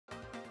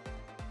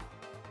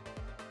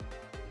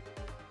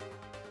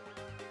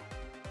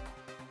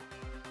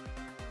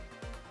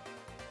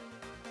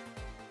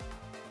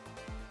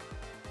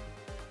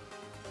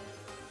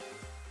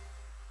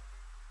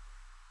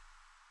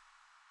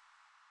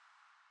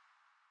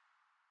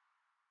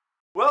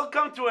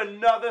Welcome to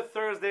another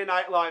Thursday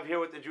Night Live here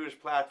with the Jewish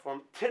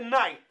Platform.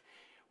 Tonight,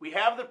 we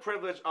have the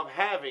privilege of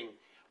having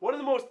one of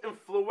the most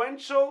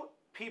influential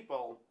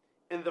people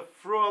in the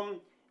Frum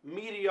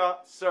media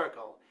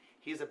circle.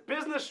 He's a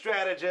business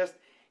strategist,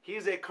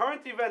 he's a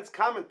current events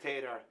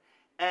commentator,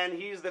 and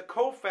he's the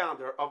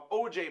co-founder of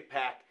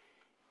OJPAC,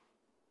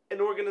 an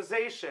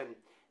organization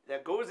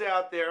that goes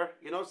out there.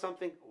 You know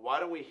something? Why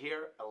don't we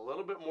hear a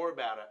little bit more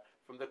about it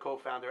from the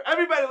co-founder?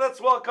 Everybody,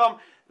 let's welcome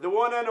the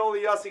one and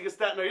only Yossi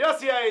Gestetner.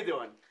 Yossi, how you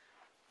doing?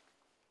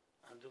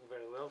 I'm doing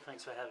very well.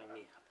 Thanks for having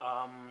me.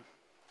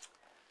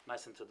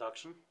 Nice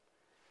introduction.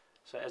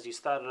 So as you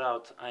started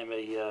out, I'm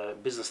a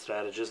business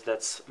strategist.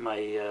 That's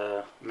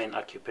my main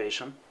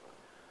occupation.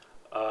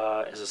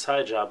 As a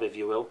side job, if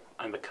you will,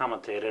 I'm a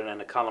commentator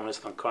and a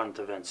columnist on current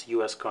events,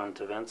 U.S. current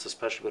events,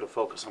 especially with a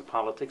focus on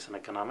politics and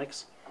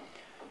economics.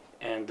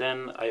 And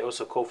then I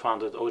also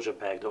co-founded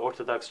OJPAC, the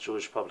Orthodox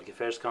Jewish Public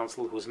Affairs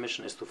Council, whose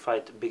mission is to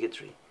fight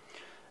bigotry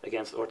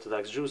against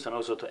Orthodox Jews and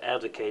also to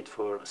advocate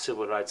for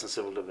civil rights and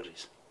civil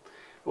liberties.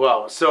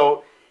 Wow,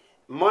 so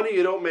money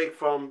you don't make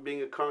from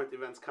being a current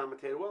events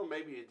commentator. Well,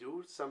 maybe you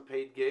do, some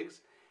paid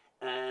gigs.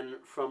 And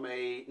from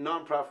a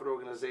non-profit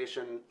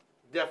organization,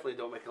 definitely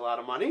don't make a lot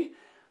of money.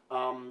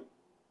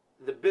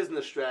 The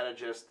business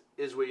strategist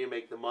is where you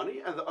make the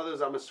money, and the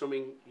others I'm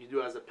assuming you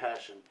do as a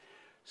passion.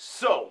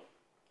 So,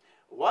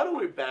 why don't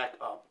we back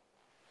up?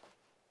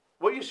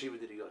 What yeshiva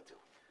did you go to?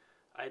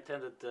 I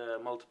attended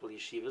multiple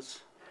yeshivas.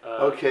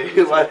 Okay,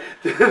 yeah.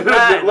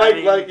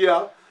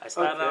 I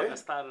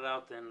started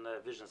out in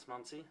Visions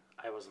Monsey.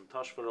 I was in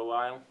Tosh for a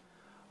while.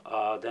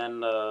 Then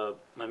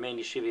my main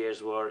yeshiva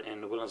years were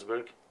in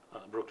Williamsburg,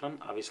 Brooklyn,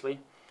 obviously.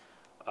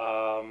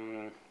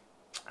 And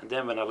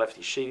then when I left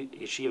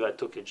yeshiva, I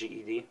took a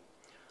GED,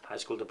 high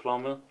school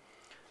diploma.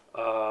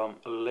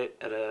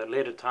 At a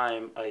later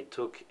time, I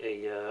took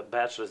a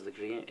bachelor's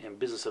degree in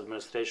business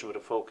administration with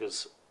a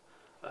focus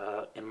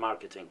in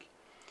marketing.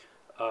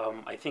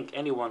 I think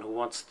anyone who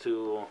wants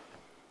to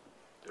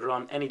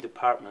run any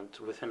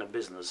department within a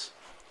business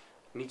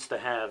needs to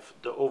have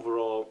the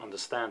overall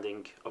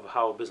understanding of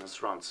how a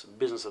business runs,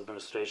 business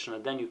administration,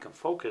 and then you can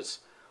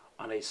focus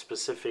on a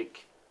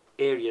specific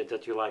area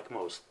that you like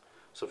most.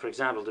 So, for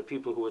example, the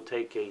people who would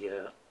take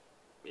a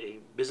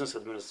business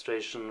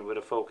administration with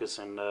a focus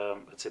in,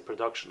 let's say,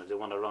 production, if they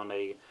want to run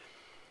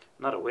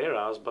not a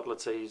warehouse, but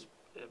let's say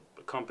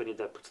a company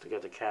that puts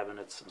together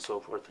cabinets and so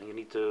forth, and you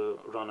need to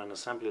run an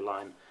assembly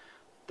line,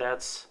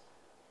 that's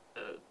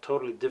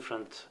totally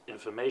different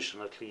information,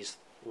 at least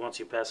once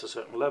you pass a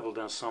certain level,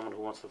 than someone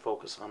who wants to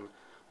focus on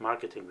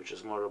marketing, which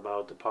is more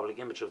about the public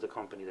image of the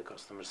company, the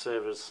customer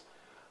service.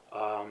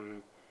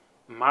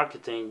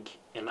 Marketing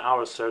in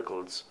our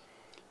circles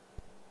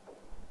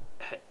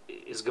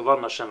is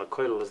geworden Hashem a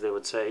koil, as they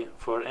would say,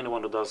 for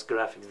anyone who does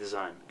graphic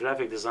design.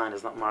 Graphic design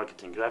is not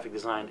marketing. Graphic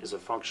design is a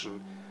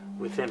function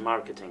within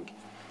marketing.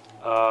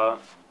 A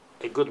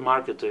good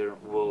marketer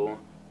will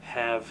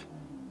have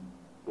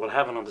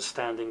an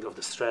understanding of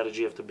the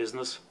strategy of the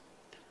business,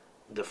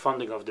 the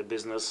funding of the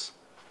business,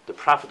 the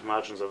profit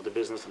margins of the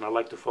business, and I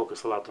like to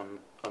focus a lot on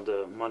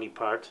the money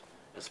part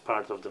as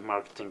part of the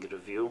marketing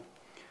review.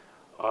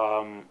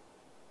 A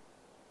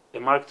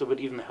marketer would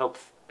even help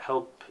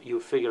you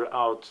figure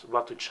out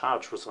what to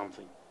charge for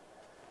something,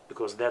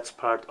 because that's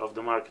part of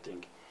the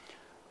marketing.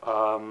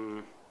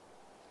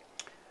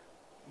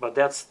 But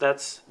that's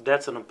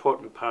an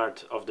important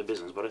part of the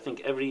business. But I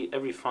think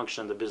every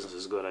function in the business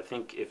is good. I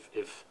think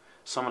if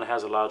someone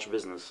has a large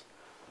business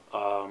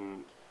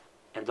and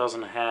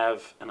doesn't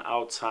have an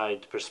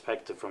outside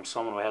perspective from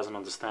someone who has an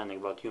understanding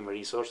about human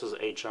resources,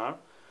 HR,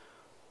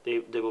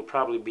 they will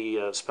probably be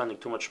spending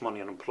too much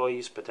money on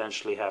employees,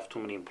 potentially have too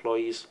many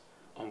employees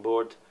on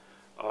board.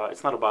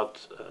 It's not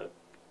about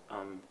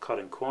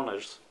cutting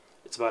corners.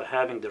 It's about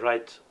having the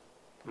right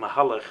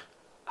mahalach,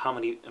 how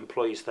many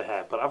employees to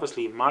have. But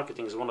obviously,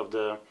 marketing is one of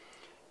the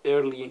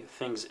early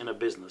things in a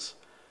business,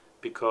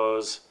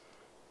 because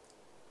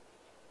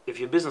if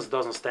your business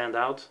doesn't stand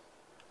out,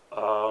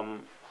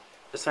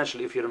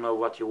 essentially, if you don't know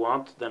what you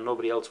want, then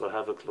nobody else will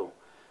have a clue.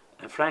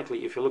 And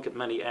frankly, if you look at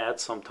many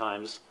ads,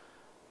 sometimes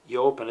you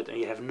open it and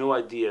you have no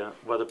idea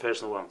what the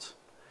person wants.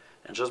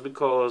 And just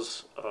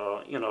because,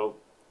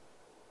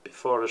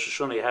 before Rosh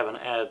Hashanah you have an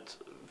ad,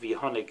 wie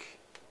Honig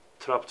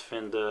trapt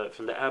von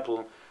the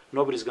apple,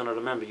 nobody's going to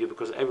remember you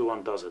because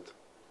everyone does it.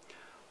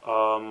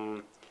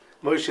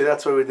 Moshe,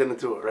 that's why we didn't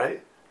do it,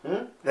 right?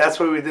 That's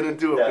why we didn't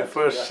do it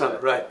before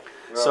Hashanah, right?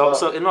 So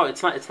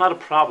it's not a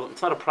problem.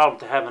 It's not a problem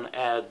to have an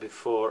ad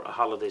before a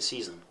holiday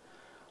season,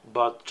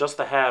 but just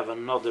to have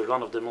another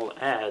run-of-the-mill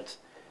ad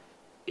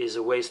is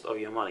a waste of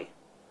your money.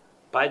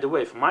 By the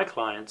way, for my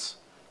clients,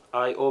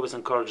 I always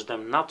encourage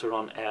them not to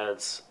run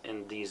ads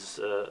in these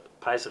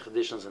Pesach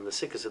editions and the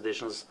Sikkis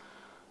editions.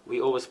 We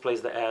always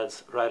place the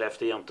ads right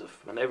after Yom Tov,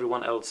 when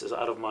everyone else is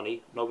out of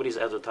money, nobody's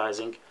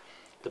advertising,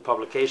 the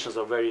publications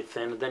are very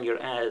thin, then your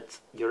ad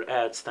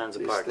stands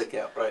apart. They stick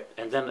out, right?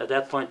 And then at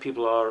that point,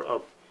 people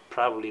are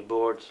probably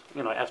bored.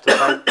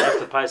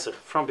 After Pesach,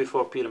 from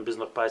before Purim,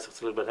 Bisnach Pesach,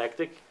 it's a little bit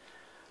hectic.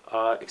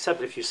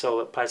 except if you sell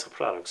a Pesach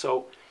product.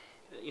 So,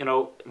 you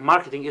know,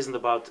 marketing isn't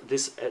about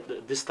this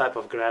type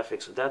of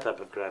graphics or that type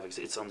of graphics.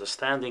 It's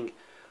understanding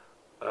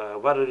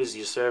what it is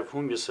you serve,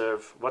 whom you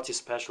serve, what's your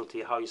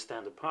specialty, how you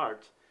stand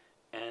apart,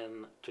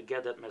 and to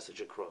get that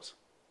message across.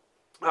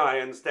 Oh, I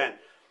understand.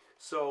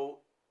 So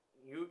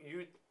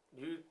you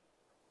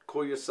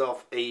call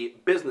yourself a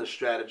business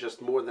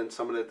strategist more than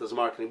someone that does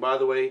marketing. By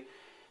the way,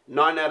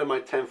 9 out of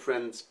my 10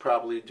 friends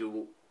probably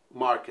do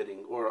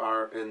marketing or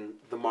are in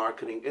the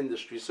marketing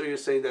industry. So you're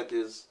saying that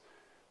there's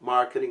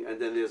marketing and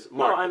then there's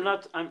marketing. No,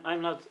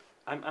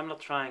 I'm not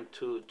trying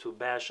to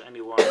bash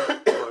anyone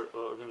or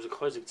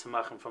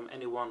from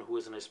anyone who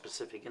is in a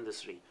specific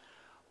industry,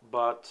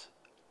 but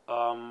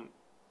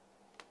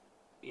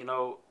you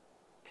know,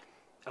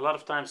 a lot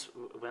of times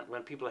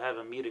when people have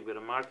a meeting with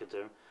a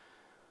marketer,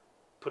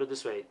 put it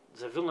this way,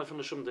 they will not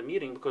finish the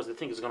meeting because they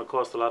think it's going to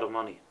cost a lot of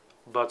money.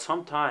 But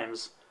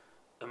sometimes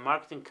a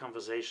marketing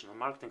conversation, a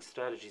marketing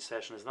strategy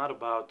session is not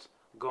about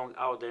going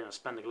out there and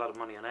spending a lot of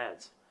money on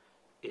ads.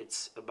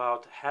 It's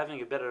about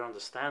having a better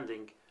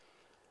understanding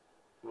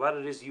what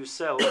it is you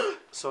sell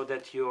so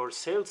that your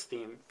sales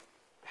team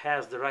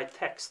has the right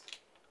text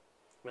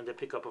when they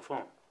pick up a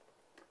phone.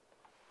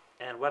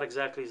 And what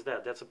exactly is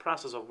that? That's a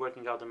process of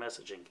working out the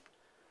messaging.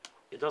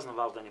 It doesn't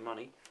involve any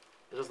money.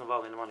 It doesn't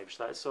involve any money.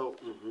 So,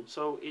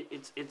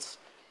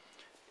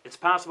 it's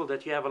possible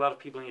that you have a lot of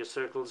people in your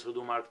circles who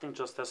do marketing,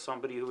 just as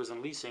somebody who is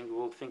in leasing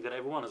will think that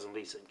everyone is in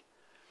leasing.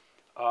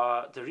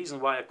 The reason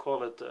why I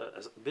call it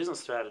a business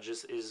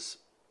strategist is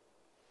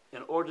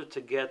in order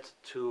to get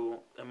to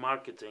a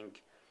marketing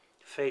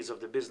phase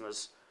of the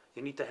business,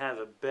 you need to have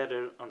a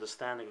better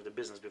understanding of the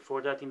business.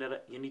 Before that,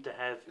 you need to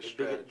have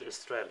a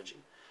strategy.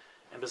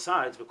 And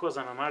besides, because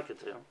I'm a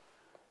marketer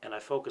and I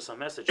focus on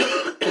messaging,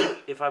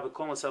 if I would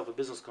call myself a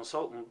business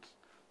consultant,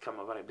 come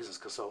on, what a business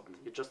consultant?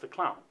 You're just a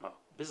clown. No,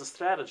 business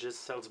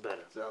strategist sells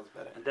better. Sounds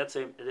better. And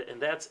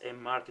that's a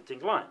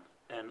marketing line.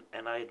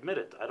 And I admit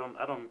it. I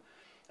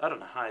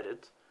don't hide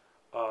it.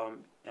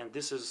 And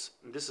this is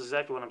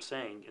exactly what I'm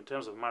saying in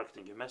terms of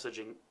marketing. Your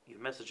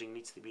messaging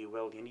needs to be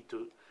well. You need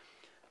to,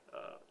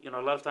 you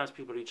know, a lot of times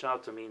people reach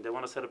out to me and they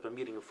want to set up a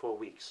meeting in 4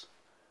 weeks.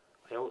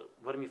 What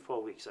do you mean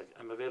 4 weeks?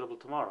 I'm available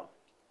tomorrow.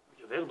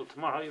 You're available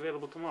tomorrow? How are you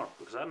available tomorrow?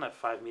 Because I don't have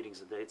 5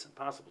 meetings a day. It's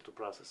impossible to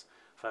process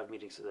 5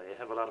 meetings a day. I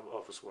have a lot of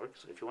office work.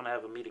 So if you want to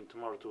have a meeting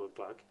tomorrow at 2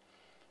 o'clock,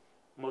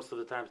 most of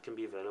the time it can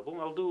be available.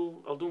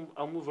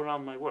 I'll move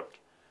around my work.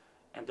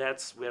 And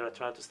that's where I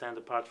try to stand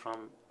apart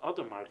from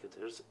other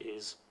marketers,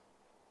 is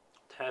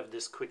to have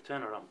this quick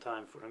turnaround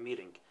time for a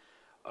meeting,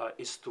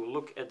 is to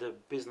look at the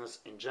business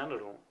in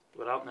general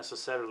without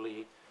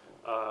necessarily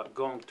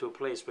going to a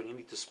place where you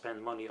need to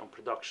spend money on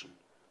production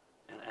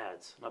and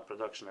ads. Not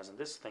production as in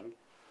this thing.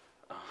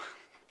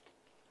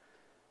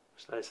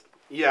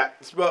 Yeah,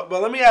 but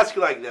let me ask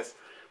you like this.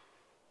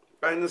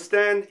 I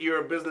understand you're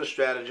a business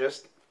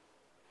strategist,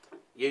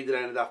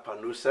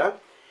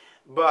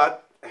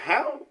 but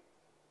how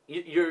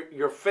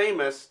you're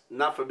famous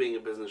not for being a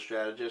business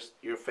strategist.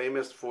 You're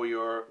famous for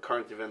your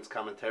current events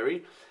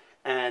commentary,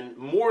 and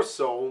more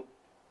so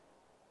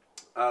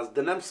as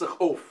the Nemsich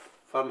Of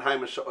von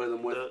Heimische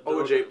Oilem with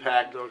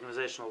OJPAC. The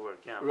organizational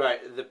work, yeah.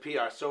 Right, the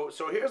PR. So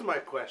here's my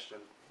question: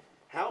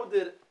 how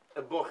did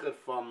a bocher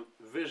from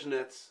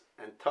Vishnitz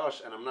and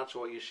Tosh, and I'm not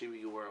sure what yeshiva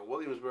you were in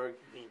Williamsburg,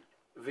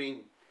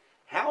 Wien.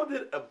 How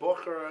did a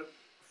bocher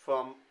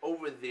from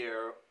over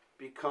there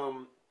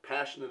become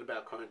passionate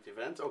about current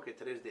events? Okay,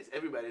 today's days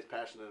everybody's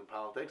passionate in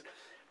politics,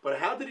 but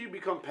how did you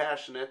become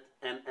passionate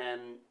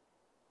and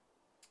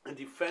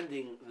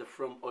defending the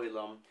Frum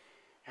Oilam?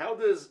 How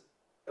does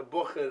a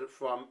bocher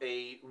from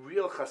a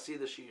real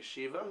Hasidic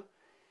yeshiva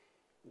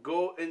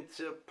go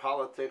into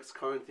politics,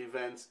 current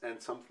events,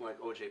 and something like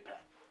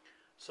OJPAC?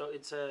 So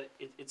it's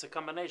a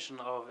combination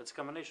of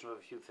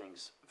a few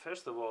things.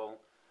 First of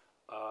all,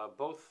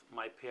 both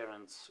my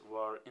parents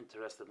were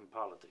interested in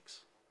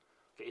politics.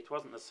 Okay, it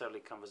wasn't necessarily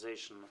a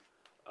conversation,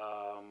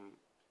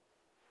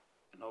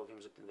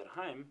 in their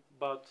home,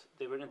 but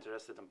they were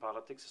interested in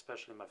politics,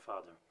 especially my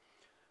father.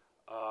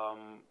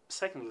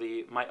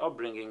 Secondly, my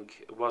upbringing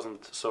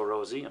wasn't so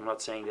rosy. I'm not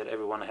saying that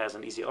everyone has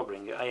an easy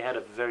upbringing. I had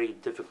a very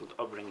difficult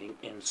upbringing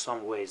in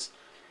some ways,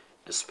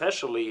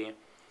 especially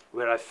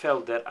where I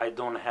felt that I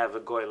don't have a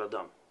goyel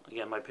adam.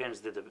 Again, my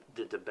parents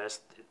did the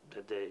best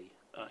that they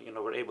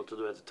were able to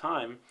do at the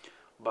time.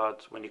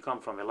 But when you come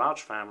from a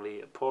large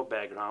family, a poor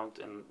background,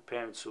 and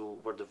parents who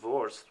were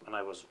divorced when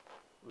I was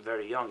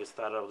very young, it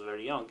started out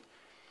very young,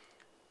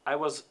 I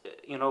was,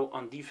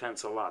 on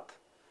defense a lot.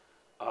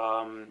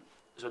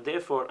 So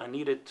therefore, I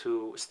needed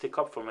to stick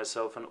up for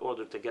myself in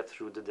order to get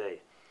through the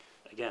day.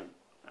 Again,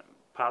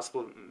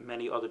 possible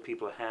many other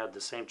people had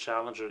the same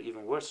challenge or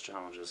even worse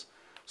challenges.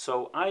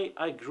 So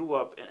I grew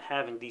up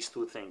having these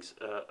two things.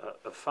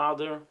 A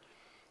father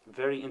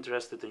very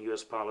interested in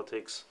U.S.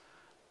 politics,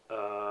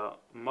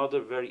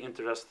 mother very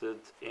interested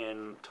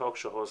in talk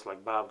show hosts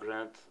like Bob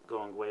Grant,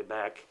 going way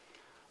back,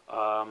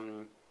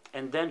 and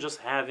then just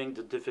having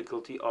the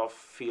difficulty of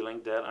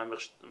feeling that I'm a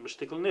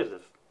shtickle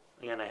nirdiv.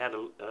 Again, I had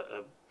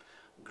a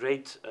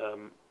great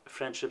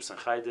friendships and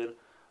Chayder,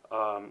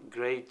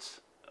 great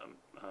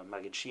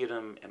Magid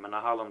Shirim and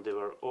Manahalim, they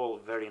were all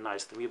very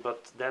nice to me,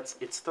 but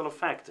it's still a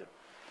factor.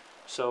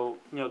 So,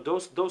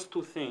 those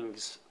two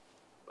things,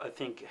 I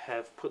think,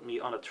 have put me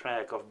on a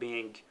track of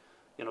being,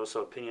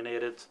 so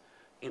opinionated,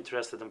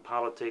 interested in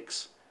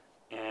politics,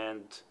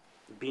 and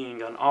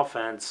being on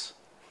offense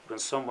when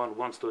someone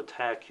wants to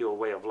attack your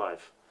way of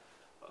life.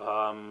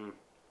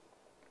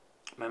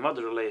 My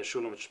mother, Leah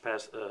Shulam, which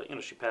passed,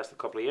 she passed a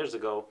couple of years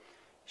ago.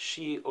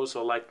 She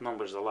also liked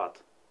numbers a lot.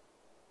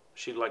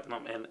 She liked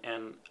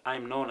and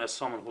I'm known as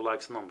someone who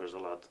likes numbers a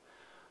lot.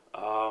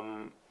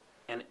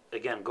 And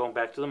again, going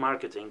back to the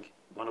marketing,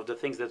 one of the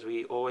things that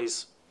we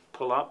always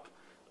pull up,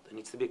 there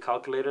needs to be a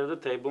calculator at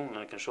the table, and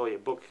I can show you a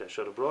book. I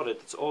should have brought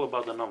it. It's all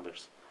about the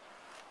numbers.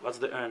 What's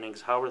the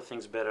earnings? How are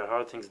things better?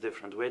 How are things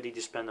different? Where did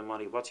you spend the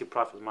money? What's your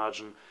profit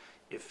margin?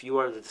 If you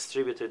are the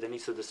distributor that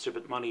needs to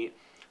distribute money,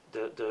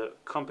 the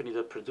company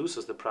that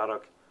produces the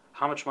product,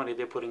 how much money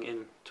they're putting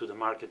into the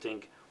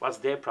marketing? What's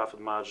their profit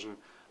margin?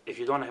 If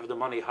you don't have the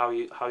money, how are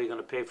you going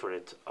to pay for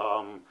it?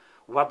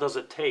 What does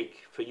it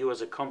take for you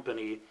as a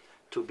company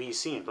to be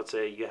seen? Let's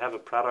say you have a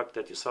product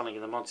that you're selling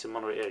in the Monsey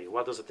Monroe area.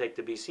 What does it take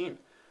to be seen?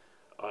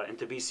 And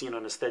to be seen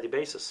on a steady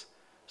basis.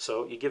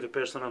 So you give a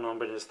person a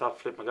number and they start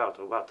flipping out.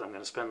 Or what? I'm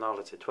going to spend now,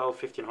 let's say,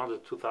 $1,200,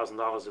 $1,500,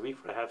 $2,000 a week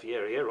for a half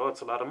year, a year. Oh,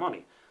 it's a lot of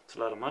money. It's a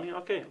lot of money.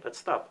 Okay, let's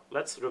stop.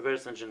 Let's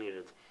reverse engineer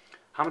it.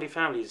 How many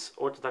families,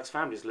 Orthodox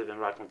families, live in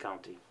Rockland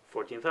County?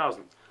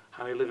 14,000.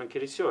 How many live in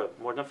Kiryas Yoav?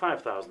 More than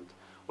 5,000.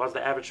 What's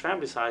the average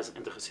family size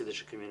in the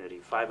Hasidic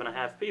community?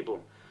 5.5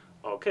 people.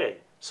 Okay,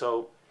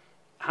 so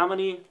how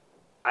many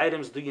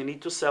items do you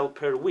need to sell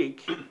per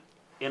week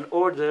in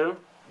order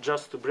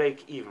just to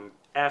break even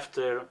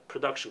after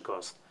production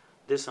cost?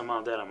 This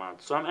amount, that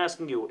amount. So I'm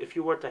asking you, if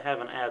you were to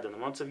have an ad in the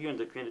Months of You in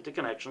the Community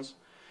Connections,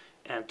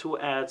 and 2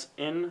 ads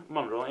in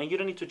Monroe, and you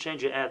don't need to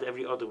change your ad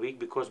every other week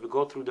because we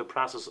go through the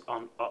process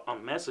on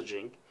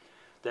messaging,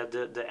 that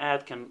the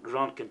ad can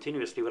run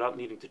continuously without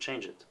needing to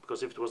change it.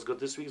 Because if it was good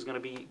this week, it's going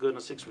to be good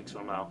in 6 weeks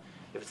from now.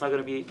 If it's not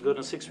going to be good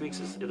in 6 weeks,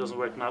 it doesn't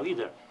work now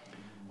either.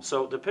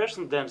 So the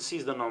person then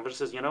sees the numbers,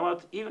 says, you know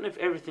what, even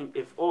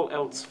if all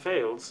else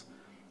fails,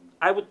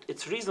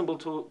 it's reasonable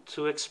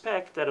to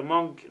expect that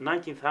among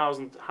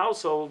 19,000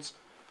 households,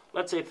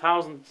 let's say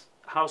 1,000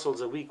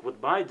 households a week would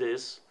buy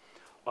this,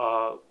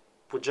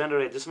 would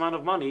generate this amount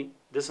of money,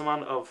 this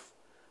amount of,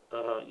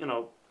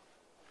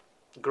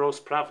 gross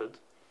profit.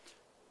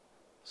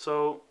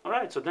 So, all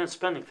right, so then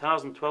spending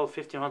 1,000, 12,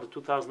 1,500,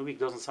 2,000 a week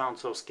doesn't sound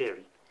so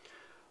scary.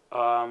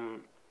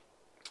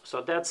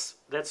 So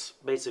that's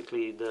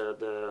basically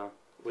the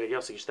where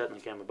Yossi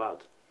Gestetner came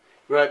about.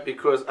 Right,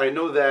 because I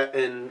know that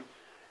in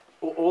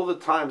all the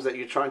times that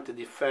you're trying to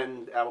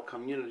defend our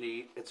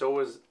community, it's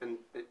always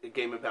a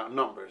game about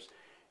numbers.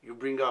 You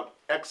bring up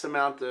X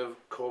amount of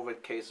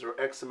COVID cases or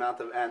X amount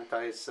of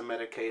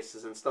anti-Semitic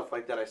cases and stuff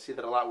like that. I see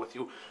that a lot with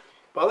you.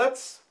 But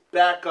let's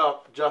back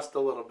up just a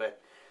little bit.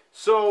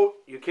 So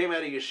you came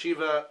out of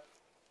yeshiva,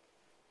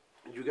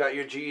 you got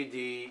your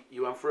GED,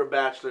 you went for a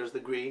bachelor's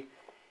degree.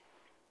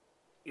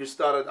 You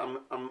started,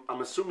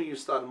 I'm assuming you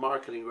started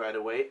marketing right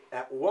away.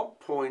 At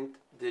what point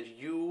did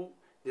you,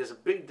 there's a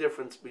big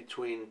difference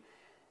between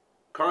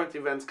current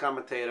events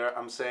commentator,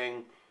 I'm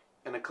saying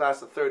in a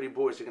class of 30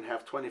 boys, you can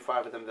have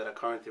 25 of them that are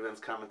current events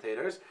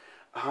commentators.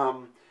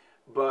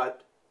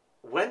 But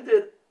when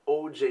did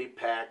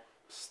OJPAC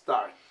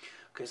start?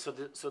 Okay, so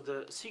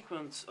the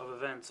sequence of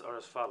events are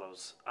as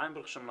follows. I'm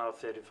now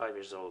 35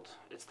 years old.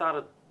 It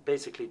started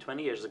basically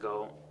 20 years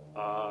ago.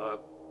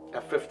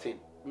 At 15.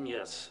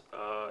 Yes,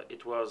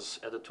 it was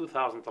at the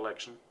 2000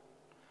 election.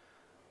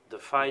 The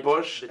fight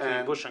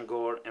between Bush and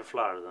Gore in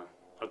Florida.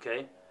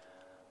 Okay,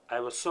 I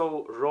was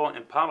so raw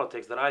in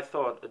politics that I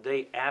thought a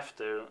day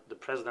after the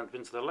president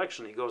wins the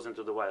election, he goes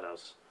into the White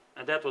House,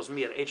 and that was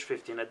me at age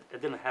 15. I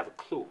didn't have a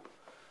clue,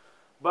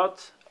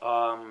 but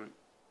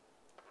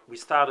we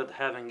started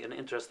having an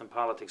interest in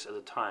politics at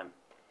the time.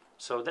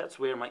 So that's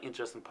where my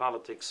interest in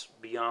politics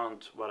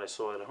beyond what I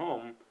saw at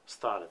home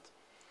started.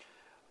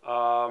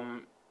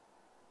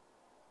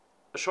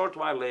 A short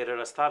while later,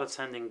 I started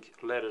sending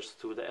letters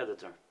to the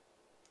editor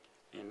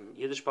in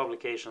Yiddish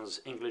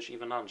publications, English,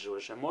 even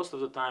non-Jewish, and most of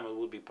the time it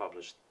would be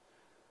published.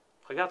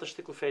 I got a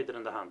shtickle fader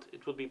in the hand.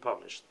 It would be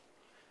published.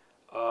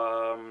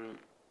 Then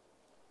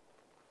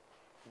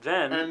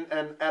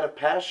and out of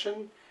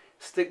passion,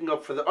 sticking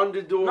up for the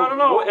underdog.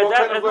 No.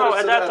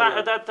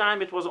 At that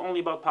time, it was only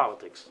about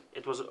politics.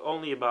 It was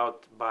only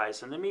about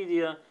bias in the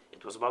media.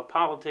 It was about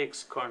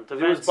politics, current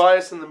events. There was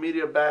bias in the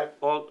media back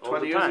all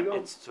 20 the years time. ago?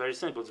 It's very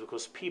simple. It's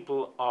because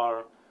people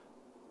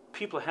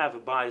have a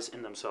bias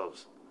in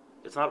themselves.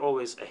 It's not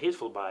always a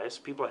hateful bias.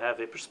 People have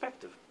a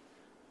perspective.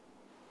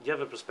 You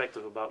have a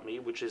perspective about me,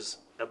 which is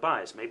a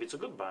bias. Maybe it's a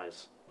good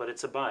bias, but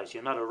it's a bias.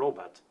 You're not a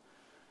robot.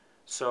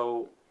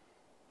 So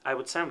I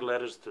would send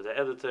letters to the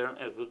editor, and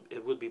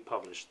it would be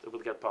published. It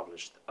would get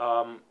published.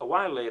 A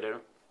while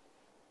later,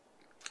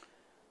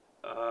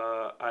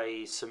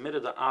 I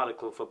submitted an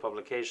article for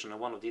publication in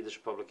one of the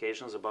Yiddish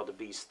publications about the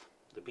Beast.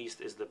 The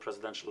Beast is the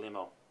presidential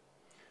limo.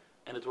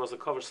 and it was a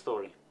cover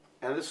story.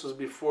 And this was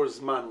before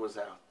Zman was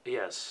out.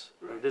 Yes,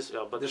 Right. this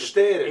but The it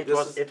Steder.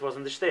 was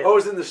in the Steder. Oh, it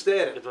was in the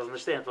Steder. It was in the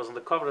Steder. It was on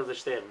the cover of the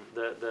Steder.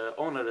 The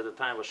owner at the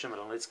time was Shimon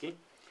Litsky,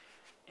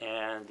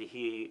 and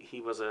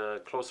he was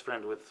a close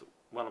friend with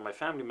one of my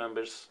family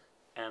members,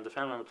 and the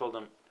family member told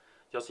him,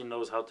 Yossi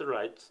knows how to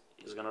write.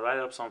 He's going to write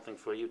up something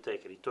for you.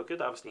 Take it. He took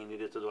it. Obviously, he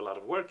needed to do a lot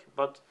of work,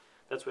 but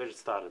that's where it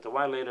started. A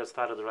while later, I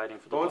started writing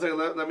for the But one book.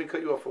 second, let me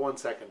cut you off for 1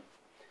 second.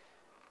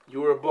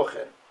 You were a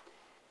bocher.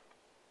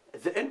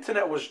 The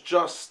internet was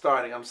just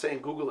starting. I'm saying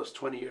Google is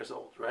 20 years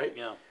old, right?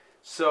 Yeah.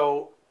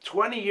 So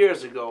 20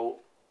 years ago,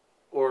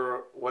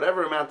 or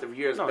whatever amount of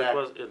years No, back.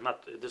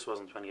 this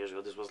wasn't 20 years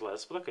ago. This was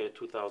less. But okay,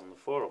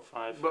 2004 or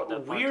 5. at But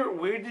that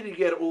point. where did you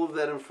get all of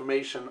that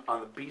information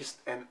on the beast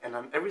and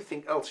on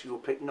everything else you were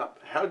picking up?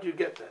 How did you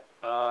get that?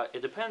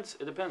 It depends.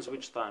 It depends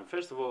which time.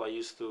 First of all, I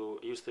used to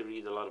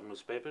read a lot of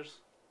newspapers.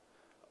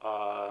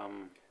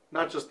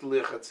 Not just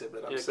Lichatze,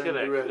 but I'm saying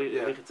correct. you read,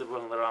 yeah. Lichitz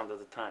wasn't around at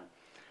the time,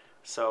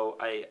 so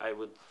I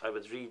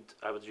would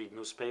read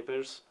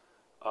newspapers.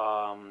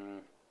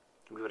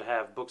 We would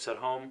have books at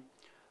home.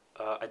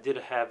 I did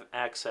have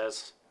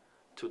access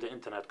to the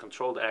internet,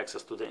 controlled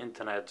access to the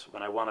internet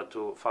when I wanted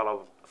to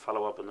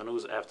follow up on the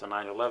news after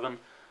 9/11.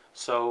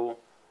 So,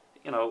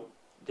 you know,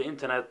 the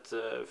internet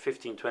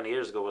 15, 20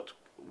 years ago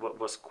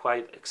was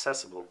quite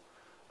accessible.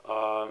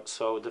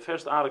 So the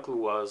first article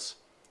was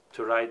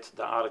to write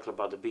the article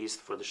about the beast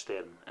for the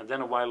Stern. And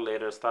then a while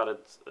later I started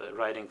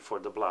writing for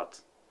the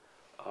Blatt.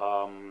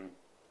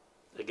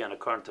 Again, a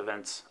current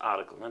events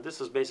article. And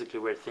this is basically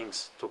where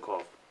things took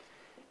off.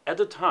 At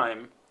the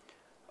time,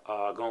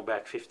 going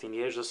back 15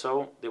 years or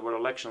so, there were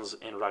elections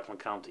in Rockland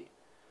County,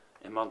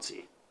 in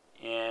Muncie.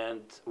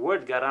 And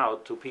word got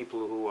out to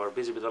people who are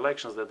busy with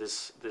elections that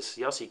this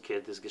Yossi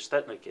kid, this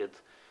Gestetner kid,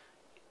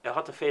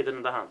 had a fade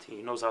in the hand.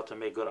 He knows how to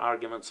make good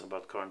arguments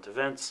about current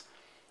events.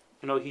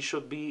 You know, he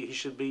should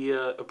be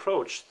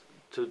approached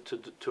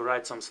to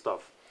write some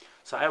stuff.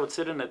 So I would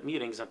sit in at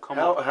meetings and come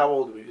up. How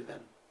old were you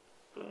then?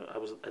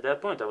 At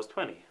that point I was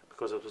 20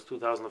 because it was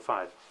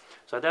 2005.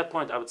 So at that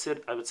point I would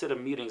sit at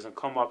meetings and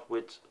come up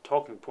with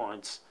talking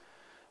points,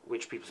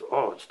 which people say,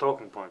 oh, it's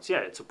talking points. Yeah,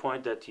 it's a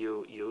point that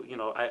you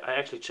know. I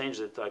actually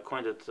changed it. I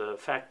coined it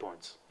fact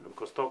points,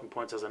 because talking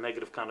points has a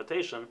negative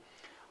connotation.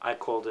 I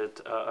called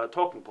it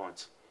talking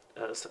points,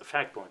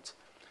 fact points.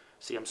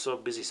 See, I'm so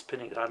busy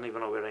spinning, I don't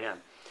even know where I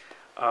am.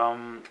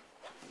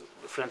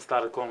 Friends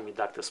started calling me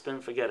Dr.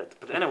 Spin, forget it.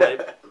 But anyway,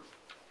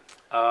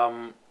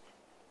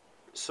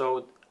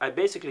 so I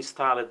basically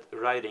started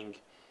writing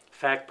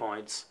fact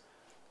points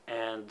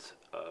and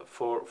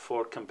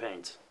for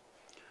campaigns.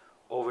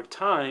 Over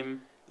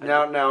time...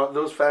 Now,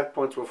 those fact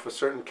points were for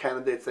certain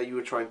candidates that you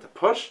were trying to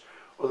push,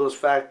 or those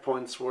fact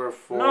points were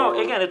for... No,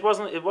 again, it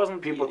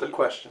wasn't people to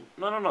question.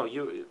 No.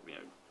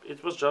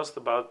 It was just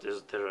about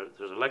there's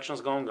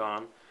elections going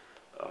on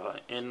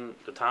in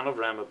the town of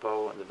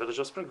Ramapo and the village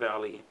of Spring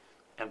Valley,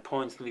 and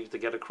points needed to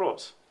get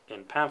across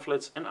in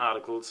pamphlets, in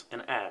articles,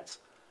 in ads.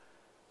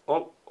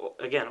 All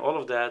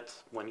of that,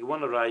 when you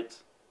want to write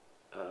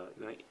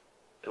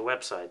a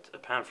website, a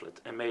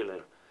pamphlet, a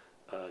mailer,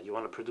 you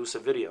want to produce a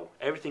video,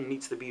 everything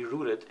needs to be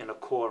rooted in a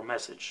core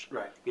message.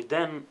 Right. You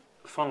then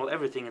funnel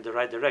everything in the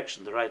right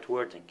direction, the right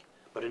wording,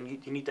 but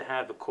you need to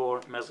have a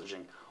core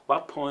messaging.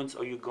 What points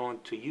are you going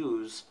to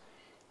use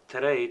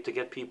today to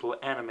get people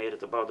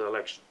animated about the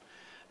election?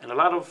 And a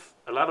lot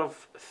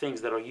of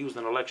things that are used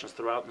in elections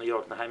throughout New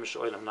York, the Heimish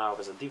Oilem now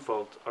as a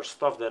default, are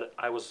stuff that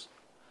I was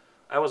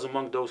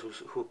among those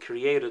who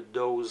created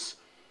those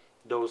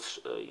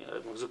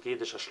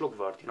Yiddishe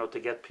Schluckwort, to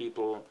get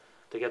people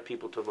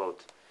to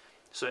vote.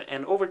 So,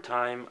 and over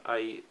time,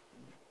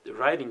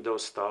 writing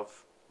those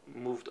stuff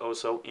moved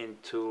also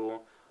into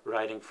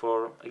writing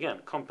for, again,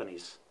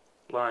 companies,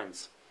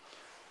 lines.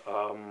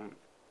 And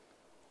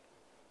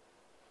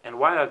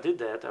while I did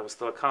that, I was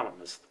still a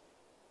columnist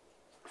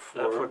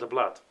for the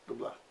Blatt. The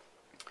Blatt.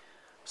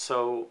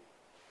 So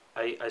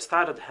I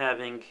started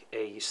having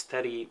a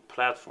steady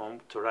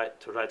platform to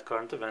write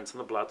current events in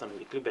the Blatt on a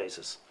weekly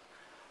basis.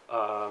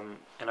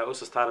 And I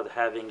also started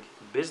having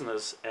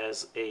business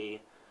as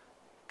a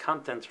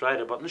content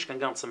writer, but nicht kein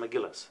ganze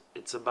Megillas.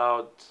 It's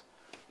about,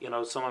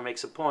 someone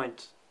makes a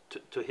point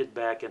to hit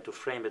back and to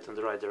frame it in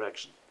the right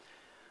direction,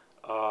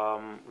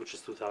 which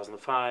is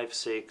 2005,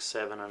 6,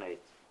 7, and 8.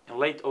 In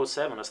late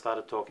 07, I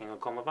started talking on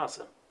Koma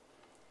Wasser.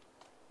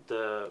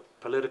 The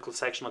political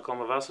section of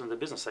Koma Wasser and the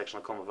business section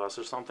of Koma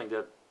Wasser is something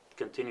that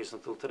continues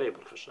until today,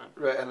 Baruch Hashem.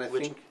 Right, and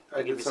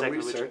I did some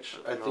research.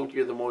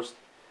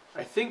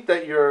 I think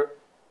that you're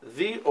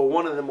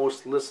one of the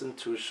most listened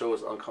to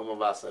shows on Koma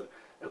Wasser,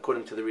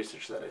 according to the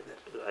research that I did.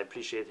 I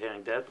appreciate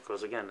hearing that,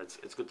 because again,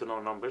 it's good to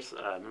know numbers.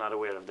 I'm not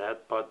aware of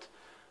that, but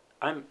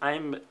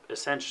I'm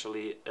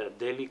essentially a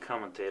daily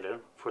commentator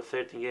for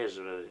 13 years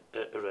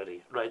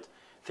already, right?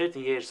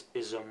 13 years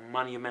is a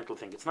monumental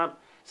thing. It's not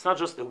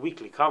just a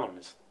weekly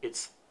columnist.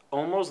 It's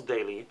almost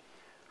daily,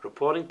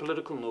 reporting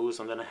political news,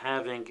 and then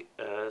having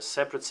a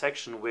separate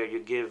section where you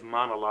give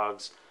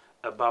monologues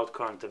about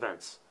current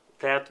events.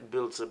 That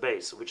builds a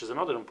base, which is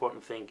another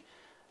important thing.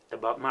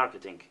 about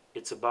marketing.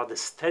 It's about the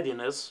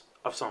steadiness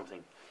of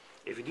something.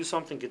 If you do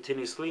something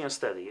continuously and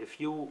steady, if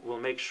you will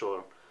make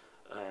sure,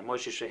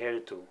 Moshe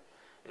Sheheri too,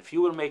 if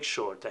you will make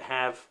sure to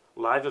have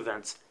live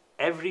events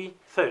every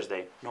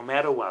Thursday, no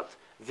matter what,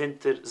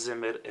 winter,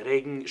 zimmer,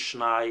 regen,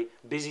 schnee,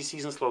 busy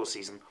season, slow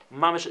season,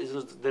 mamish,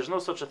 there's no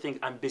such a thing,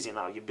 I'm busy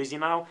now. You're busy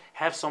now,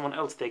 have someone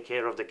else take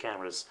care of the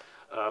cameras.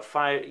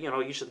 Fire,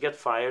 you should get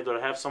fired or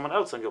have someone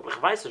else on your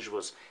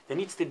job. There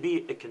needs to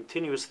be a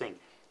continuous thing.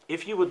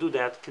 If you would do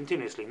that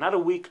continuously, not a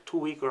week, 2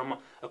 weeks, or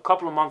a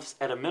couple of months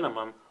at a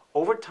minimum,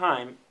 over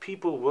time,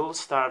 people will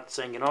start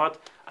saying, you know what,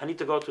 I need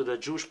to go to the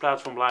Jewish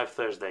platform live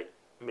Thursday.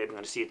 Maybe I'm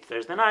going to see it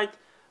Thursday night,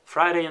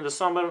 Friday in the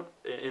summer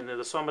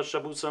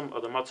Shabbosim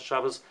or the Matzah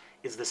Shabbos,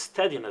 is the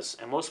steadiness.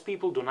 And most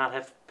people do not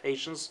have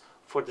patience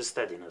for the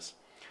steadiness.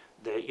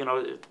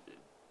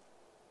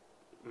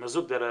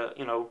 Mazuk that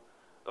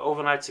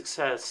overnight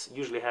success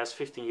usually has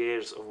 15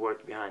 years of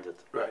work behind it.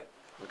 Right.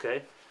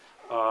 Okay?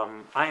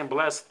 I am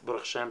blessed,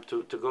 Baruch Hashem,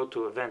 to go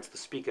to events, to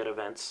speak at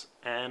events,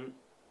 and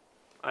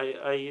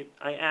I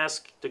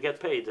ask to get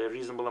paid a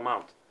reasonable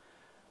amount.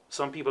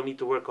 Some people need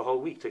to work a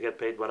whole week to get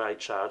paid what I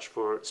charge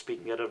for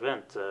speaking at an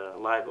event, a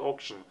live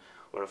auction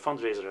or a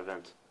fundraiser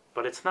event.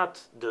 But it's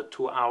not the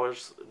 2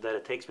 hours that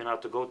it takes me now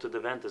to go to the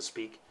event and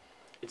speak.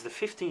 It's the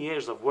 15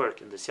 years of work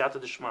in the Siyata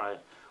D'Shmaya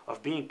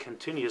of being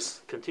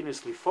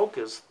continuously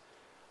focused,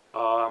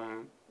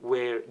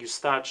 where you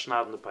start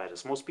Shnad and the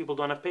Pirates. Most people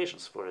don't have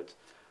patience for it.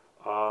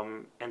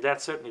 And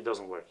that certainly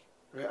doesn't work.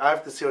 I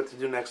have to see what to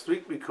do next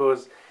week,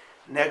 because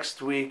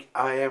next week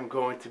I am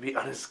going to be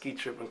on a ski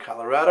trip in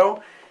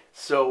Colorado.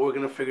 So we're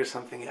going to figure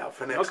something out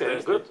for next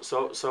Thursday. Good.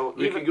 So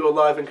we could go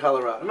live in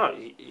Colorado. No,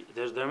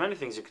 there are many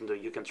things you can do.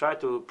 You can try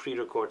to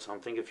pre-record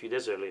something a few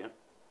days earlier.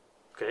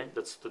 Okay,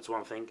 that's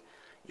one thing.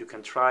 You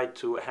can try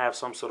to have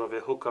some sort of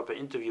a hookup, an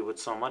interview with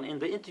someone, and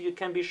the interview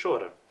can be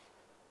shorter.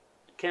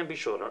 It can be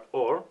shorter.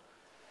 Or,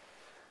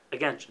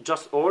 again,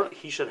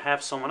 he should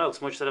have someone else,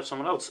 Moshe should have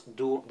someone else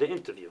do the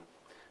interview.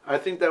 I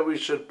think that we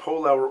should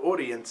poll our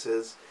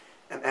audiences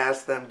and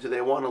ask them, do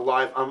they want a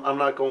live? I'm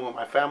not going with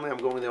my family, I'm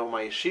going there with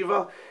my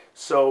yeshiva.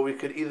 So we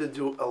could either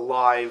do a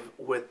live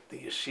with the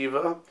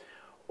yeshiva,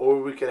 or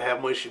we could have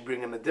Moshe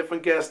bring in a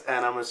different guest,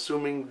 and I'm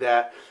assuming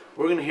that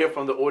we're going to hear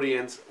from the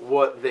audience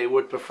what they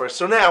would prefer.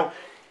 So now...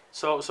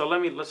 We're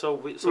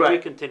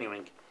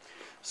continuing.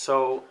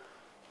 So...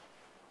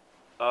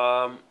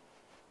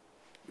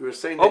 you were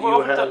saying that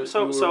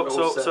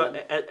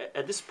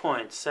at this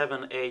point,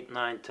 7, 8,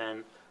 9,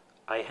 10,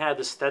 I had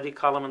a steady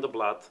column in the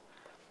blot.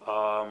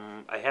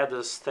 I had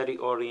a steady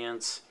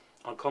audience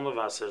on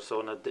Kolmavasser, so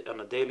on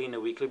a daily and a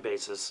weekly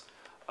basis.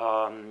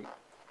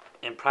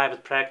 In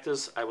private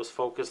practice, I was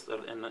focused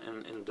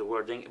in the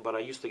wording, but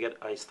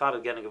I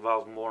started getting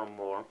involved more and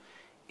more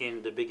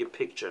in the bigger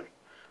picture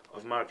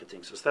of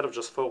marketing. So instead of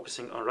just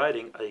focusing on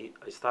writing,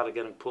 I started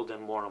getting pulled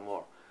in more and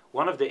more.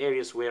 One of the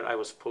areas where I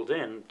was pulled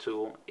in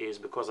to is,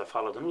 because I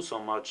follow the news so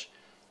much,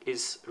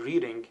 is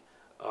reading,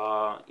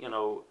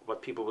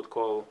 what people would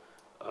call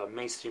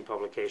mainstream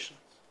publications,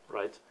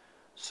 right?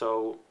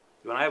 So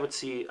when I would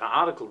see an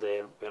article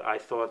there where I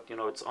thought,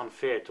 it's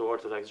unfair to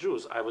Orthodox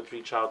Jews, I would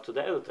reach out to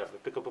the editor. I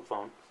would pick up a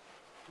phone,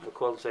 I would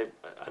call and say,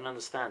 I don't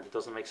understand, it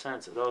doesn't make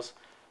sense, it does.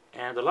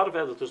 And a lot of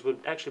editors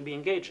would actually be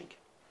engaging.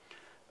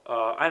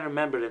 I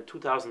remember in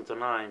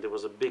 2009, there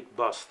was a big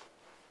bust.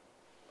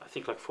 I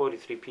think like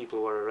 43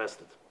 people were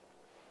arrested.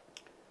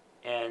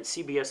 And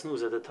CBS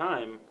News at the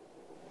time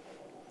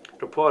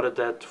reported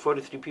that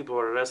 43 people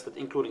were arrested,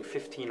 including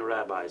 15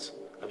 rabbis.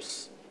 I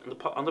was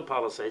on the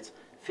Palisades,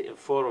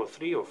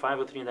 4:03 or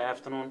 5:03 in the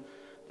afternoon,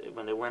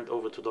 when they went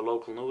over to the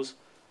local news.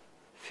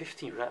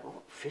 15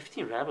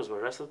 rabbis were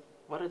arrested?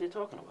 What are they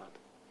talking about?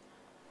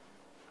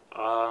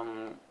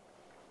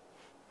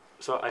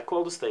 So I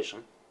called the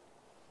station.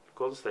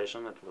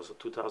 It was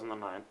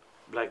 2009,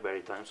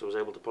 BlackBerry time, so I was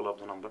able to pull up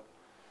the number.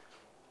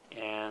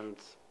 And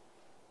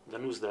the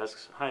news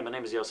desk, hi, my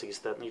name is Yossi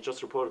Gestetner. You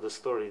just reported a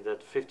story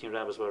that 15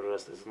 rabbis were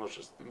arrested.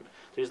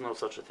 There is no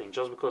such a thing.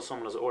 Just because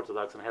someone is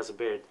Orthodox and has a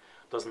beard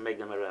doesn't make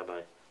them a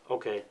rabbi.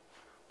 Okay,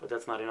 but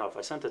that's not enough.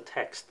 I sent a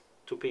text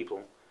to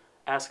people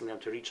asking them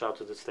to reach out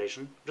to the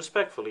station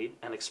respectfully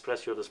and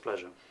express your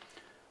displeasure.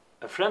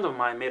 A friend of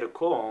mine made a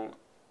call,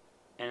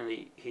 and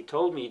he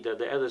told me that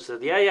the editor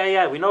said,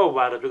 yeah, we know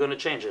about it, we're going to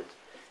change it.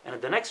 And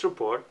in the next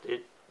report,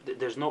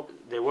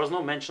 there was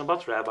no mention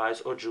about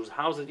rabbis or Jews.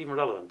 How is it even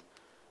relevant?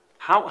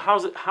 How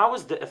is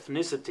the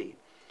ethnicity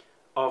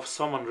of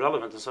someone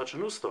relevant in such a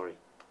news story?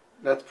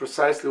 That's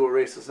precisely what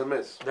racism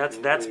is.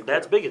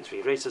 That's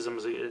bigotry. Racism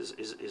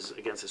is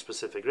against a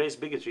specific race.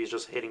 Bigotry is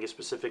just hating a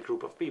specific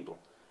group of people.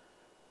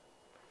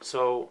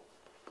 So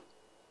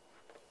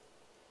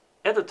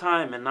at the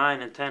time in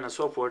 9 and 10 and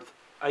so forth,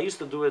 I used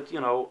to do it,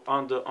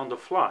 on the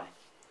fly.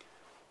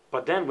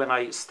 But then when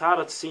I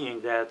started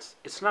seeing that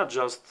it's not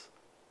just,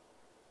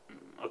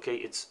 okay,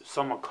 it's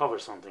someone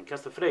covers something.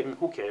 Kannst du fragen,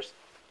 who cares?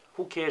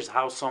 Who cares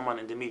how someone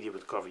in the media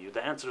would cover you?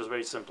 The answer is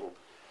very simple.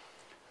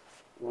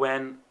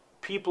 When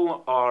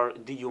people are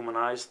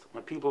dehumanized,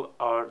 when people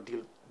are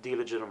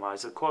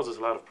delegitimized, it causes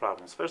a lot of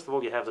problems. First of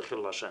all, you have the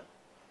Chillul Hashem.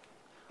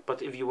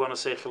 But if you want to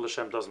say Chillul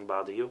Hashem doesn't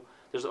bother you,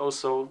 there's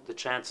also the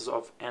chances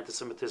of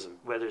anti-Semitism,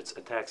 whether it's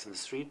attacks in the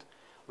street,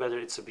 whether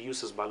it's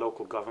abuses by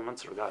local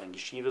governments regarding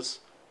yeshivas,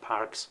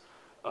 parks,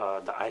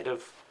 the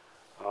IDF,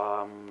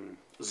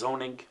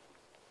 zoning,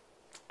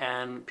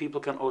 and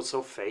people can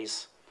also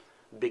face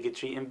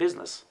bigotry in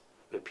business,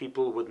 where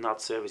people would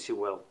not service you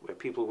well, where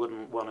people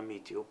wouldn't want to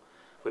meet you,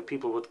 where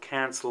people would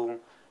cancel,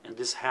 and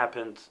this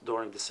happened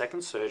during the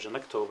second surge in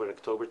October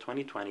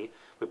 2020,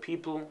 where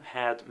people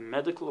had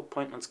medical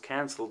appointments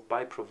canceled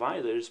by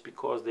providers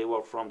because they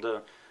were from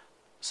the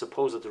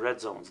supposed red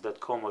zones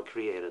that Coma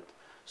created.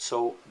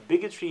 So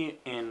bigotry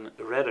in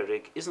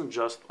rhetoric isn't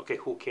just, okay,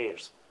 who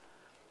cares?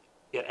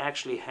 It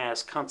actually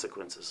has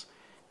consequences.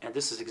 And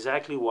this is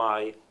exactly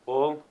why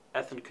all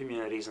ethnic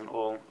communities and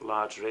all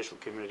large racial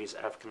communities,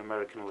 African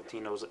American,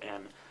 Latinos,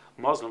 and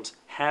Muslims,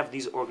 have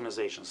these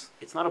organizations.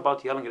 It's not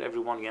about yelling at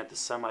everyone, you're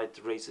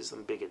anti-Semite, racist,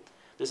 and bigot.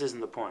 This isn't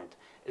the point.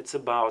 It's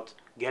about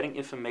getting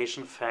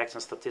information, facts,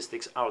 and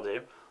statistics out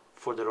there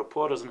for the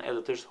reporters and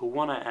editors who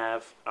want to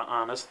have an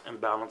honest and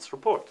balanced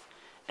report.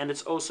 And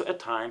it's also at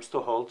times to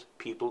hold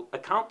people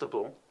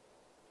accountable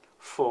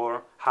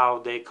for how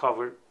they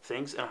cover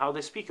things and how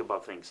they speak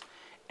about things.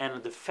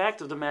 And the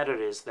fact of the matter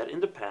is that in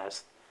the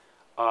past,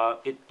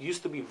 it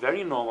used to be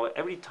very normal.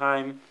 Every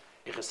time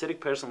a Hasidic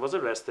person was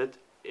arrested,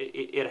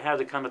 it had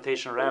the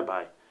connotation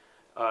rabbi.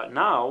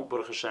 Now,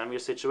 Baruch Hashem, you're a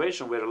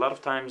situation where a lot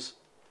of times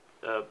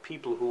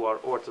people who are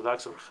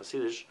Orthodox or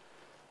Hasidic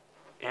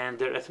and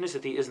their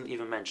ethnicity isn't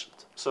even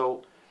mentioned.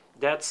 So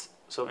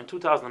in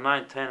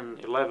 2009, 10,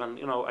 11,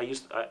 you know,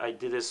 I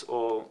did this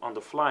all on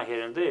the fly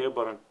here and there,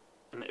 but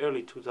in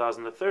early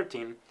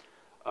 2013,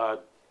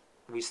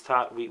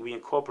 we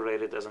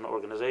incorporated as an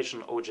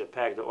organization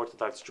OJPAC, the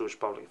Orthodox Jewish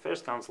Public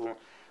Affairs Council,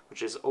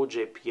 which is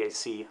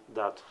ojpac.org,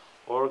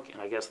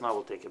 and I guess now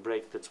we'll take a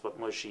break. That's what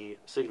Moshe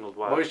signaled.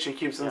 Moshe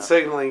keeps on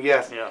signaling,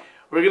 yes. Yeah.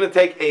 We're going to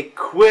take a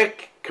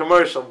quick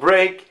commercial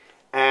break,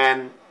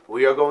 and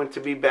we are going to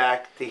be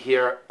back to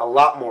hear a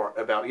lot more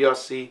about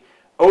Yossi,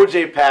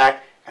 OJPAC,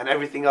 and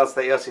everything else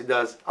that Yossi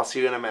does. I'll see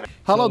you in a minute.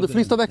 Hallo, de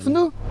vliegtuig weg van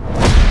nu?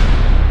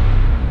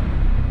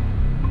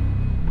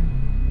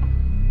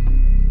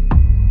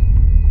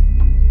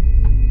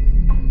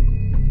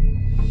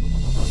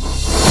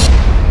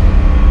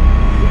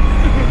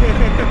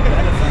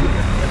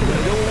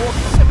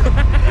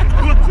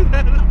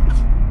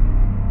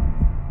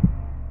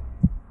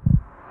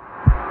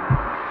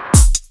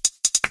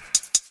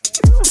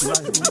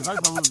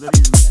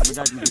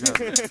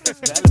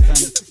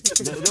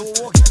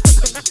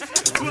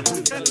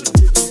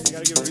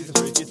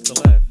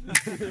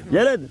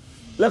 ילד,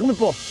 לך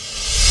מפה.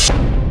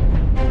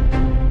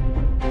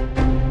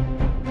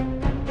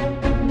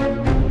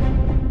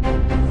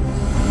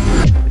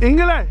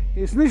 Engele,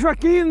 ist nicht für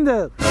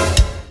Kinder.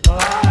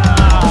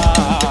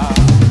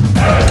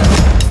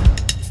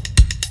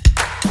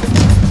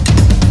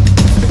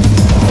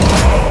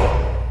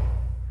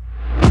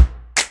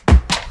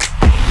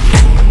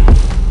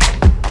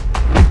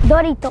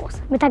 Doritos,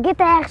 met een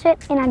gitte hersen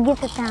en een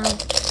gitte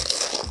taal.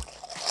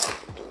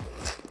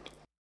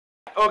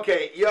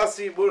 Okay,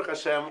 Yossi, Baruch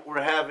Hashem,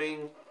 we're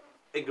having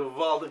a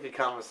gewaldige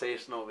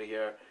conversation over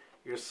here.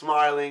 You're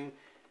smiling,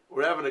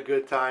 we're having a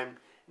good time.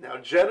 Now,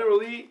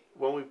 generally,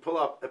 when we pull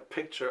up a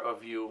picture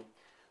of you,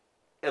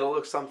 it'll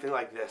look something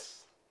like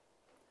this.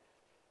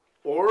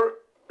 Or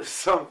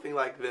something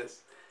like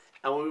this.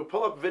 And when we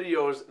pull up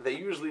videos, they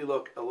usually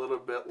look a little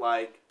bit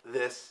like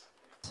this.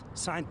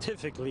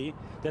 Scientifically,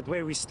 that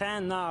where we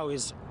stand now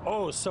is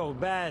oh so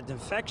bad,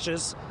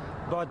 infectious,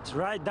 but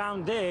right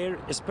down there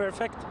is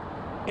perfect.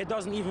 It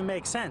doesn't even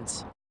make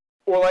sense.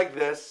 Or like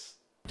this.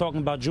 Talking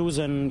about Jews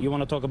and you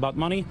want to talk about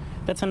money,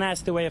 that's a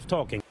nasty way of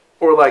talking.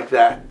 Or like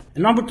that.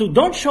 And number two,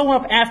 don't show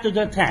up after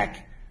the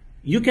attack.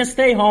 You can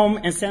stay home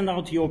and send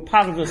out your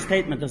positive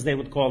statement, as they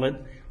would call it,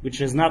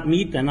 which is not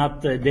meat and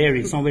not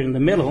dairy, somewhere in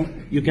the middle.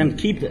 You can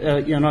keep,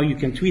 you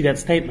can tweet that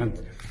statement.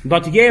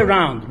 But year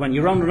round, when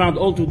you run around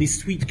all to these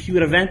sweet,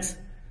 cute events,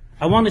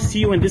 I want to see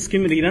you in this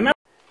community.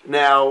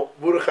 Now,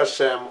 Baruch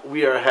Hashem,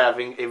 we are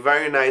having a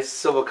very nice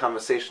civil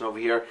conversation over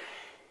here.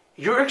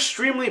 You're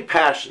extremely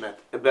passionate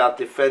about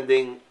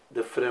defending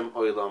the Frim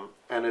Oilam,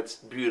 and it's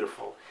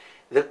beautiful.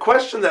 The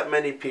question that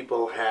many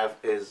people have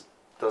is,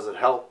 does it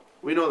help?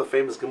 We know the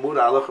famous Gemura,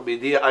 Alocha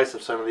B'Yediyah, Eis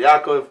of Son of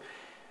Yaakov.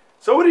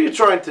 So what are you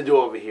trying to do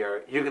over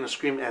here? You're going to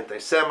scream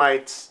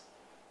anti-Semites.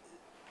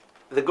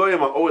 The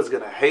Goyim are always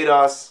going to hate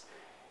us.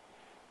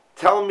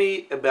 Tell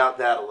me about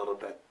that a little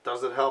bit.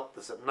 Does it help?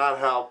 Does it not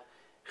help?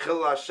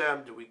 Chillul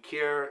Hashem, do we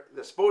care?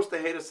 They're supposed to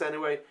hate us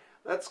anyway.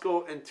 Let's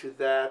go into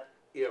that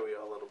area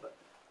a little bit.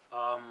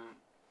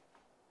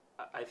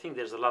 I think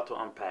there's a lot to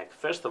unpack.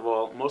 First of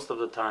all, most of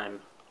the time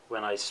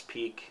when I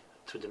speak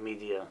to the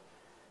media,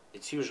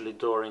 it's usually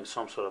during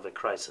some sort of a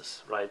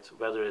crisis, right?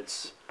 Whether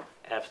it's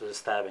after the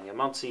stabbing in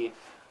Monsey,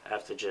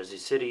 after Jersey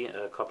City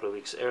a couple of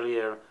weeks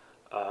earlier,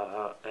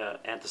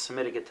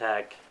 anti-Semitic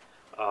attack,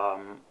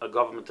 a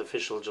government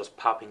official just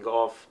popping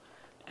off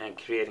and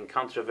creating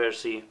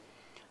controversy.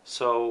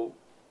 So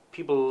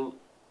people,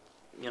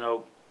 you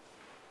know,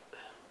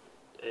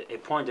 a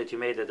point that you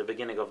made at the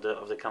beginning of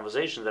the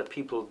conversation, that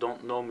people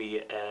don't know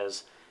me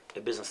as a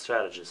business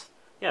strategist.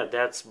 Yeah,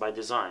 that's by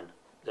design.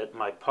 That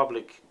my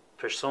public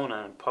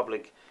persona and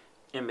public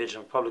image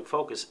and public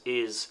focus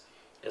is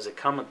as a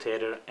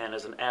commentator and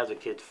as an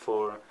advocate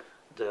for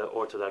the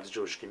Orthodox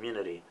Jewish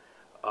community,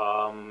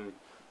 and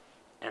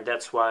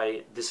that's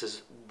why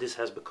this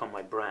has become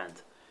my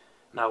brand.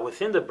 Now,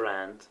 within the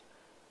brand,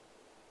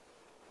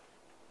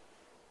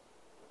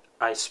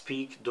 I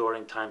speak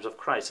during times of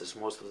crisis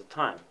most of the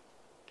time.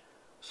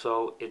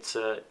 So it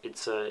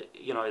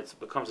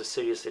becomes a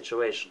serious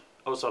situation.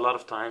 Also, a lot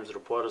of times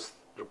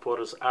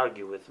reporters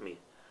argue with me,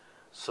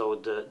 so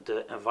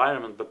the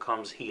environment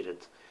becomes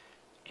heated,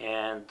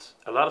 and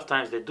a lot of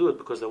times they do it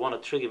because they want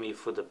to trigger me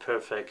for the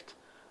perfect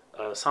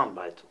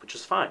soundbite, which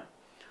is fine.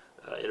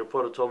 A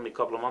reporter told me a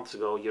couple of months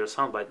ago, "You're a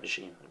soundbite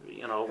machine,"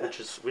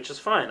 which is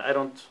fine. I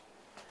don't.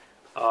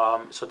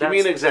 So that's, give me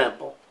an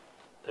example.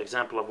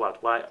 Example of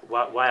what?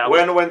 Why?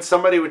 When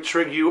somebody would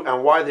trigger you,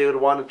 and why they would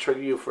want to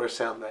trigger you for a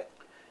soundbite?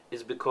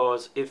 Is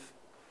because if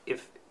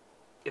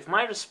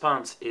my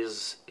response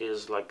is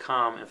like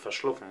calm and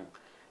verschlufen,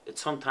 it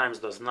sometimes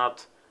does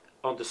not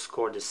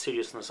underscore the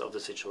seriousness of the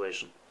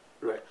situation.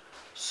 Right.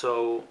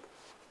 So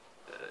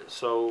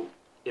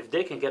if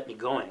they can get me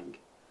going,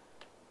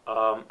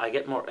 I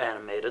get more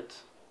animated,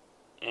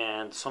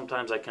 and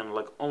sometimes I can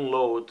like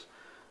unload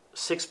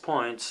 6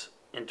 points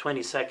in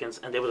 20 seconds,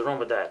 and they would run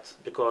with that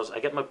because I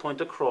get my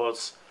point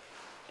across.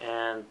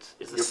 And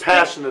you're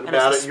passionate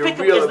about it. You're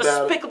real about it. It's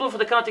despicable for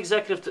the county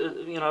executive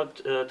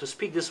to to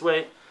speak this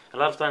way. A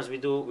lot of times we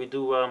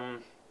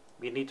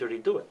need to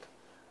redo it.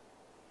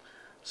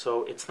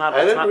 So it's not.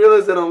 I didn't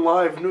realize that on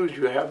live news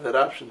you have that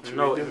option to redo.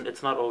 No,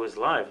 it's not always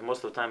live.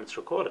 Most of the time it's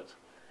recorded.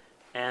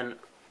 And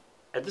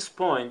at this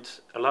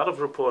point, a lot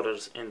of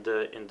reporters in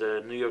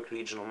the New York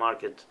regional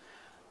market,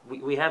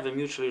 we have a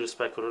mutually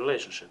respectful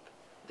relationship.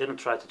 They don't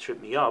try to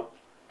trip me up,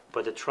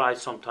 but they try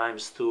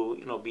sometimes to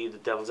be the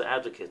devil's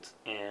advocate,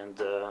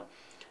 and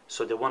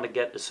so they want to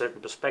get a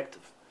certain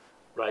perspective,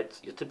 right?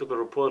 Your typical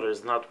reporter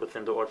is not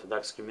within the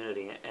Orthodox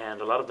community, and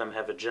a lot of them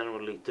have a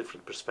generally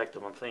different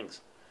perspective on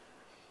things.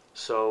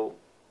 So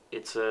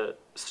it's a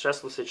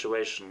stressful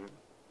situation.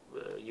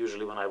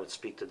 Usually when I would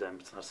speak to them,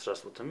 it's not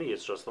stressful to me,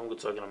 it's just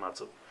ungezogener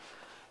matzav.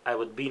 I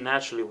would be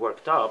naturally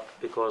worked up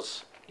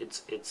because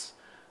it's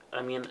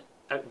I mean,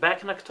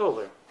 back in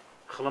October,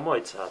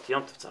 Chalamoitzat,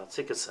 Yomtivtzat,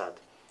 Sikkesat,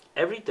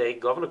 every day,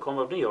 Governor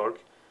Cuomo of New York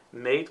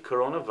made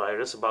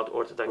coronavirus about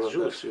Orthodox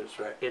Jews.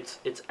 Right.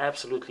 It's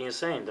absolutely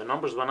insane. The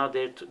numbers were not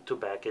there to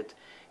back it.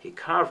 He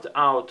carved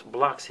out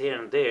blocks here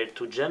and there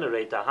to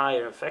generate a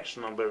higher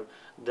infection number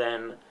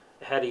than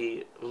had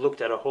he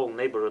looked at a whole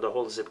neighborhood, a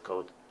whole zip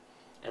code,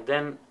 and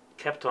then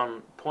kept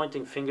on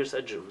pointing fingers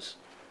at Jews.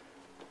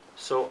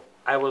 So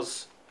I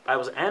was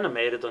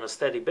animated on a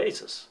steady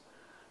basis.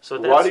 So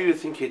why do you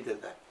think he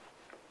did that?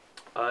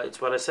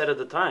 It's what I said at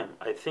the time.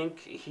 I think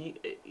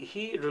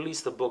he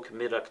released a book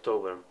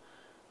mid-October,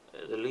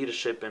 The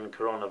Leadership in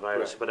Coronavirus,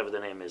 right, whatever the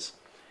name is.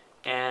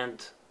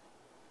 And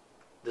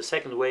the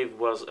second wave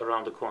was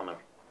around the corner.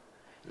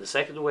 The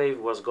second wave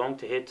was going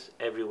to hit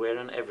everywhere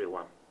and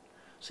everyone.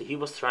 So he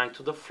was trying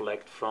to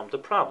deflect from the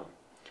problem.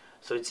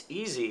 So it's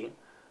easy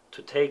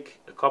to take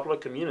a couple of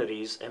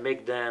communities and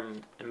make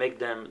them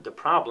the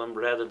problem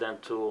rather than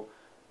to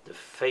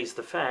face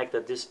the fact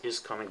that this is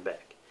coming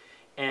back.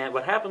 And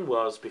what happened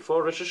was,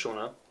 before Rosh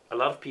Hashanah, a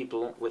lot of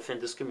people within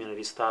this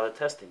community started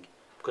testing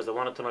because they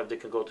wanted to know if they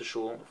could go to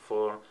shul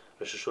for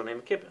Rosh Hashanah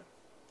and Kippur.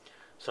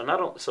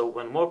 So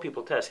when more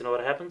people test, you know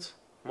what happens?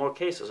 More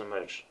cases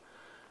emerge.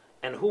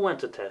 And who went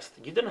to test?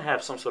 You didn't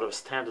have some sort of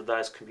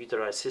standardized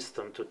computerized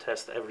system to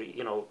test every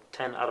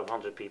 10 out of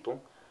 100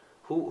 people.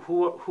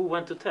 Who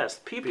went to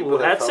test? People who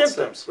had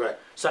symptoms. Right.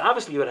 So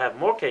obviously you would have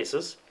more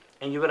cases,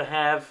 and you would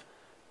have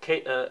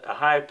a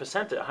higher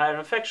percentage, a higher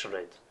infection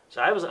rate.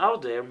 So I was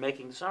out there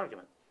making this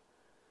argument,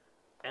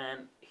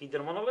 and he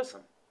didn't want to listen.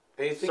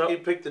 And you think he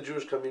picked the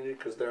Jewish community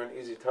because they're an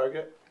easy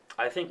target?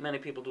 I think many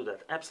people do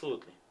that.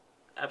 Absolutely,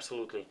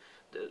 absolutely.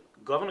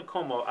 Governor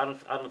Cuomo,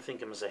 I don't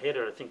think him as a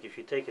hater. I think if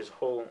you take his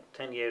whole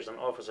 10 years in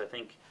office, I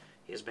think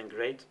he's been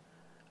great,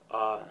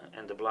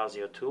 and de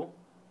Blasio too.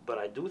 But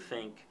I do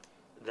think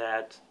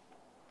that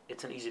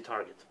it's an easy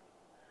target.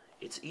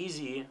 It's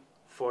easy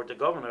for the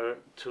governor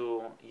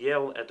to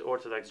yell at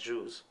Orthodox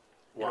Jews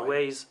in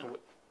ways.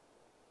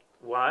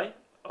 Why?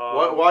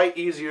 Why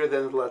easier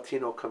than the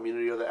Latino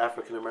community or the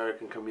African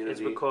American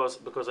community? It's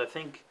because I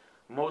think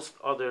most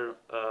other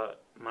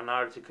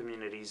minority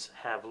communities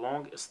have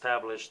long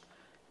established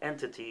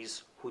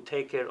entities who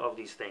take care of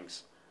these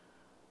things.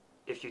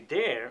 If you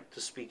dare to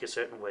speak a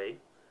certain way,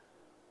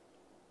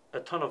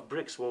 a ton of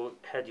bricks will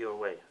head your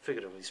way,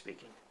 figuratively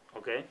speaking.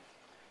 Okay?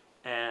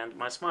 And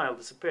my smile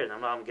disappeared,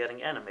 and now I'm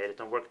getting animated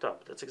and worked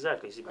up. That's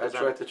exactly. I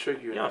tried to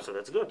trigger you. Yeah, so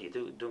that's good.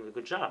 You're doing a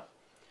good job.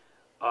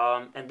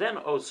 And then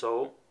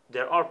also,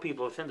 there are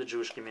people within the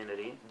Jewish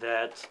community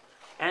that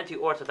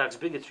anti-Orthodox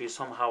bigotry is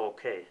somehow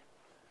okay.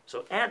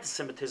 So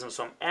anti-Semitism is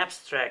some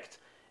abstract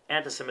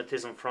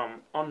anti-Semitism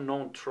from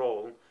unknown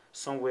troll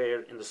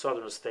somewhere in the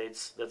southern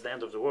states, that's the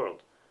end of the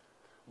world.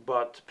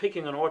 But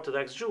picking on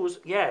Orthodox Jews,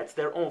 yeah, it's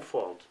their own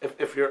fault.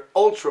 If you're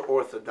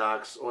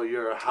ultra-Orthodox or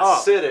you're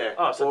Hasidic,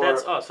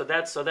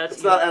 that's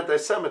it's not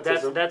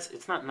anti-Semitism.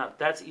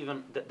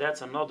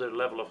 That's another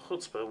level of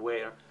chutzpah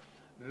where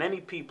many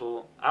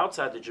people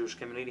outside the Jewish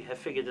community have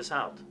figured this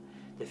out.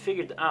 They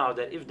figured out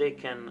that if they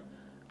can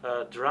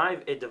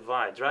drive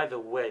a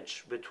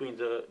wedge between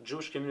the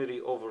Jewish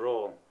community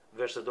overall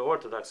versus the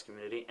Orthodox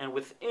community, and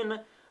within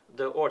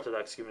the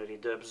Orthodox community,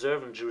 the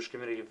observant Jewish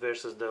community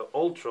versus the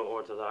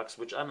ultra-Orthodox,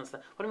 which I don't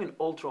understand. What do you mean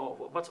ultra?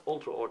 What's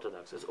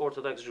ultra-Orthodox? It's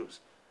Orthodox Jews.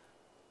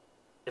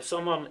 If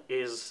someone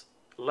is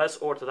less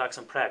Orthodox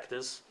in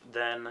practice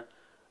than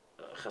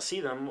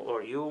Hasidim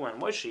or you and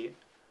Moshe,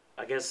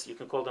 I guess you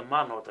can call them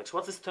non-Orthodox.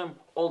 What's this term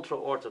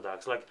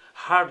ultra-Orthodox? Like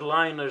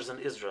hardliners in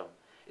Israel.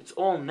 It's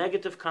all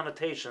negative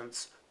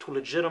connotations to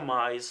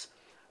legitimize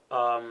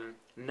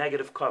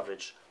negative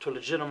coverage, to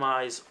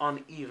legitimize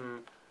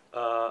uneven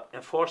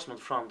enforcement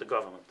from the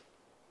government.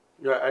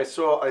 Yeah, I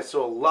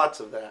saw lots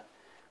of that,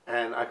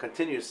 and I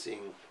continue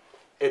seeing.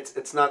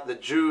 It's not the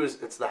Jews,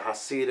 it's the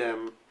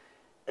Hasidim.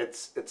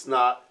 It's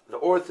not the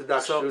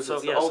Orthodox Jews.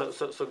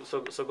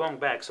 So going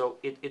back, so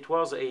it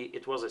was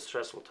a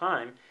stressful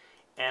time,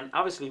 and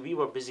obviously we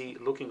were busy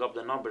looking up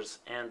the numbers.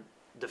 And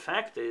the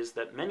fact is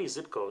that many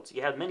zip codes,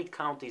 you had many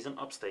counties in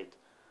upstate,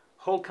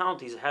 whole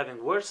counties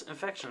having worse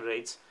infection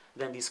rates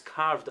than these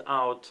carved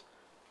out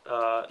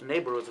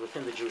neighborhoods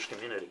within the Jewish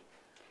community.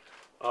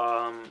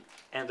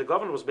 And the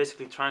governor was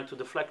basically trying to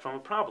deflect from a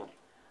problem.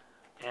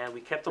 And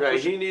we kept on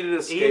pushing. He needed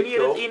a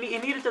scapegoat. He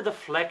needed a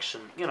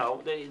deflection,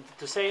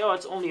 to say, oh,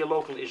 it's only a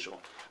local issue.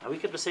 And we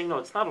kept saying, no,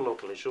 it's not a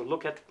local issue.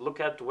 Look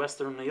at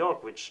Western New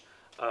York, which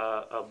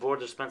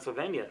borders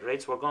Pennsylvania.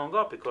 Rates were going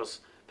up because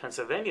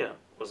Pennsylvania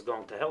was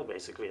going to hell,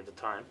 basically, at the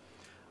time.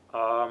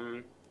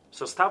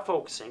 So stop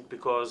focusing,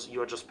 because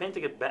you're just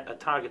painting a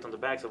target on the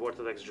backs of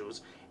Orthodox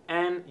Jews,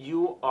 and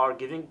you are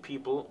giving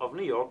people of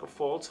New York a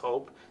false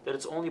hope that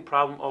it's only a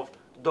problem of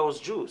those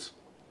Jews.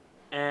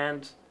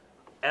 And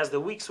as the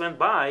weeks went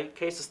by,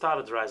 cases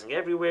started rising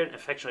everywhere,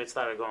 infection rates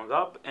started going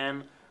up,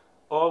 and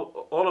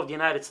all of the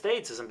United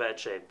States is in bad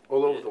shape.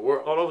 All over the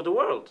world. All over the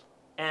world.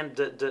 And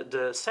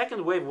the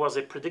second wave was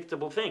a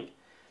predictable thing.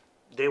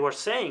 They were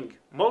saying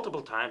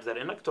multiple times that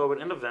in October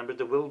and November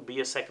there will be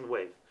a second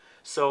wave.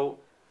 So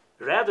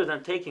rather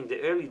than taking the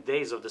early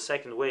days of the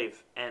second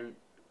wave and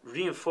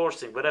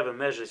reinforcing whatever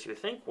measures you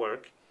think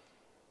work,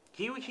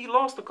 he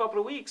lost a couple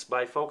of weeks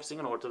by focusing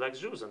on Orthodox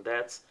Jews, and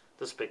that's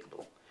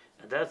despicable.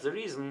 And that's the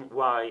reason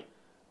why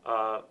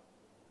I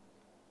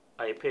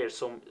appear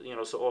so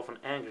often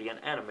angry and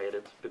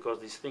animated, because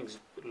these things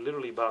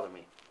literally bother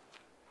me.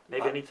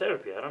 Maybe I need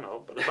therapy, I don't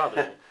know, but it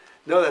bothers me.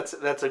 No,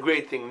 that's a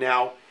great thing.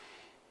 Now,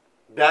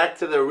 back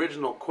to the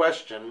original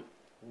question.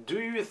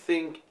 Do you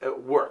think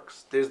it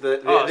works? There are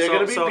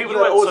going to be people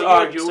that always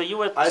argue.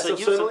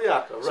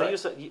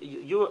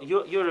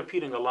 You're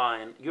repeating a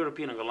line. You're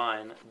repeating a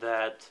line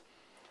that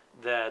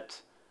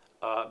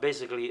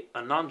basically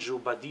a non-Jew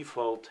by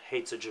default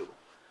hates a Jew.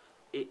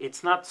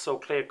 It's not so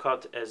clear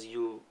cut as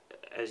you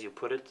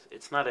put it.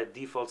 It's not a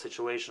default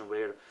situation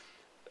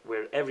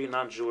where every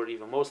non-Jew or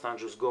even most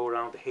non-Jews go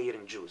around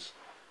hating Jews.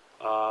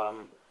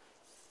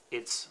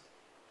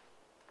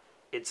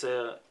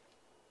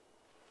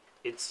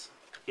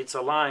 It's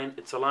a line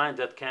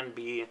that can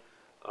be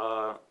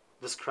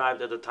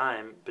described at a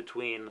time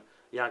between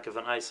Yaakov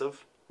and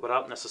Esav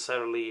without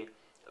necessarily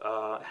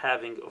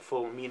having a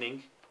full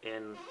meaning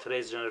in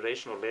today's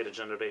generation or later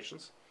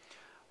generations.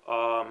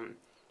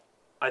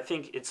 I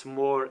think it's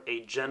more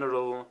a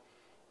general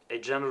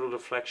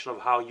reflection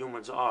of how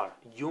humans are.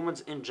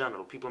 Humans in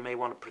general, people may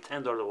want to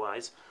pretend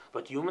otherwise,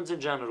 but humans in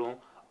general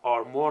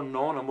are more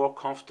known and more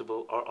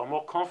comfortable, are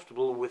more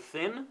comfortable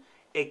within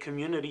a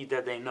community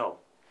that they know.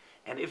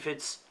 And if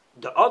it's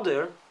the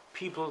other,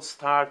 people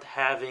start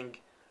having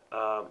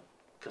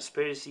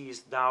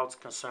conspiracies, doubts,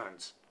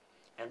 concerns.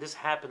 And this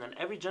happened in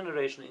every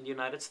generation in the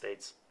United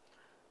States.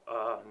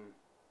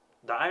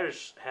 The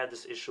Irish had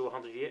this issue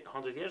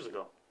 100 years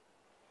ago.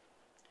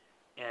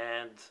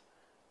 And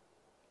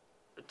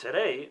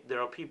today, there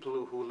are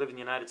people who live in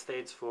the United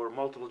States for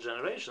multiple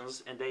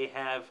generations, and they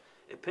have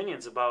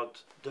opinions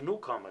about the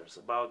newcomers,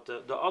 about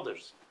the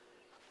others.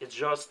 It's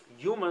just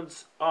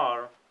humans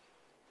are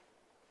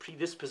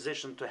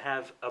predisposition to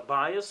have a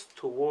bias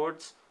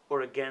towards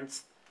or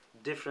against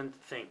different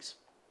things.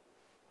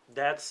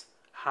 That's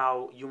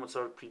how humans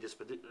are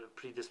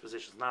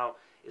predispositions. Now,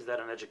 is that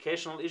an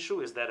educational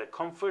issue? Is that a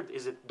comfort?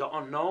 Is it the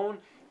unknown?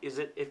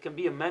 It can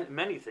be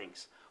many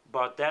things.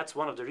 But that's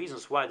one of the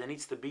reasons why there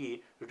needs to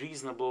be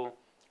reasonable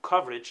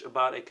coverage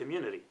about a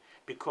community.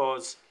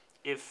 Because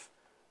if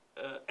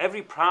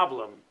every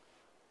problem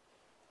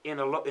in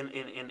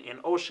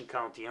Ocean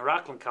County, in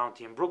Rockland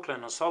County, in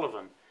Brooklyn, and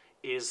Sullivan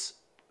is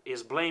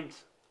blamed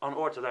on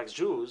Orthodox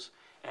Jews,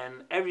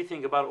 and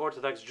everything about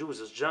Orthodox Jews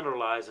is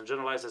generalized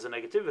as a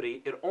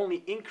negativity, it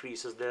only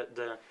increases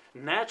the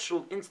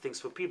natural instincts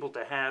for people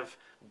to have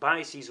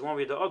biases one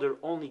way or the other,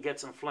 only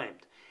gets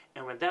inflamed.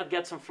 And when that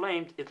gets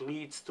inflamed, it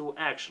leads to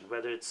action,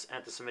 whether it's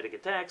anti-Semitic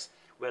attacks,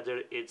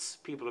 whether it's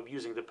people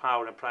abusing the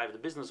power in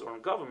private business or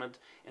in government,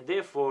 and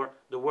therefore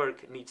the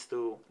work needs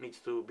to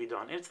be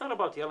done. And it's not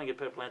about yelling at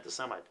people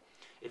anti-Semite,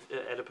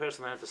 at a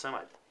person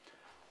anti-Semite.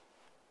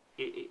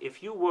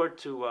 If you were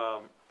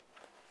to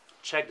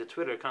check the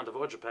Twitter account of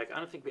OJPAC, I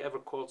don't think we ever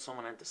called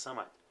someone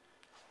anti-Semite.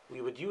 We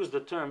would use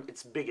the term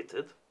 "it's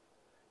bigoted,"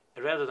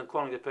 rather than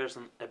calling the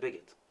person a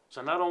bigot.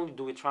 So not only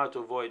do we try to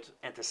avoid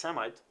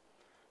anti-Semite,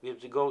 we have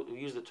to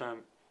use the term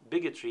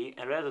bigotry,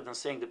 and rather than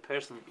saying the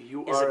person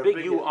you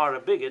are a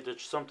bigot,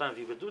 which sometimes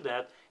we would do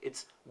that,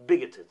 it's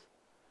bigoted.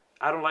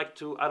 I don't like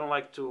to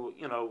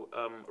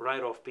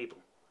write off people,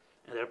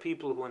 and there are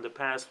people who in the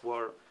past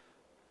were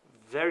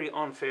very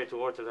unfair to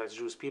Orthodox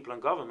Jews, people in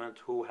government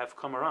who have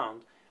come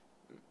around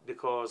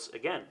because,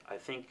 again, I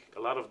think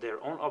a lot of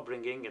their own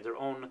upbringing and their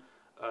own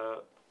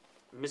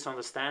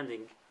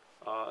misunderstanding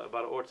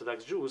about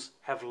Orthodox Jews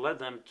have led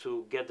them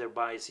to get their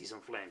biases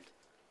inflamed.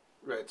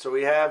 Right. So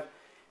we have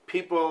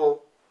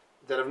people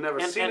that have never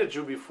seen a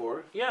Jew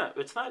before. Yeah,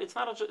 it's not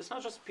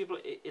just people.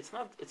 It's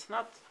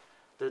not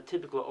the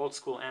typical old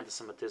school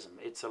anti-Semitism.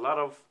 It's a lot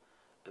of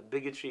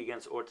bigotry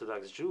against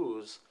Orthodox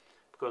Jews,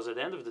 because at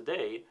the end of the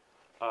day,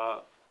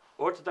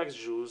 Orthodox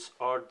Jews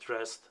are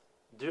dressed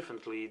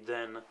differently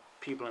than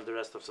people in the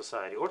rest of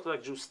society.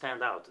 Orthodox Jews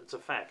stand out. It's a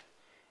fact.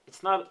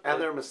 It's not, and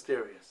they're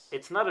mysterious.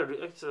 It's not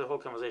it's a whole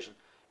conversation.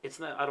 It's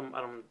not. I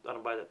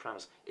don't buy that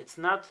premise. It's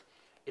not.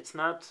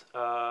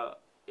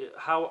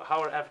 How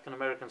are African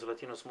Americans or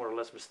Latinos more or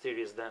less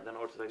mysterious than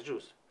Orthodox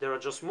Jews? There are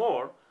just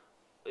more.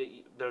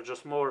 There are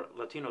just more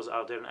Latinos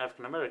out there than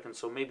African Americans,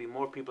 so maybe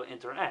more people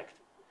interact.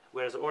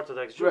 Whereas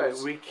Orthodox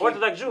Jews, we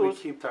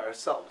keep to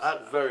ourselves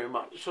very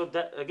much. So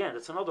that again,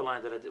 that's another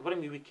line that what do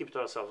you mean we keep to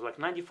ourselves? Like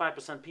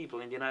 95% people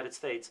in the United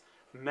States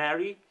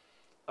marry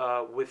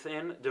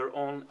within their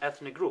own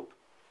ethnic group.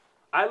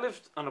 I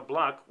lived on a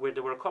block where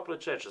there were a couple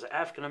of churches,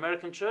 African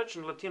American church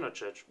and Latino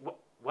church.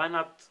 Why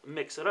not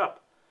mix it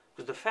up?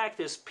 Because the fact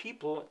is,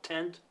 people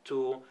tend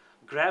to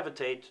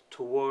gravitate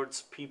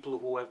towards people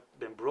who have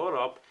been brought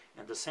up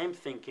in the same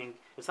thinking.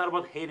 It's not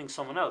about hating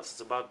someone else.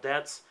 It's about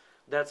that's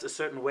a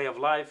certain way of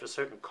life, a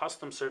certain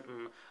custom,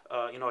 certain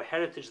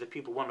heritage that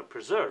people want to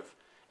preserve.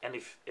 And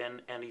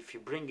if you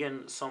bring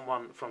in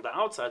someone from the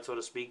outside, so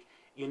to speak,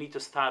 you need to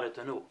start it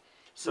anew.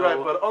 So,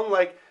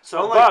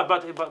 right,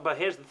 but but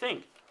here's the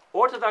thing: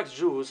 Orthodox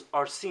Jews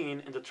are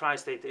seen in the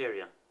tri-state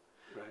area.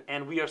 Right.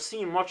 And we are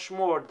seen much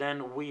more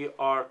than we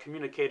are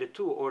communicated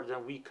to, or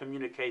than we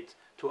communicate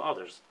to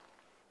others.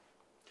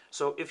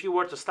 So if you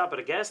were to stop at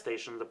a gas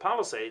station, the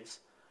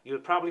Palisades, you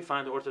would probably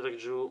find an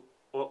Orthodox Jew,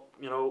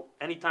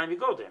 anytime you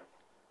go there.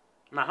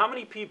 Now, how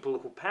many people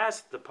who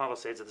pass the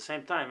Palisades at the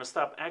same time and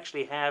stop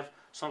actually have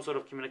some sort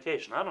of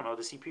communication? I don't know.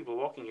 They see people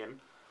walking in,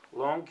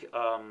 long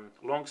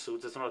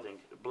suits. That's another thing.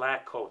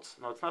 Black coats.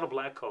 No, it's not a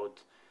black coat.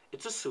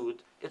 It's a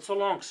suit. It's a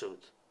long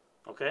suit.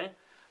 Okay,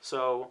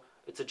 so.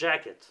 It's a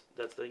jacket.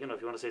 That's the, if you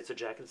want to say it's a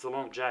jacket, it's a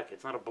long jacket.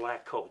 It's not a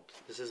black coat.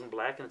 This isn't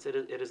black, and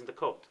it isn't a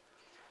coat.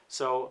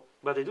 So,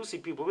 but I do see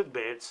people with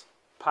beards,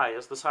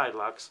 pious, the side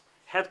locks,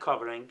 head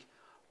covering.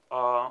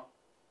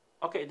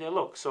 Okay, they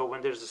look. So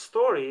when there's a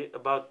story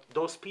about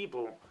those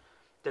people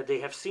that they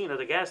have seen at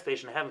the gas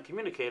station and haven't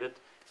communicated,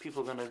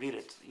 people are going to read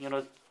it.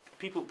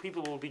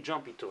 People will be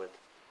jumpy to it.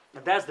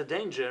 And that's the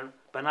danger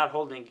by not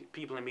holding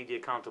people in media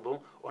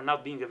accountable, or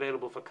not being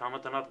available for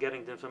comment, and not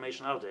getting the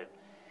information out there.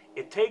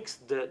 It takes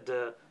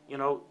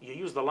you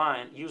use the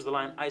line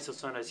Isa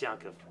son as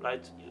Yaakov,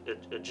 right?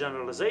 A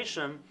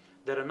generalization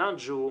that a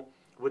non-Jew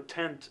would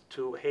tend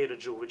to hate a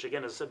Jew, which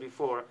again, as I said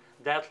before,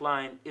 that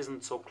line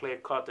isn't so clear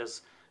cut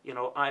as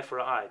eye for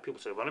eye. People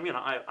say, well, I mean,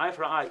 eye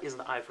for eye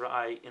isn't eye for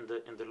eye in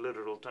the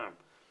literal term.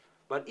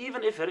 But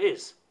even if it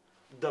is,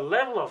 the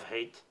level of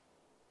hate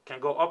can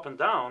go up and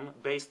down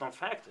based on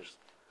factors.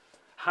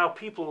 How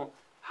people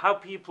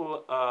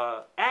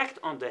act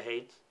on the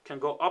hate can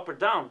go up or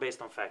down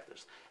based on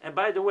factors. And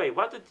by the way,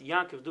 what did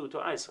Yaakov do to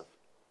Isaac?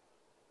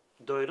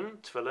 Doiren,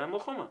 tefillah,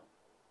 melchuma.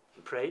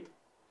 He prayed.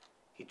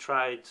 He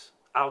tried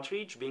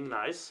outreach, being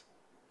nice,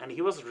 and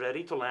he was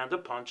ready to land a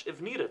punch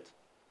if needed.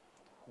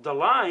 The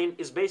line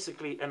is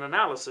basically an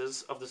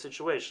analysis of the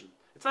situation.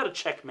 It's not a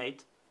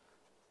checkmate.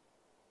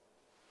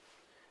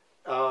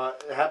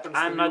 It happens.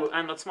 I'm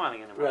not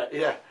smiling anymore. Right.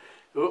 Yeah.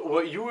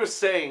 What you were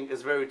saying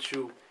is very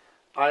true.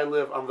 I'm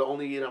the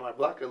only Yid on my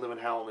block. I live in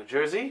Howell, New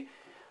Jersey.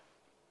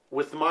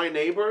 With my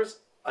neighbors,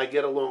 I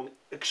get along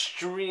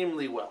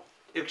extremely well.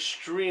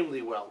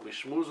 Extremely well. We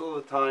schmooze all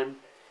the time,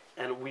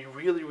 and we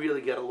really,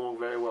 really get along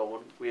very well.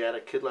 When we had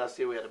a kid last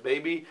year, we had a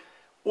baby.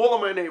 All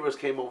of my neighbors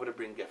came over to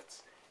bring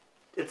gifts.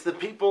 It's the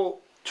people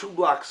 2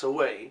 blocks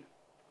away.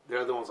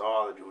 They're the ones,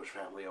 the Jewish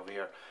family over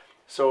here.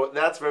 So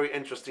that's very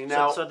interesting.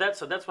 Now, so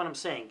that's what I'm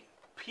saying.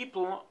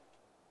 People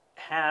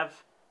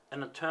have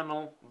an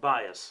internal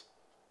bias.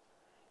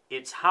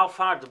 It's how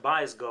far the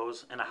bias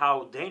goes and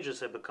how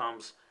dangerous it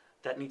becomes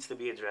that needs to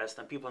be addressed,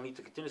 and people need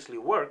to continuously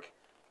work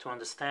to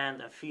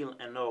understand and feel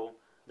and know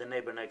the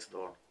neighbor next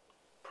door.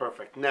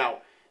 Perfect.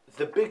 Now,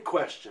 the big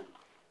question,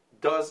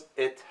 does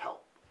it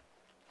help?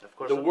 Of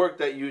course, The work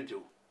that you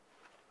do.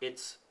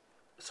 it's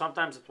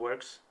sometimes it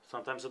works,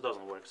 sometimes it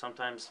doesn't work.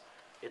 Sometimes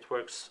it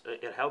works,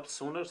 it helps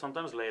sooner,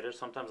 sometimes later,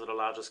 sometimes at a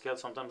larger scale,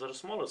 sometimes at a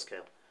smaller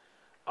scale.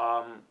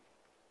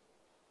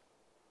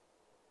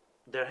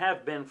 There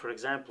have been, for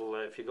example,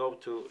 if you go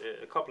to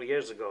a couple of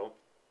years ago,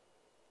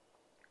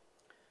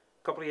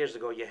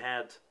 you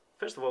had,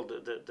 first of all,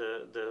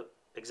 the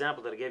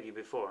example that I gave you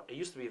before. It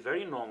used to be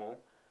very normal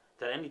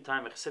that any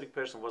time a Hasidic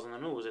person was in the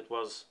news, it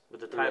was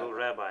with the title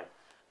rabbi.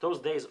 Those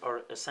days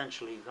are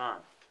essentially gone.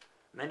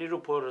 Many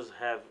reporters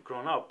have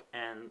grown up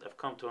and have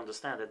come to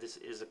understand that this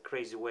is a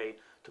crazy way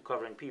to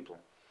covering people.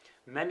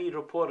 Many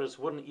reporters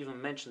wouldn't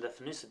even mention the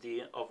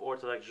ethnicity of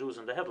Orthodox Jews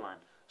in the headline.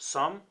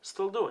 Some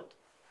still do it,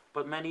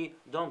 but many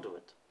don't do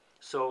it.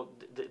 So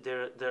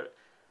there are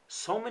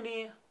so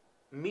many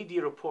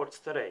media reports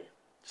today,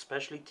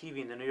 especially TV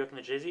in the New York,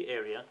 New Jersey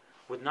area,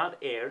 would not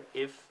air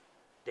if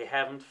they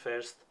haven't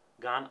first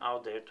gone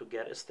out there to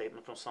get a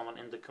statement from someone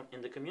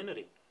in the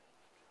community.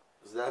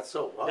 Is that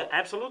so? Wow.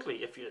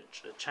 Absolutely. If you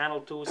Channel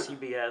 2,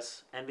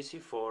 CBS,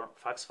 NBC4,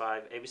 Fox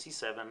 5, ABC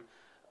 7,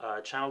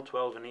 Channel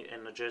 12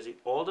 in New Jersey,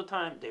 all the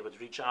time they would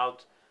reach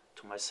out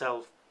to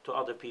myself, to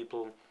other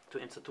people, to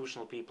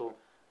institutional people.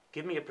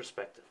 Give me a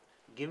perspective.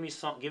 Give me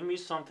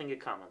something to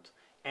comment.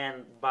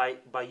 And by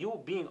you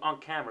being on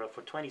camera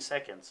for 20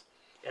 seconds,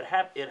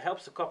 it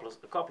helps a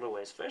couple of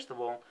ways. First of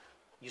all,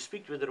 you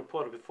speak with the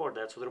reporter before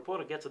that, so the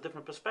reporter gets a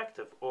different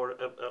perspective, or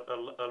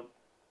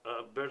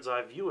a bird's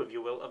eye view, if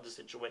you will, of the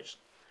situation.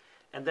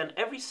 And then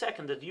every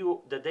second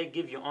that they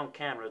give you on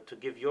camera to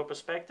give your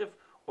perspective,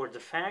 or the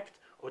fact,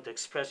 or to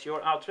express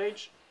your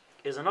outrage,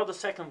 is another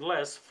second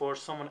less for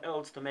someone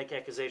else to make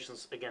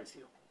accusations against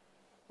you.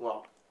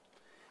 Wow.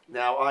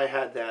 Now, I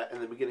had that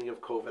in the beginning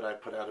of COVID. I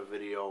put out a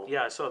video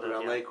I saw that,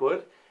 around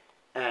Lakewood,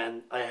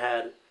 and I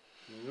had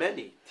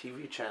many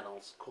TV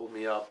channels call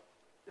me up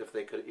if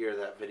they could air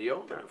that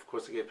video. And of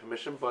course, I gave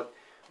permission. But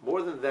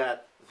more than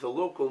that, the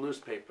local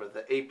newspaper,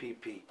 the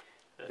APP,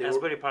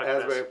 Asbury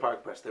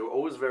Park Press, they were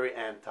always very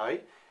anti.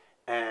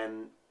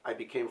 And I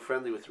became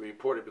friendly with the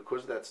reporter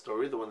because of that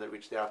story, the one that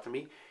reached out to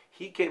me.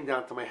 He came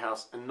down to my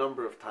house a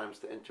number of times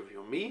to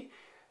interview me,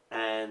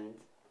 and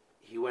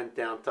he went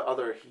down to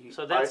other.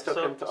 I took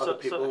him to other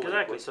people.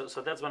 Exactly.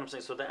 So that's what I'm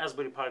saying. So the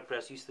Asbury Park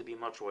Press used to be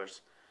much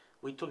worse.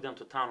 We took them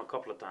to town a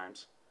couple of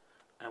times,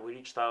 and we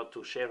reached out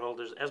to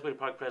shareholders. Asbury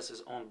Park Press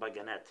is owned by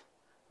Gannett.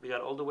 We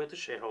got all the way to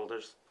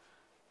shareholders,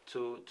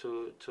 to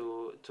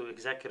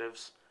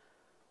executives.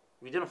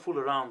 We didn't fool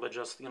around by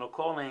just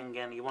calling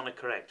and you want to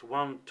correct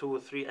 1, 2,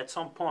 3. At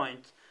some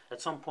point,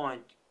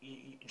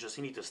 you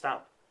need to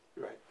stop.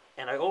 Right.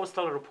 And I always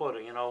tell a reporter,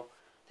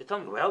 they tell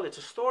me, well, it's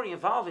a story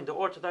involving the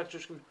Orthodox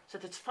Jewish community. I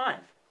said, it's fine.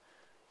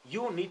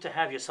 You need to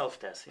have your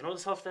self-test. You know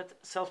what the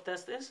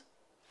self-test is?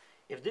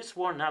 If this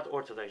were not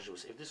Orthodox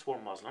Jews, if this were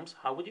Muslims,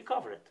 how would you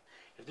cover it?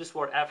 If this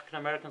were African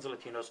Americans or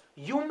Latinos,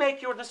 you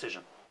make your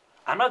decision.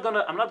 I'm not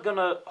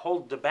gonna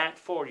hold the bat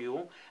for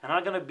you. I'm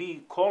not gonna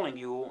be calling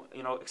you,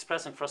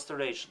 expressing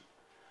frustration.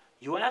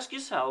 You ask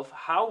yourself,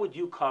 how would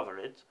you cover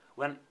it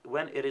when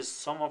it is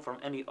someone from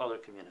any other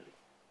community?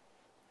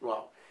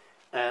 Wow.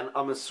 And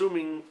I'm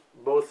assuming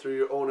both through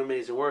your own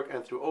amazing work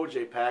and through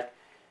OJPAC,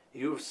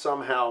 you've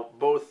somehow,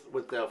 both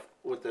with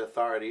the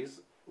authorities,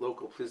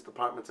 local police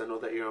departments, I know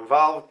that you're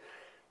involved,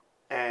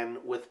 and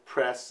with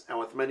press and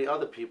with many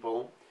other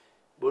people,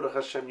 Baruch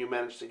Hashem, you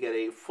managed to get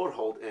a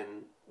foothold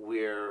in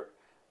where,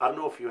 I don't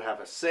know if you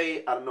have a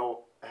say, I don't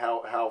know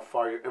how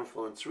far your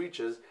influence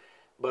reaches,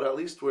 but at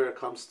least where it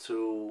comes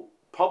to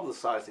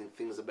publicizing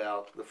things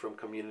about the Frum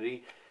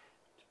community,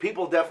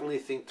 people definitely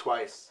think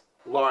twice,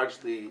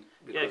 largely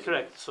because... Yeah,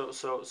 correct.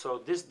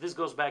 So this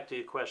goes back to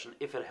your question,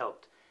 if it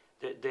helped.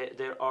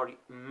 There are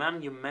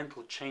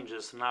monumental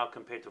changes now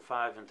compared to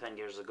 5 and 10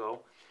 years ago,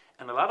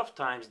 and a lot of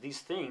times these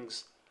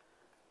things,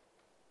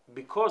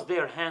 because they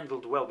are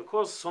handled well,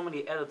 because so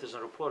many editors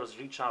and reporters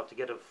reach out to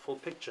get a full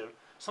picture,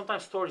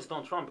 sometimes stories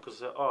don't run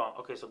because,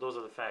 okay, so those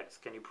are the facts.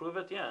 Can you prove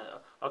it? Yeah.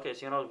 Okay,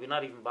 so we're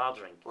not even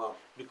bothering. Wow.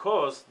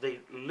 Because they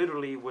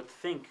literally would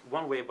think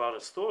one way about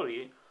a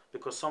story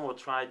because someone would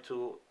try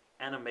to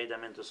animate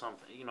them into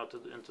something,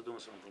 into doing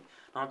something.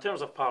 Now, in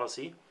terms of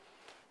policy,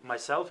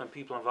 myself and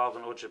people involved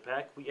in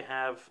OJPAC, we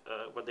have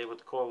what they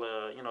would call,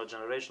 a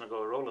generation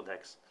ago, a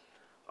Rolodex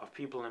of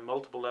people in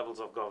multiple levels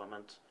of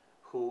government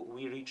who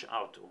we reach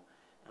out to.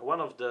 And one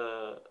of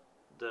the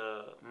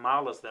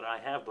malas that I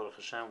have, Baruch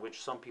Hashem,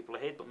 which some people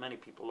hate but many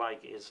people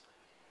like, is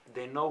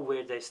they know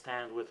where they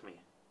stand with me.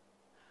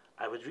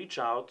 I would reach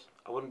out,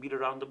 I wouldn't beat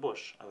around the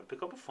bush. I would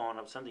pick up a phone,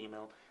 I would send an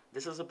email.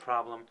 This is a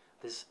problem,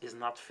 this is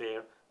not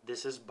fair,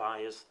 this is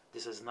biased,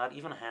 this is not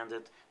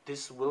even-handed,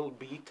 this will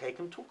be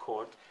taken to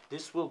court,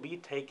 this will be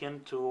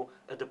taken to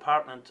a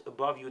department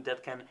above you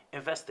that can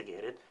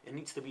investigate it. It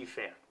needs to be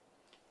fair.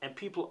 And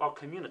people are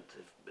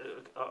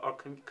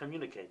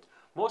communicate.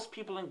 Most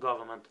people in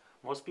government,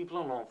 most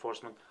people in law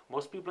enforcement,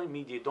 most people in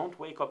media don't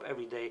wake up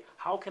every day,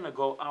 how can I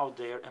go out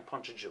there and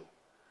punch a Jew?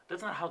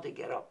 That's not how they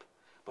get up.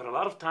 But a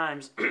lot of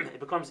times it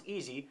becomes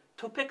easy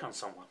to pick on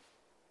someone.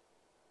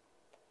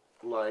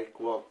 Like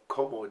what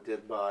Como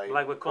did by...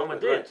 Like what Como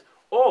Grunfeld, did.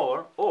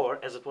 right. Or,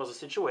 as it was a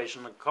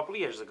situation a couple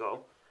of years ago,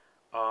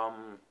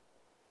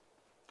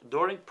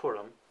 during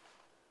Purim,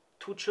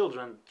 two Hasidic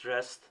children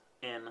dressed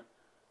in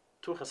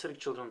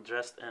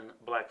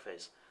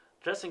blackface.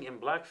 Dressing in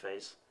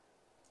blackface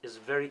is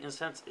very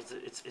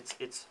insensitive.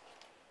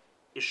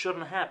 It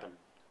shouldn't happen.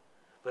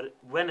 But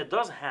when it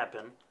does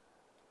happen,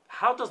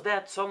 how does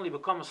that suddenly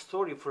become a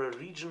story for a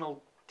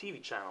regional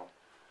TV channel?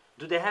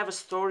 Do they have a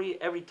story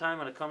every time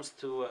when it comes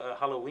to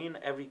Halloween,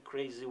 every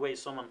crazy way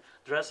someone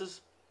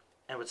dresses?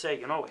 And would say,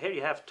 here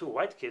you have two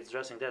white kids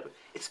dressing that way.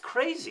 It's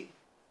crazy.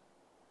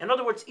 In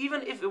other words,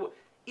 even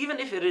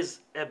if it is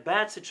a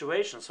bad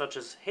situation, such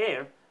as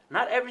hair,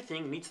 not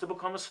everything needs to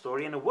become a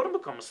story, and it wouldn't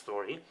become a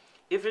story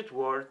if it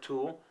were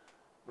two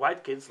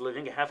white kids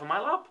living a half a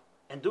mile up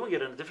and doing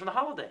it on a different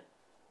holiday.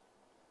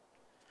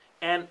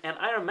 And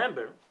I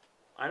remember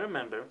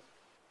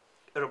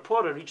a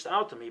reporter reached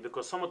out to me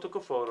because someone took a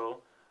photo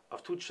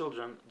of two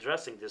children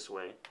dressing this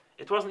way.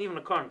 It wasn't even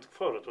a current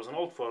photo, it was an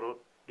old photo,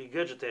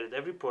 regurgitated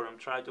every Purim,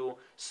 tried to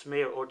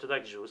smear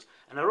Orthodox Jews.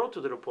 And I wrote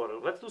to the reporter,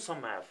 let's do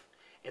some math.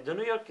 In the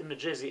New York and New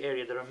Jersey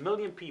area, there are 1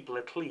 million people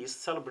at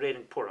least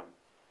celebrating Purim.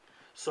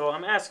 So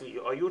I'm asking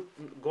you, are you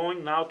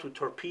going now to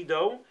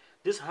torpedo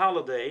this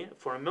holiday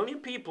for 1 million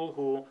people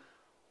who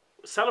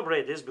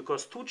celebrate this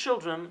because two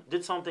children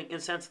did something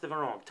insensitive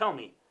and wrong? Tell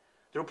me.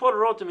 The reporter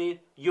wrote to me,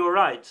 you're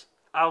right,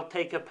 I'll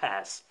take a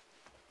pass.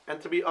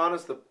 And to be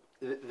honest,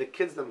 the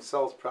kids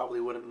themselves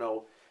probably wouldn't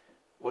know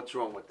what's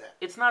wrong with that.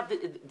 It's not.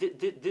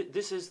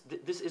 This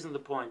isn't the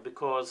point,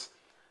 because,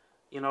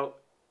 a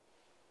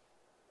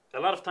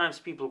lot of times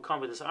people come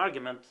with this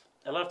argument.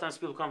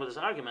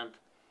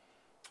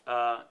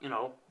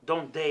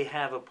 Don't they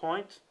have a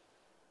point?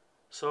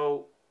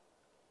 So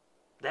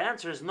the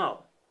answer is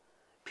no.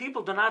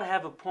 People do not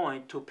have a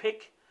point to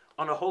pick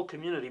on a whole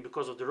community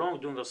because of the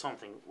wrongdoing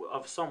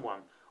of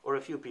someone or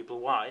a few people.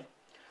 Why?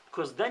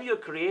 Because then you're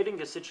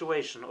creating a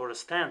situation or a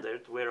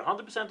standard where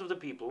 100% of the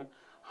people,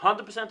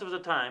 100% of the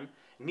time,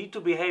 need to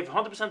behave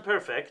 100%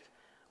 perfect,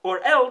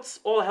 or else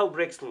all hell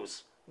breaks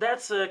loose.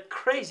 That's a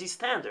crazy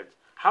standard.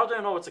 How do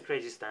I know it's a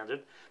crazy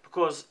standard?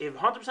 Because if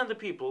 100% of the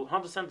people,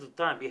 100% of the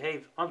time,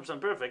 behave 100%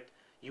 perfect,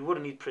 you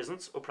wouldn't need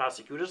prisons or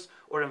prosecutors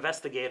or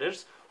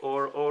investigators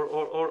or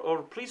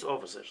police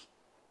officers.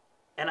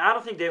 And I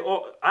don't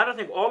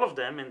think all of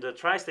them in the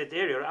tri-state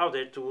area are out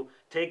there to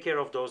take care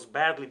of those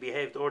badly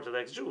behaved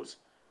Orthodox Jews.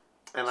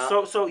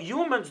 So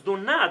humans do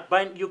not,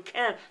 you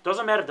can't,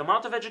 doesn't matter the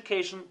amount of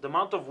education, the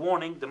amount of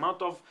warning, the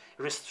amount of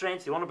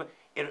restraints,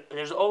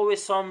 there's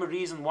always some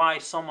reason why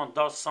someone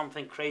does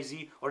something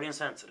crazy or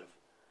insensitive.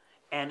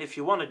 And if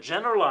you want to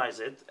generalize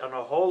it on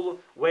a whole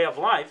way of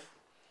life,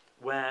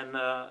 when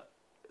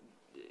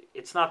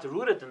it's not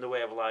rooted in the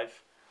way of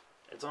life,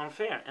 it's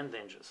unfair and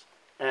dangerous.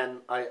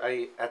 And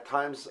I at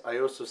times, I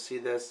also see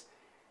this,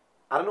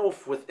 I don't know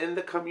if within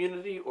the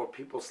community or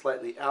people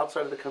slightly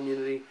outside of the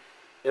community,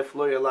 if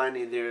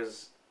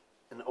there's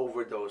an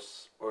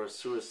overdose or a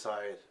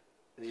suicide.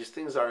 These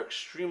things are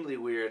extremely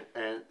weird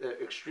and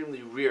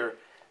extremely rare.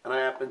 And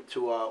I happen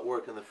to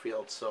work in the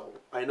field, so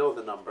I know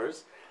the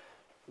numbers.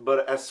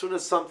 But as soon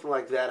as something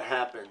like that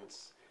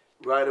happens,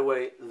 right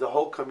away, the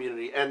whole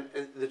community, and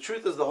the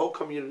truth is the whole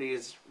community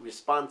is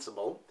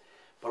responsible,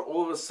 but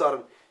all of a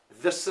sudden,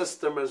 this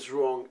system is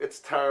wrong, it's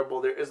terrible,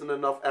 there isn't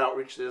enough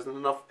outreach, there isn't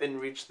enough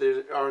in-reach,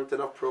 there aren't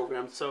enough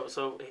programs.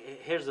 So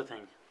here's the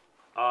thing.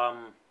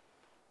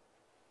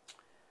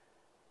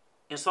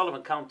 In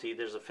Sullivan County,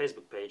 there's a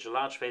Facebook page, a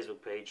large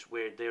Facebook page,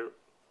 where they're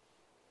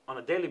on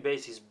a daily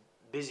basis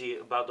busy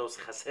about those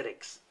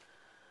Hasidics.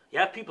 You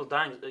have people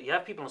dying. You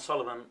have people in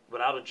Sullivan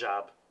without a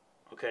job,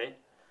 okay?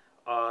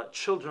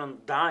 Children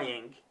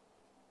dying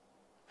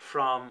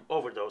from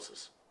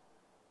overdoses.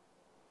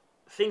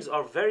 Things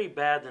are very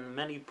bad in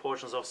many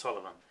portions of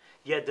Sullivan.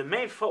 Yet the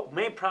main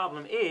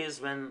problem is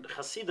when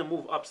Hasidim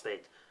move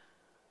upstate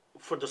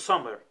for the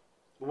summer,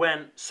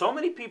 when so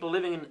many people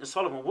living in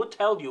Sullivan would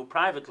tell you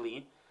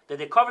privately that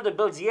they cover the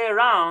bills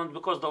year-round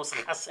because those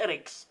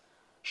Hasidics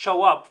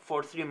show up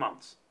for 3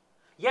 months.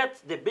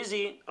 Yet they're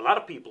busy, a lot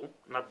of people,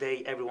 not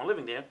they, everyone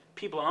living there,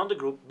 people on the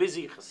group,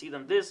 busy,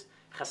 Hasidim this,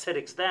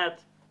 Hasidics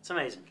that. It's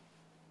amazing.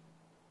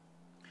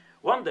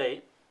 One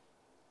day,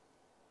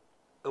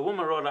 a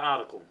woman wrote an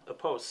article, a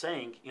post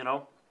saying,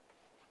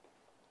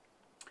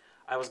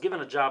 I was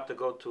given a job to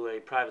go to a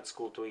private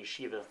school, to a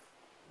yeshiva.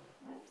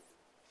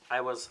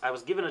 I was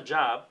given a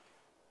job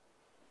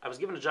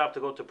to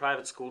go to a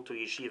private school, to a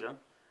yeshiva,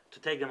 to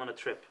take them on a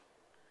trip.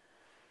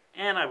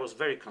 And I was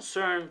very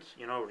concerned,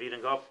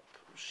 reading up.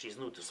 She's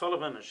new to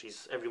Sullivan, and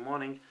she's every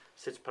morning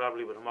sits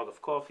probably with a mug of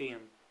coffee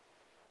and,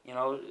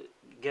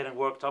 getting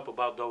worked up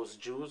about those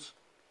Jews.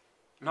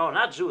 No,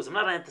 not Jews. I'm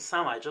not an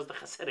anti-Semite, just the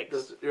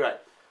Hasidics. Right.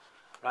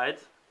 Right?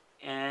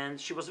 And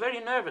she was very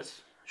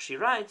nervous. She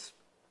writes,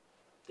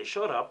 they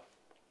showed up,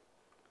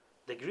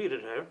 they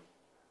greeted her,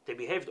 they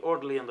behaved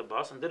orderly on the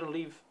bus, and didn't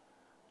leave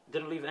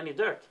any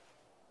dirt.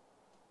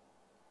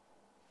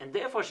 And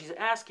therefore she's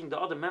asking the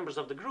other members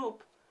of the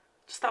group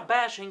Stop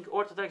bashing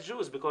Orthodox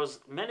Jews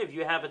because many of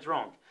you have it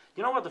wrong.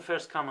 You know what the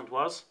first comment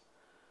was?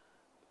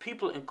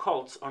 People in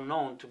cults are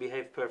known to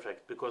behave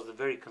perfect because they're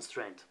very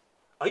constrained.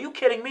 Are you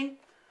kidding me?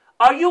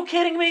 Are you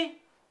kidding me?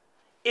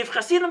 If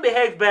Hasidim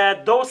behave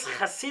bad, those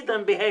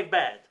Hasidim behave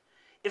bad.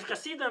 If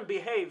Hasidim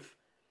behave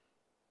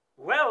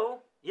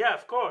well, yeah,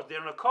 of course,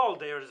 they're in a cult,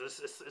 they're in a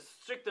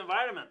strict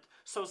environment.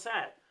 So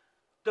sad.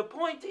 The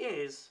point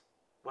is,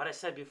 what I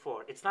said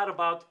before, it's not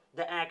about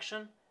the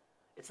action.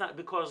 It's not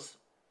because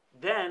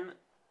then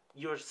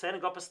you're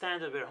setting up a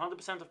standard where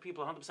 100% of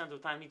people 100% of the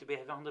time need to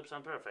behave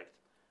 100% perfect.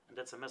 And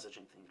that's a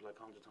messaging thing, like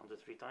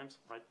 103 times,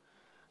 right?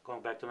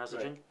 Going back to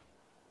messaging. Right.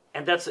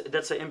 And that's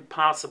an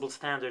impossible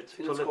standard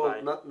to live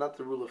by. Not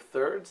the rule of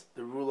thirds,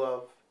 the rule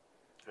of...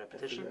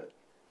 Repetition?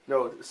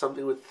 No,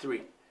 something with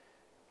 3.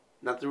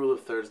 Not the rule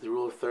of thirds. The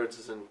rule of thirds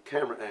is in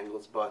camera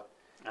angles, but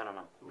I don't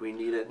know. we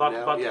need it But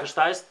now.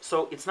 verstehst?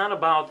 So it's not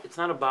about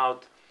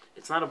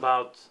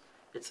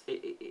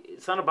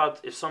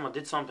if someone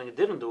did something it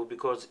didn't do,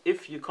 because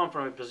if you come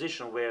from a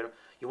position where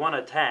you want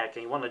to attack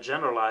and you want to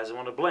generalize and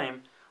want to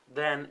blame,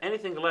 then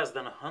anything less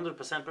than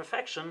 100%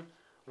 perfection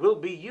will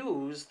be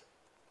used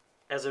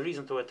as a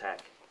reason to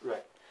attack.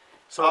 Right.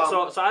 So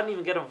I didn't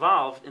even get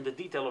involved in the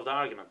detail of the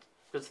argument,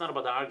 because it's not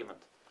about the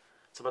argument.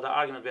 It's about the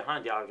argument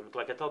behind the argument.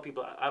 Like I tell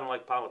people, I don't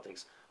like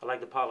politics. I like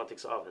the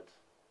politics of it.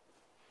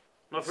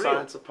 Not for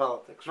Science of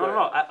politics. No, right.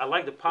 no. I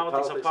like the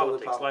politics of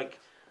politics. politics.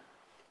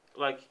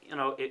 Like you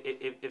know,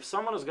 if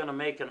someone is going to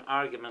make an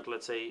argument,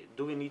 let's say,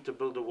 do we need to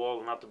build a wall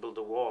or not to build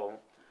a wall?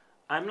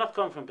 I'm not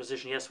coming from a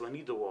position, yes, we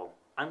need the wall.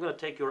 I'm going to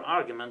take your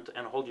argument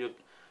and I'm going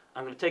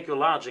to take your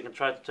logic and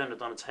try to turn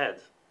it on its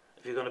head.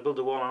 If you're going to build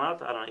a wall or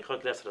not, I don't know. Ich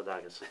hab lesser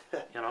dages,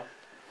 you know.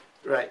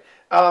 Right.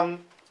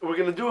 We're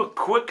going to do a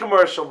quick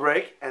commercial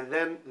break, and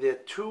then there are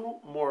 2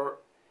 more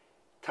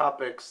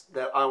topics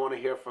that I want to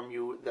hear from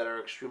you that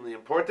are extremely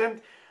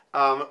important.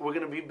 We're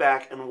going to be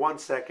back in 1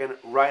 second,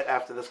 right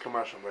after this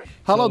commercial break.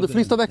 Hallo, du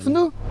vliegst er weg van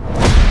nu?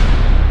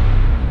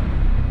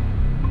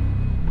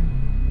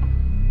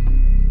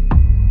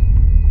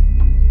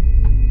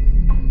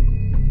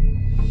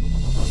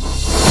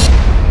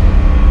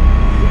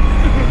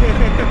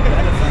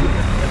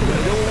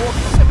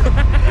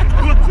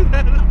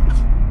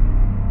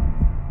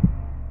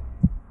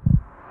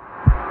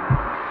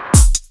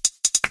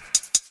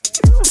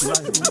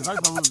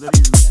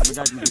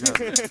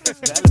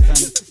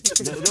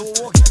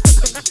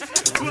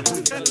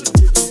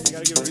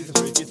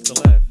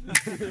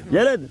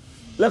 ילד,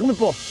 לך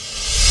מפה.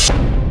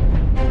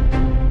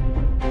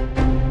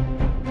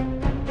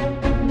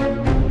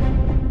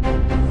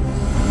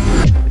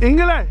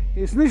 Ingele,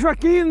 ist nicht für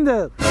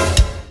Kinder.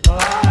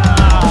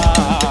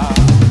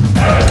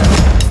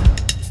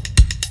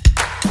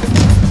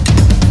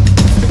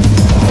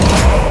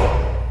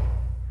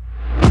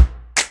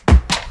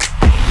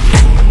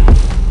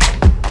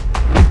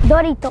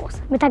 Doritos,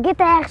 met een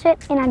gitterhersen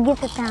en een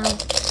gittertaal.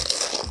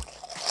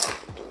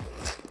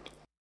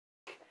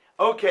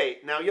 Okay,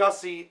 now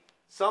Yossi,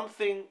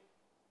 something...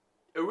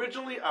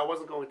 Originally, I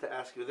wasn't going to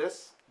ask you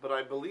this, but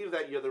I believe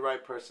that you're the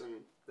right person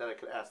that I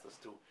could ask this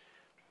to.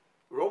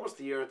 We're almost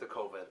a year into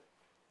COVID.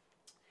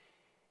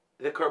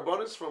 The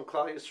carbonas from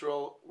Klal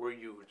Yisrael were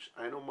huge.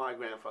 I know my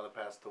grandfather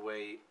passed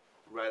away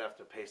right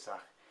after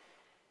Pesach.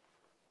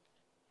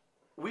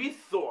 We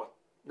thought,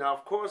 now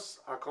of course,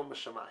 Hakol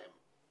M'Shamayim,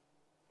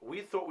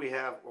 we thought we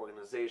have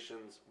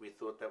organizations, we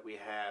thought that we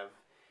have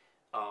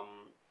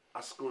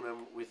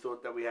askunim, we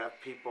thought that we have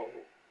people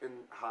in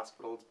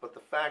hospitals, but the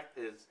fact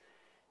is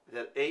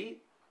that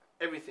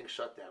everything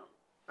shut down.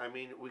 I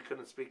mean, we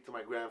couldn't speak to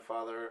my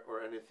grandfather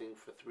or anything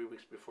for 3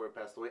 weeks before he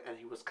passed away, and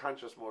he was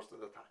conscious most of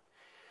the time.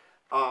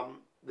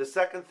 The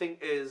second thing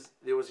is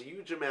there was a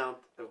huge amount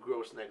of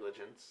gross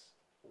negligence.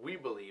 We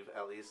believe,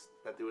 at least,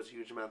 that there was a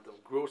huge amount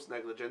of gross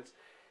negligence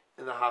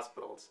in the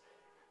hospitals.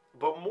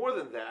 But more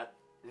than that,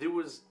 there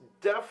was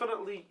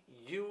definitely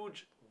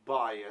huge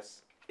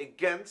bias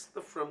against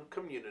the frum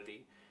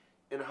community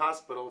in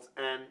hospitals,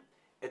 and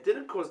it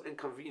didn't cause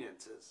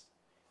inconveniences.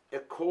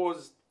 It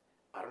caused,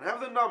 I don't have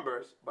the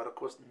numbers, but it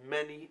caused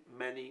many,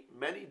 many,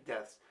 many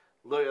deaths.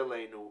 Lo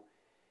yaleinu.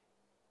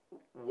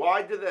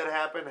 Why did that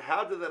happen?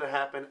 How did that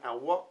happen?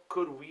 And what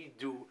could we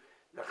do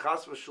that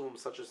chas v'shalom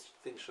such a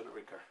thing shouldn't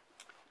recur?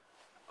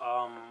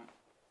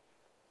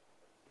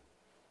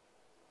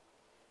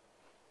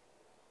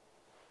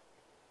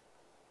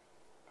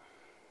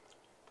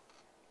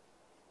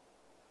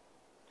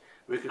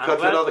 We could cut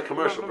to another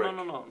commercial break.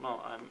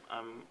 No.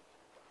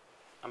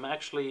 I'm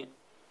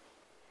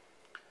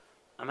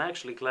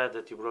actually glad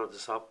that you brought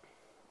this up,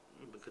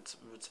 because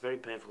it's very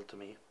painful to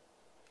me.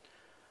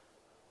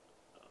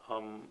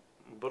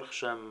 Baruch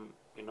Hashem,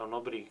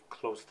 nobody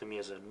close to me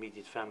as an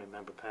immediate family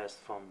member passed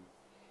from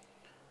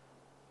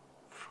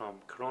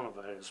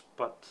coronavirus,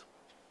 but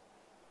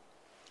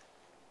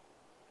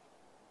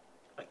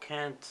I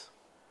can't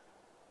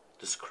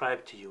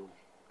describe to you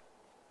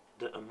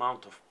the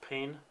amount of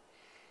pain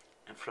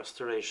and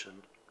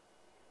frustration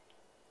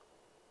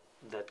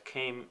that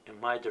came in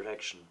my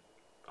direction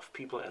of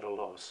people at a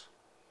loss.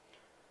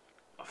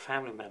 of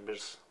family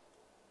members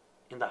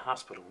in the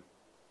hospital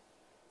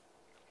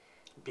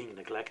being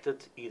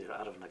neglected, either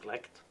out of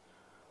neglect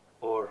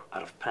or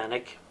out of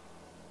panic.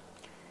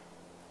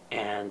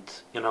 And,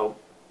 you know,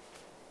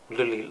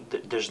 literally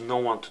there's no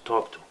one to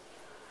talk to.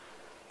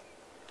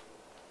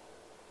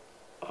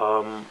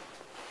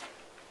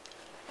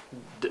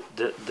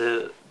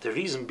 The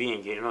reason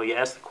being, you know, you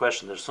ask the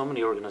question, there's so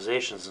many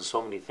organizations and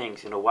so many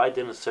things, you know, why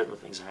didn't certain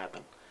things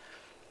happen?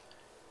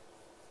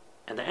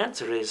 And the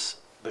answer is,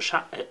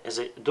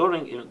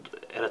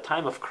 at a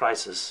time of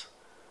crisis,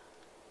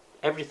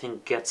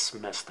 everything gets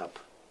messed up.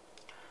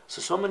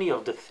 So many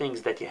of the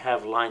things that you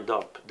have lined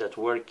up that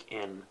work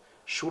in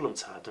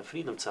Schulemzeit and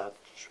Friedenzeit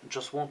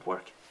just won't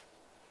work.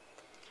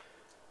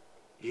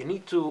 You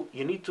need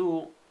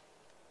to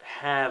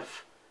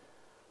have,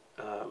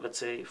 let's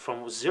say,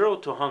 from 0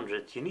 to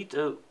 100. You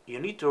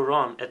need to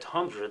run at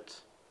 100.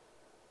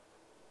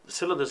 The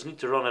cylinders need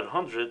to run at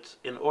 100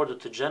 in order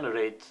to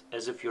generate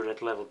as if you're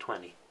at level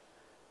 20.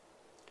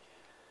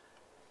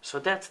 So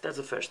that's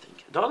the first thing.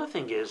 The other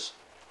thing is,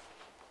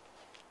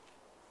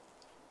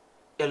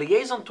 a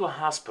liaison to a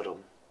hospital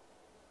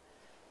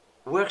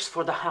works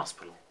for the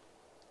hospital.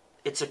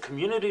 It's a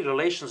community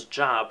relations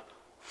job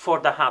for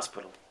the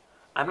hospital.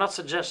 I'm not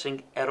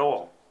suggesting at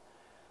all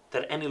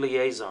that any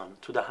liaison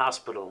to the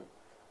hospital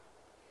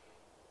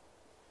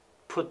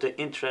put the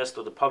interest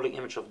or the public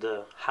image of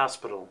the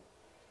hospital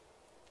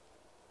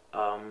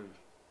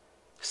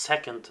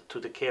second to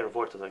the care of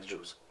Orthodox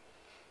Jews.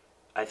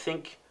 I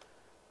think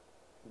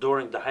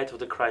during the height of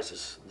the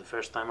crisis, the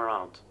first time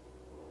around,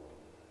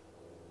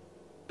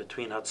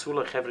 between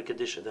Hatzula, Chevre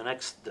Kedisha,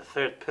 the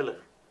third pillar,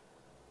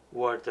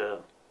 were the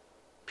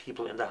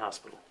people in the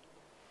hospital.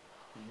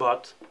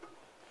 But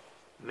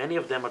many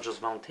of them are just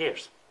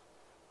volunteers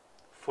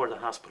for the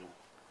hospital.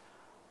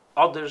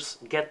 Others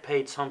get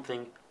paid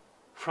something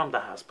from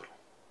the hospital.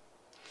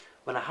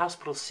 When a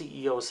hospital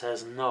CEO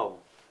says no,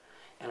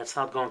 and it's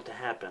not going to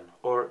happen,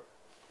 or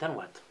then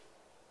what?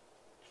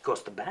 He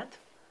goes to bat?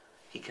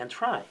 He can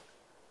try.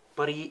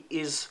 But he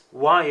is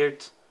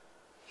wired,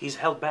 he's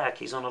held back,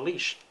 he's on a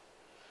leash.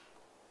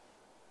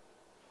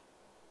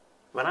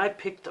 When I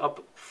picked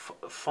up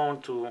a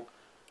phone to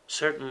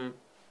certain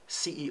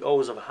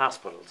CEOs of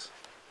hospitals,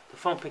 the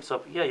phone picks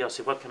up, yeah,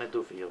 Yossi, what can I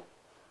do for you?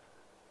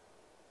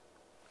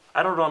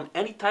 I don't run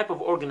any type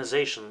of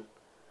organization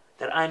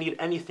that I need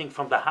anything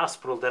from the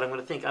hospital that I'm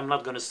going to think I'm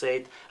not going to say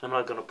it, I'm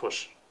not going to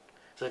push.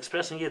 So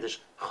expressing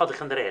Yiddish,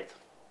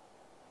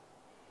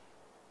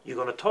 you're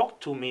going to talk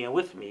to me and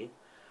with me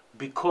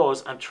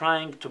because I'm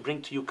trying to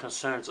bring to you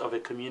concerns of a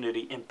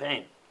community in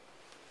pain.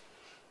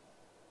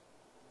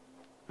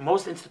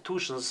 Most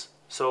institutions,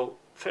 so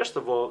first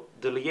of all,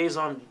 the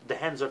liaison, the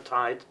hands are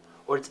tied,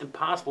 or it's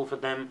impossible for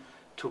them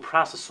to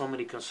process so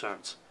many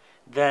concerns.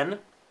 Then,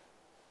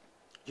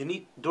 you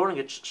need, during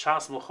a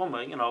Shas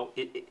Milchuma, you know,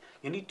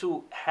 you need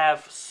to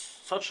have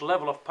such a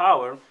level of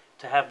power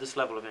to have this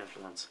level of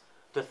influence.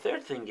 The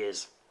third thing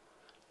is,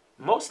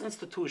 most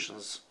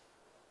institutions,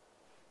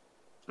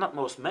 not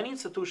most, many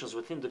institutions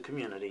within the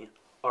community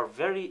are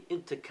very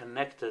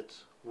interconnected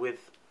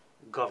with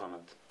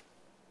government.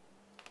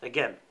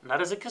 Again,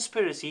 not as a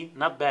conspiracy,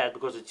 not bad,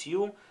 because it's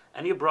you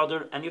and your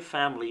brother and your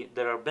family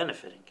that are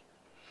benefiting.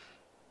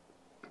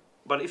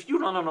 But if you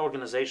run an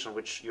organization,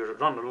 which you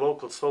run a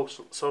local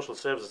social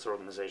services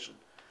organization,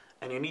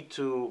 and you need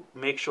to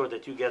make sure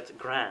that you get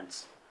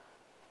grants,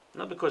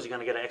 not because you're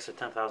going to get an extra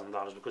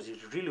 $10,000, because you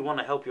really want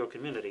to help your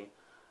community,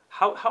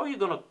 how are you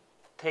going to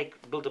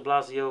take Bill de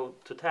Blasio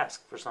to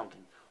task for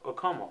something, or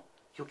Como?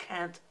 You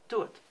can't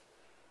do it.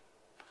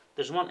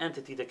 There's one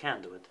entity that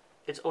can do it.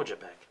 It's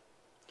OJPAC.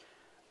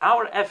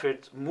 Our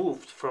effort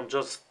moved from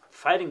just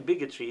fighting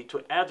bigotry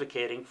to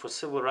advocating for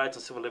civil rights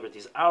and civil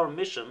liberties. Our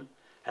mission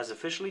has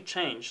officially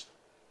changed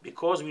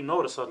because we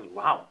noticed suddenly,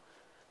 wow,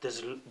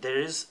 there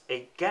is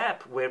a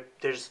gap where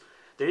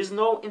there is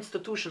no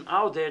institution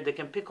out there that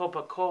can pick up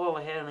a call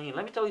ahead. And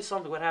let me tell you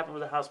something, what happened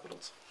with the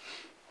hospitals.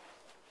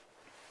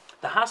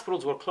 The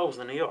hospitals were closed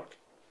in New York.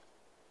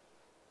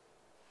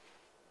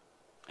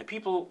 And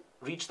people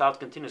reached out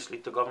continuously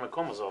to Governor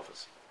Cuomo's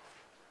office.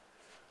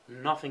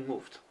 Nothing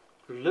moved.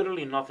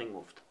 Literally nothing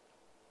moved.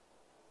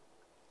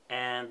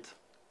 And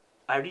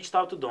I reached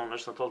out to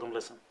donors and told them,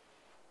 listen,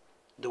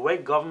 the way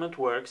government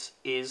works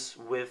is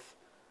with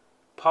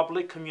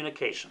public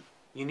communication.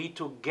 You need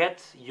to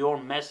get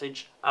your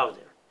message out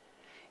there.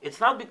 It's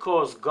not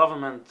because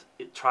government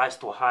tries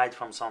to hide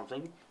from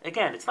something.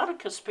 Again, it's not a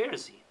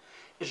conspiracy.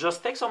 It's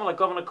just take someone like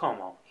Governor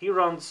Cuomo. He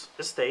runs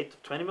a state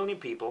of 20 million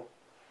people.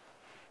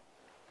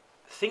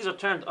 Things are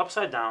turned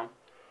upside down.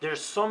 There's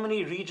so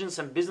many regions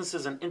and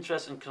businesses and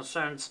interests and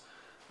concerns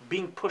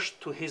being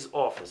pushed to his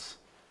office.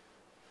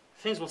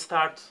 Things will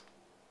start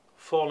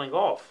falling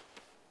off.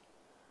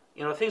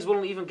 You know, things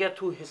won't even get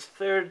to his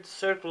third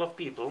circle of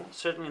people,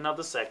 certainly not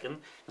the second,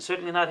 and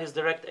certainly not his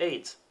direct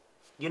aides.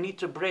 You need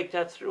to break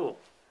that through.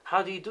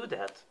 How do you do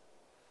that?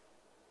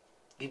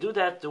 You do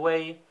that the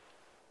way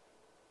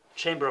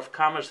Chamber of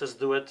Commerce's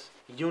do it,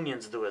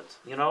 unions do it,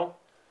 you know?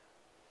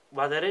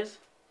 What that is?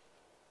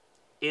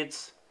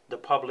 It's the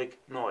public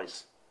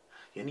noise.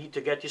 You need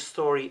to get your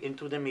story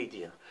into the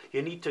media.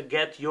 You need to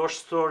get your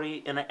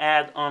story in an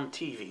ad on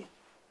TV.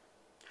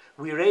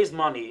 We raised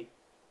money,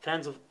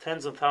 tens of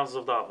thousands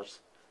of dollars.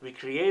 We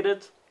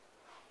created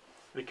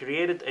a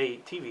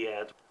TV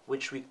ad,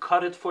 which we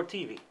cut it for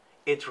TV.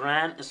 It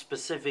ran in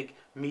specific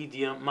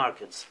media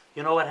markets.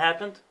 You know what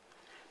happened?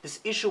 This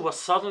issue was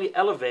suddenly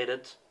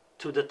elevated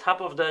to the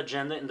top of the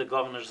agenda in the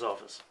governor's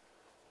office.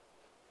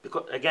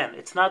 Because again,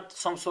 it's not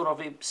some sort of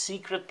a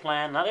secret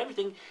plan. Not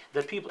everything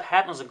that people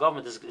happens in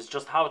government is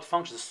just how it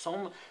functions.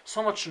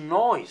 So much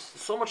noise.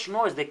 So much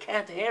noise. They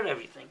can't hear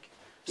everything.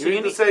 So you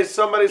need to say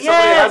somebody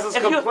has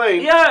this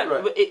complaint.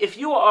 Right. If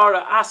you are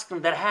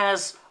asking that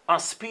has on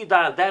speed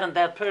dial that and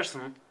that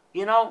person,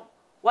 you know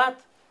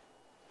what?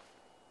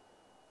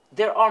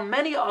 There are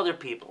many other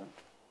people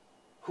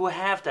who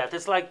have that.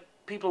 It's like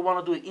people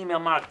want to do email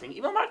marketing.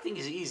 Email marketing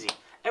is easy.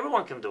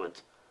 Everyone can do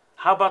it.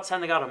 How about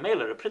sending out a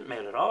mailer, a print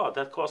mailer? Oh,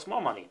 that costs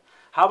more money.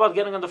 How about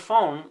getting on the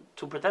phone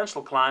to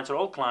potential clients or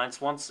old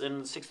clients once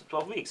in 6 to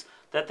 12 weeks?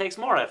 That takes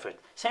more effort.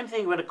 Same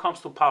thing when it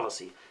comes to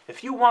policy.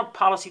 If you want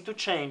policy to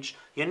change,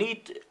 you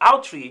need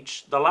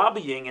outreach, the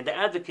lobbying, and the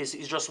advocacy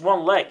is just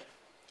one leg.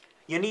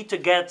 You need to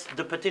get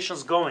the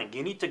petitions going.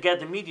 You need to get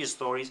the media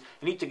stories.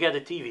 You need to get the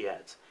TV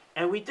ads.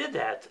 And we did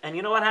that. And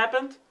you know what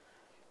happened?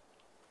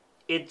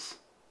 It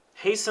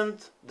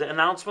hastened the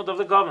announcement of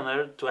the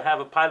governor to have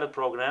a pilot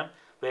program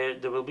where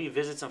there will be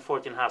visits in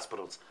 14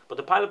 hospitals. But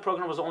the pilot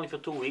program was only for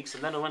 2 weeks,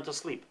 and then it went to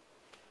sleep.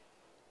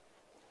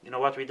 You know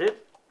what we did?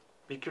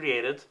 We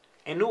created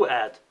a new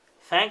ad,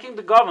 thanking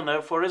the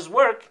governor for his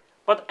work,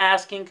 but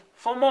asking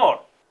for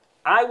more.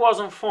 I was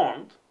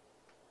informed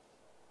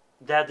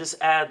that this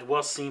ad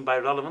was seen by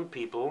relevant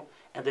people,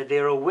 and that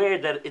they're aware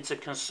that it's a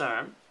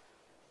concern,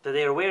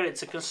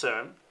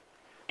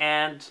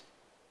 and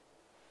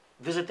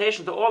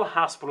visitation to all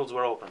hospitals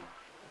were open.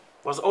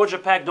 Was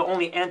OJPAC the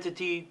only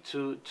entity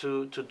to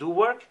do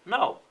work?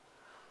 No.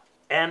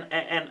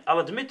 And I'll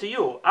admit to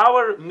you,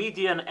 our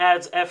media and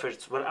ads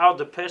efforts without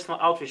the personal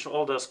outreach of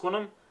all the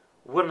Askunim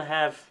wouldn't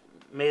have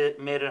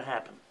made it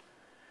happen.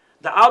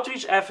 The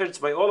outreach efforts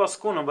by all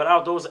Askunim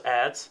without those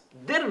ads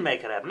didn't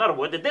make it happen. Not a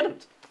word, they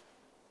didn't.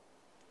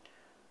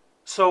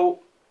 So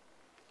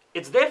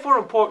it's therefore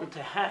important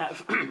to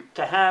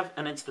have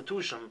an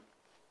institution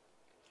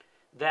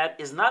that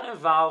is not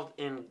involved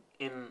in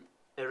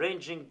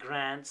arranging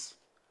grants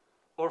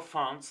or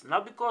funds,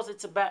 not because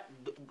it's a bad,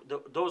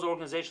 those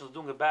organizations are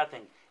doing a bad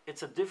thing.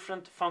 It's a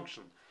different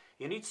function.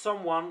 You need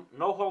someone,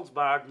 no holds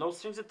barred, no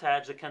strings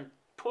attached, that can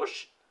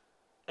push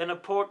an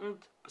important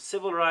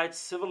civil rights,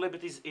 civil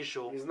liberties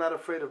issue. He's not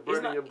afraid of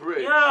burning a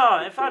bridge.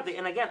 Yeah, in fact,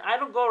 and again, I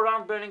don't go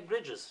around burning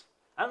bridges.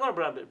 I'm going to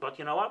burn it, but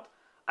you know what?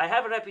 I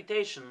have a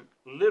reputation,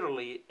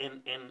 literally,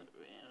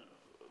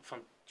 from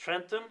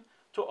Trenton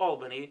to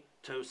Albany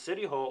to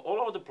City Hall, all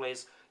over the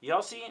place.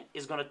 Yossi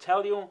is going to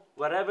tell you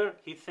whatever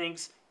he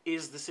thinks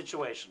is the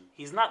situation.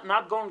 He's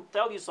not going to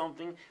tell you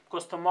something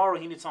because tomorrow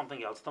he needs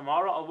something else.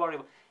 Tomorrow I'll worry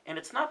about. And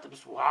it's not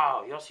just,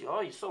 wow, Yossi,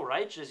 oh, you're so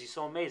righteous, you're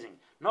so amazing.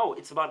 No,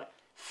 it's about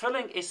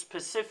filling a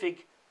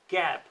specific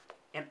gap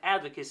in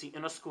advocacy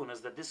in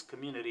Askunas that this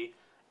community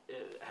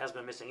has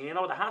been missing. And you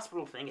know, the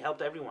hospital thing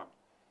helped everyone.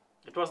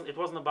 It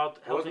wasn't about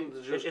helping.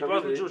 It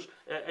wasn't Jewish.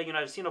 You know,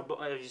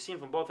 you've seen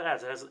from both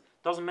ads. It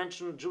doesn't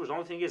mention Jews. The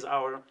only thing is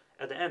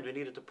at the end we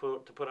needed to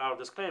put our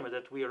disclaimer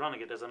that we are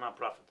running it as a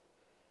nonprofit.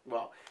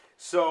 Well,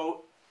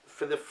 so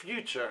for the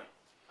future,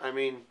 I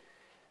mean,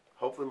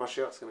 hopefully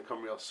Mashiach's going to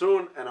come real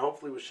soon, and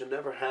hopefully we should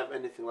never have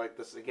anything like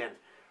this again.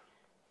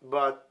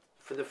 But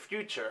for the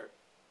future,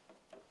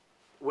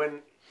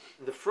 when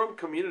the Frum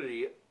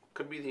community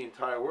could be the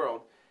entire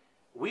world,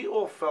 we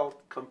all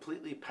felt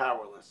completely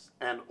powerless,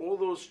 and all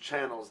those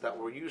channels that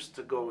were used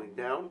to going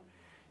down,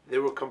 they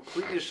were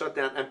completely shut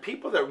down. And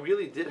people that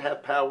really did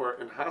have power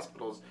in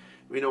hospitals,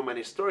 we know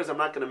many stories. I'm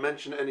not going to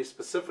mention any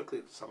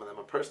specifically. Some of them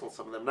are personal,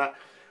 some of them not.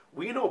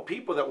 We know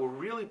people that were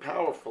really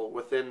powerful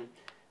within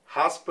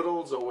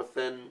hospitals or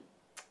within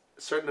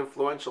certain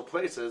influential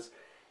places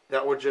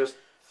that were just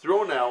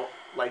thrown out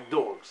like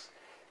dogs.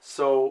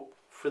 So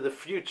for the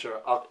future,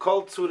 I'll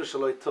call Tzura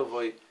Shaloi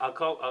Tovoi. I'll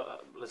call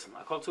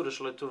Tzura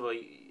Shaloi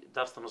Tovoi,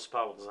 darfst du noch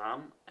Spalach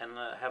sein, and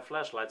have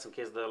flashlights in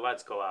case the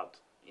lights go out,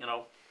 you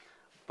know.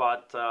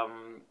 But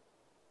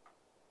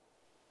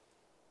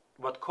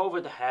what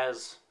COVID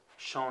has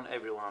shown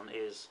everyone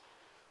is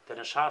that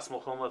in Shas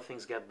Mulchoma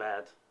things get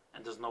bad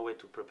and there's no way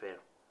to prepare.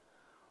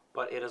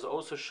 But it has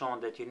also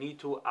shown that you need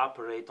to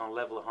operate on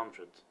level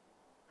 100.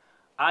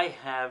 I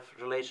have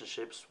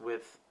relationships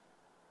with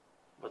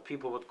what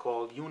people would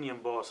call union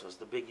bosses,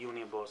 the big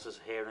union bosses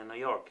here in New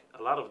York.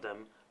 A lot of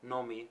them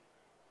know me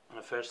on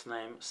a first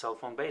name, cell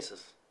phone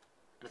basis.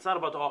 And it's not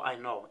about all I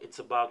know. It's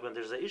about when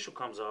there's an issue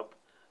comes up,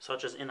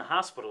 such as in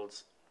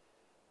hospitals,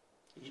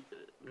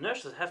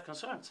 nurses have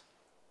concerns.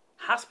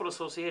 Hospital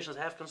associations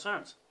have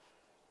concerns.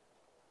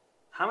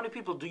 How many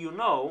people do you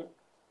know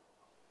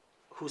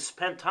who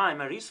spend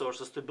time and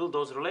resources to build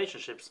those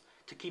relationships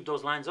to keep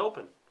those lines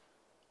open?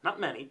 Not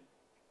many.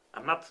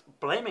 I'm not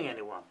blaming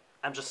anyone.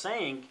 I'm just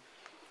saying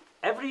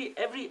every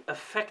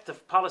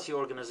effective policy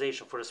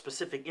organization for a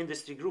specific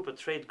industry group, a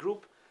trade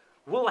group,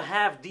 will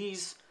have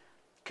these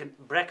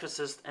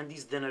breakfasts and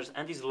these dinners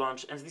and these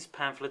lunch and these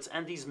pamphlets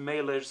and these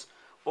mailers,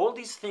 all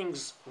these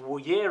things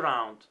year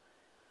round.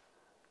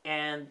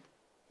 And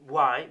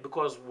why?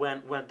 Because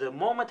when the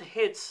moment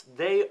hits,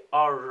 they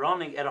are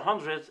running at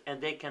 100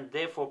 and they can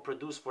therefore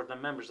produce for the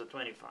members at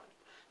 25.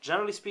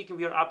 Generally speaking,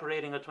 we are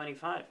operating at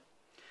 25.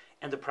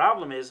 And the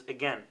problem is,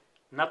 again,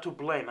 not to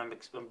blame, I'm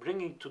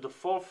bringing to the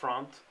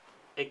forefront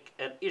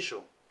an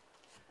issue.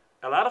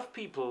 A lot of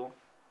people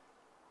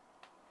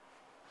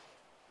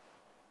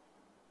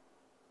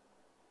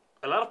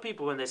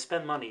when they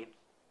spend money,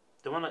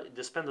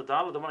 they spend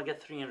 $1, they want to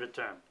get 3 in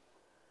return.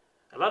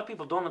 A lot of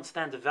people don't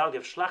understand the value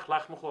of shlach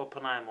lach mucho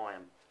panayim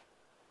moyim.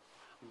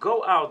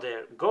 Go out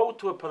there, go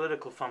to a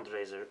political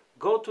fundraiser,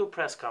 go to a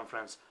press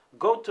conference,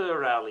 go to a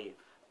rally,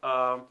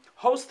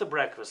 host a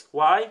breakfast.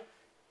 Why?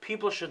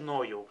 People should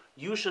know you.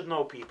 You should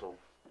know people.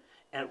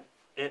 And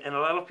a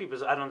lot of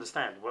people, I don't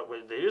understand.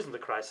 There isn't a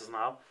crisis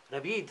now.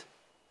 David,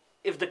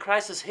 if the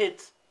crisis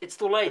hit, it's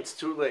too late. It's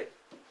too late.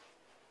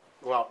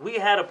 Wow. We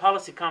had a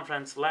policy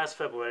conference last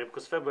February,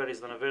 because February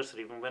is the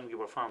anniversary from when we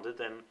were founded,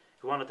 and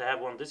we wanted to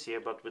have one this year,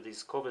 but with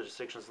these COVID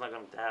restrictions, it's not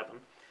going to happen.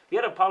 We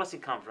had a policy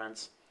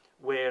conference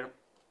where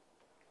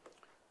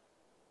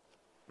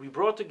we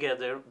brought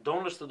together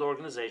donors to the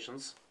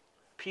organizations,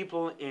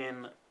 people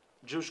in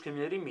Jewish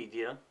community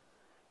media,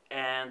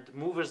 and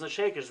movers and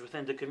shakers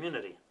within the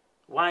community.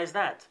 Why is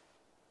that?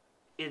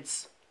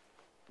 It's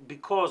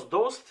because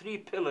those 3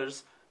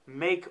 pillars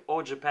make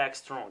OJPAC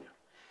stronger.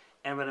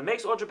 And when it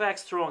makes OJPAC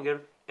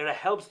stronger, it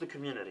helps the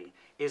community.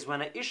 Is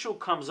when an issue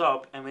comes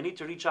up and we need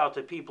to reach out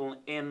to people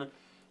in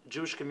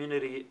Jewish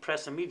community,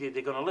 press and media,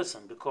 they're going to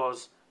listen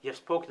because you have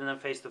spoken to them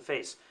face to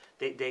face.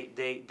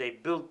 They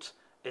built,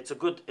 it's a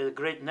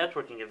great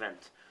networking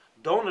event.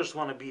 Donors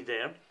want to be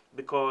there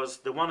because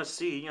they want to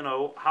see,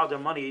 how their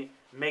money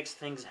makes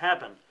things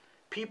happen.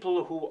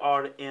 People who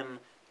are in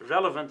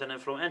relevant and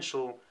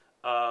influential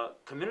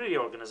community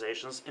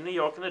organizations in New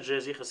York and New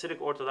Jersey,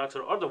 Hasidic Orthodox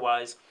or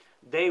otherwise,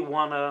 they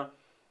want to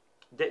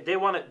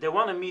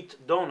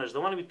meet donors. They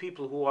want to meet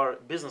people who are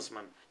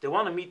businessmen. They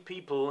want to meet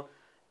people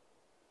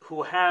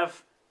who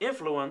have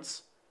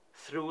influence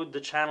through the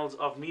channels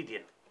of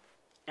media.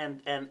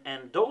 And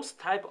those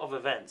type of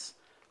events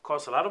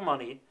cost a lot of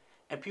money,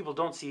 and people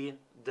don't see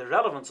the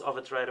relevance of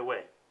it right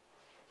away.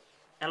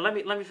 And let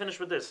me finish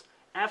with this.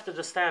 After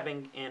the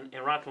stabbing in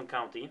Rockland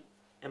County,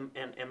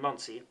 in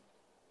Muncie,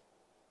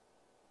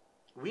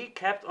 we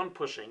kept on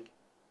pushing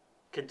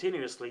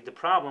continuously the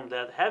problem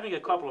that having a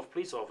couple of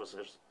police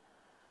officers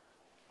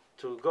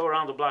to go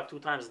around the block 2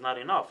 times is not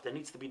enough. There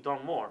needs to be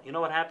done more. You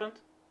know what happened?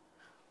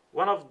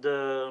 One of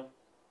the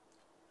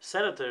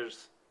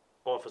senator's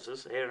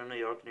offices here in New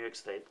York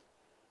State,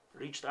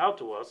 reached out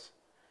to us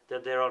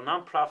that there are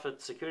nonprofit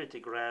security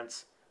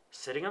grants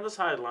sitting on the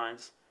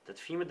sidelines that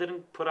FEMA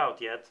didn't put out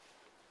yet.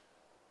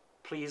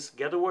 Please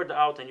get the word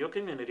out in your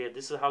community.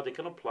 This is how they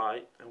can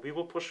apply, and we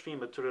will push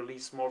FEMA to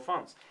release more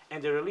funds.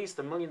 And they released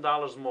 $1 million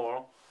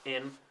more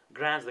in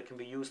grants that can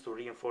be used to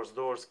reinforce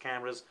doors,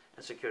 cameras,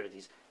 and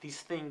securities.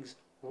 These things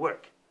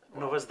work.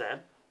 You know what's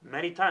that?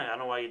 Many times, I don't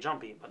know why you're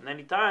jumpy, but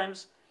many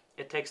times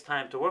it takes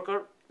time to work.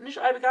 Or nicht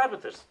eibig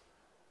arbeters.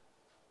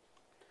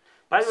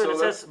 By the way,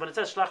 when it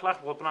says shlach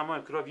lach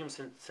b'chol krov yom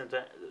sin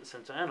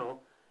to enu,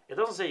 it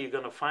doesn't say you're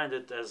going to find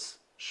it as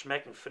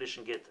schmecken frisch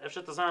and get.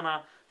 Efter to sein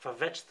a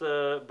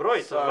verwetschte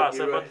Brot or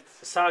Wasser, but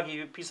a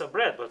soggy piece of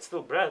bread, but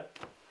still bread.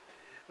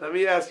 Let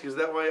me ask you, is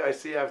that why I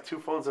see I have 2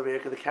 phones over here?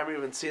 Can the camera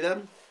even see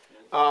them?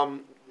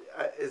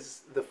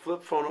 Is the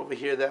flip phone over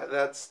here,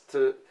 that's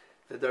to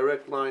the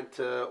direct line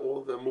to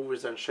all the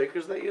movers and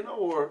shakers that you know,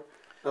 or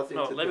nothing?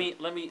 No, to let me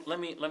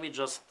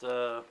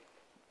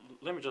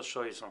just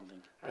show you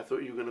something. I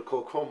thought you were going to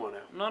call Como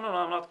now. No,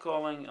 I'm not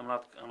calling. I'm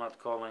not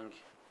calling.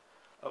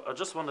 I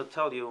just want to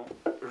tell you,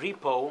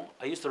 repo.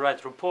 I used to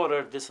write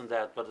reporter, this and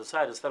that, but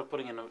decided instead of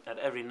putting in at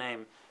every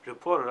name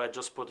reporter, I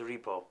just put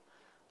repo.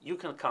 You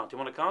can count. You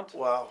want to count?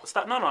 Wow.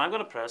 Start. No, I'm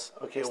going to press.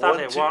 Okay. Start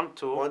here. 1,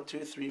 2. 1, 2,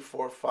 3,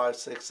 4, 5,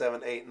 6,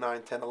 7, 8,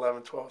 9, 10,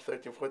 11, 12,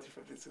 13, 14,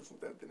 15, 16,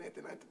 17,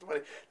 18, 19,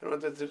 20, 21,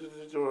 22,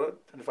 23,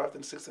 25,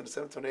 26,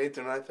 27, 28,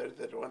 29, 30,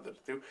 31,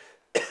 32.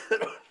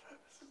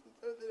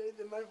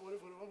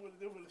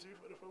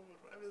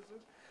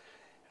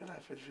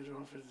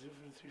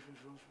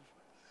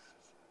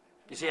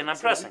 You see, and I'm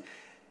pressing.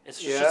 It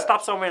should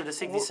stop somewhere in the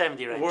 60,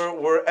 70 range.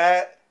 We're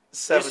at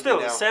 70 It's still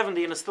now.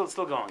 70 and it's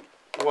still going.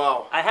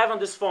 Wow. I have on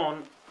this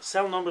phone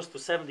cell numbers to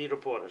 70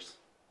 reporters.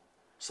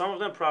 Some of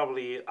them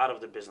probably out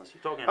of the business.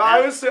 You're talking.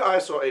 I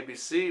saw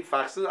ABC,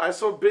 Fox. I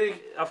saw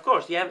big. Of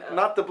course, you have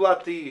not the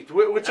Blati,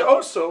 which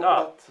also.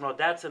 No,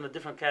 that's in a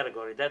different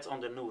category. That's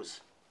on the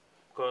news,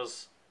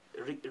 because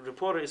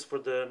reporter is for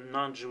the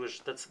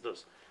non-Jewish. That's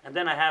this. And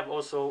then I have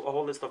also a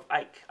whole list of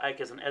Ike. Ike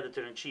is an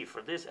editor-in-chief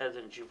for this,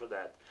 editor-in-chief for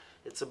that.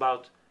 It's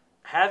about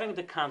having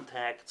the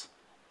contact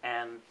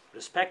and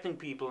respecting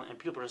people and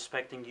people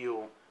respecting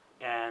you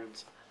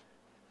and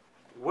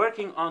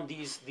working on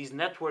these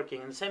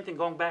networking. And the same thing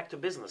going back to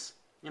business.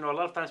 You know, a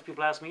lot of times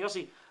people ask me,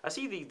 Yossi, I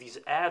see these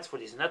ads for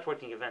these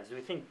networking events. Do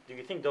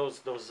you think those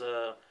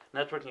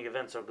networking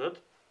events are good?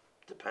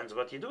 Depends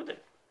what you do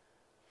there.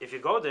 If you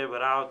go there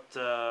without,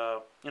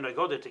 you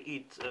go there to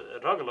eat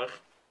rogalach,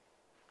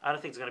 I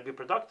don't think it's going to be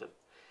productive.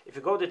 If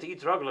you go there to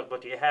eat rogalach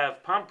but you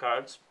have palm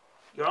cards,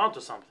 you're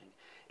onto something.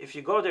 If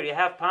you go there, you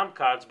have palm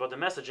cards, but the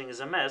messaging is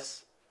a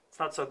mess, it's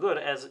not so good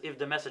as if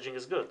the messaging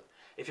is good.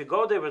 If you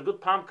go there with good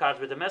palm cards,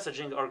 with the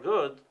messaging are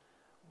good,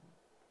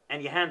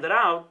 and you hand it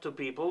out to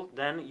people,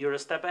 then you're a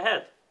step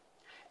ahead.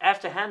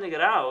 After handing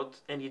it out,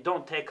 and you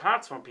don't take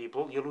cards from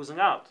people, you're losing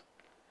out.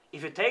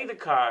 If you take the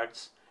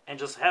cards and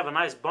just have a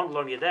nice bundle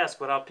on your desk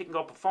without picking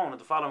up a phone in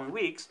the following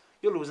weeks,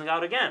 you're losing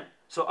out again.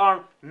 So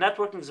are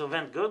networking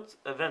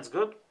events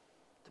good?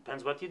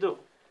 Depends what you do.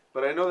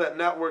 But I know that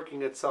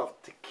networking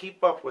itself, to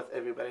keep up with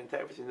everybody and to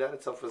everything, that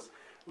itself is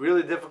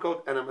really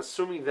difficult, and I'm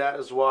assuming that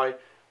is why,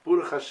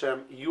 Baruch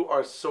Hashem, you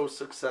are so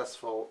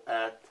successful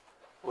at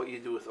what you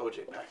do with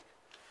OJPAC.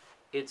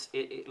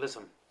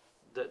 Listen,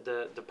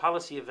 the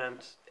policy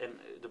event and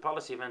the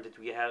policy event that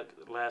we had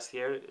last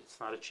year, it's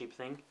not a cheap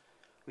thing.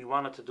 We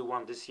wanted to do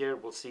one this year.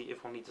 We'll see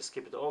if we'll need to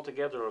skip it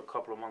altogether or a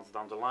couple of months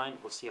down the line.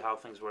 We'll see how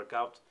things work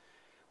out.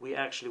 We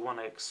actually want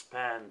to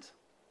expand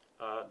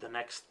the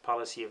next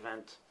policy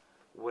event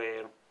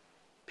where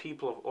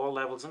people of all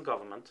levels in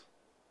government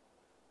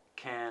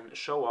can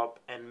show up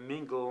and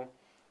mingle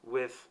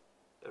with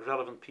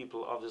relevant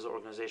people of this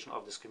organization,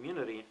 of this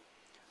community,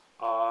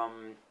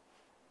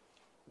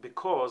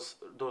 because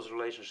those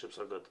relationships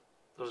are good.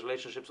 Those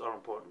relationships are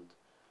important.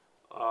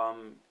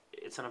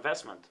 It's an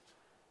investment,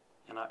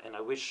 and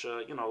I wish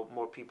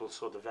more people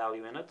saw the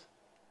value in it.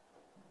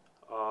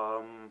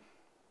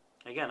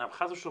 Again,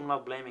 I'm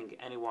not blaming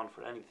anyone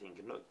for anything.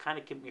 Kind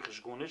of keep me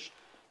geschgunish,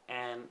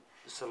 and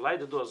so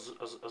leider do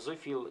as I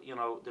feel.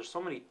 There's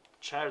so many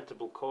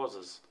charitable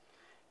causes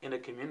in the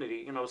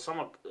community.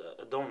 Someone,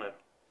 a donor,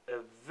 a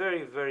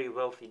very, very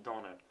wealthy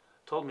donor,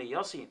 told me,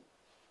 Yossi,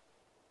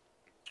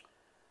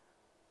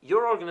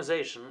 your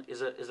organization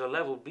is a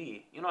level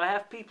B. I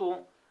have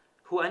people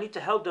who I need to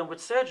help them with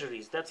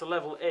surgeries. That's a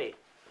level A.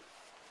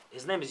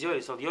 His name is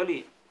Yoli. So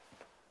Yoli,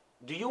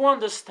 do you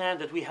understand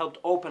that we helped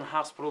open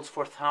hospitals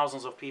for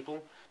thousands of people?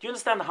 Do you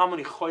understand how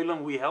many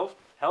cholim we helped?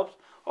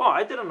 Oh,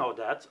 I didn't know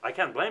that. I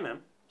can't blame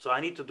him. So I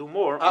need to do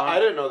more. I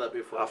didn't know that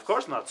before. Of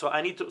course not. So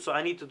I need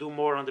to do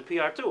more on the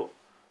PR too.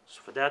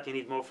 So for that you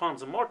need more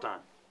funds and more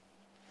time.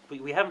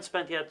 We haven't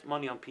spent yet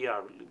money on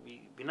PR.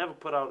 We never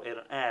put out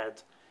an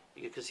ad.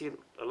 You can see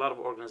a lot of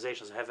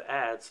organizations have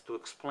ads to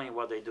explain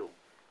what they do.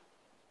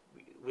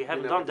 We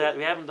haven't done that.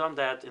 We haven't done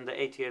that in the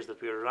 8 years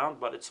that we were around.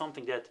 But it's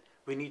something that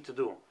we need to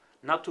do.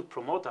 Not to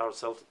promote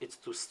ourselves. It's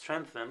to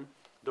strengthen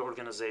the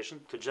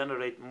organization, to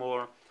generate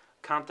more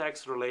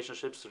contacts,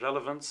 relationships,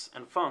 relevance,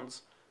 and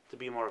funds to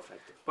be more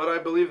effective. But I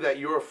believe that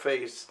your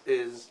face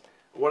is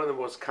one of the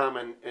most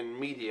common in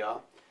media,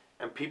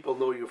 and people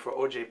know you for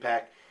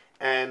OJPAC.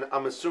 And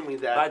I'm assuming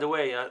that. By the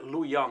way,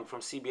 Lou Young from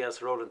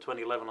CBS wrote in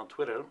 2011 on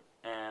Twitter,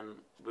 and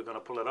we're going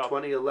to pull it up.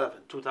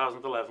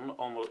 2011,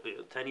 almost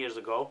 10 years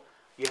ago.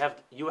 You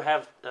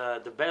have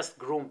the best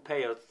groom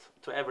payout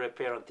to ever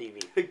appear on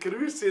TV.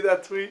 Can we see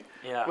that tweet?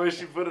 Yeah. Where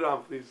she put it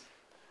on, please?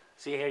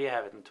 See, here you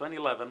have it. In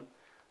 2011,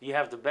 you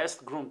have the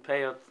best groom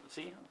payout.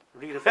 See?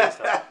 Read it first.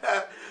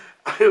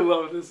 I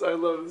love this.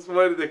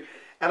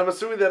 And I'm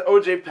assuming that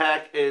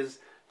OJPAC is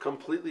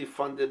completely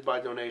funded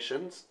by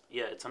donations.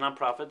 Yeah, it's a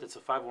nonprofit. It's a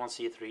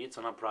 501c3. It's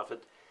a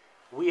nonprofit.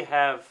 We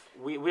have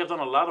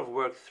done a lot of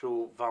work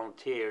through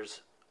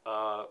volunteers,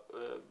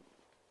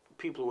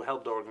 people who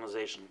help the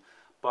organization.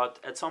 But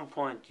at some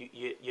point,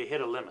 you hit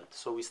a limit.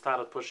 So we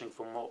started pushing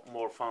for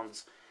more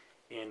funds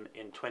in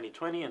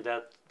 2020, and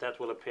that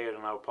will appear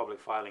in our public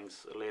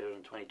filings later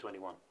in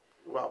 2021.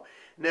 Well,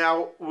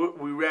 now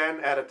we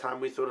ran out of time.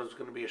 We thought it was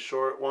going to be a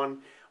short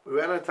one. We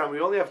ran out of time. We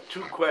only have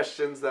 2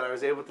 questions that I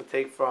was able to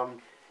take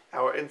from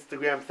our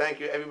Instagram. Thank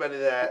you, everybody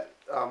that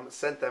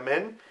sent them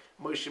in.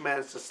 Moshe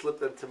managed to slip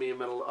them to me in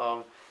the middle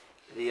of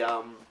the...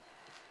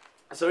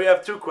 So we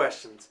have 2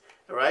 questions.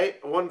 All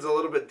right, one's a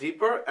little bit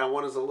deeper and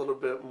one is a little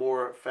bit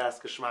more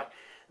fast geschmack.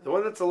 The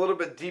one that's a little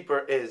bit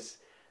deeper is,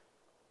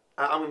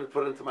 I'm going to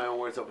put it into my own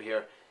words over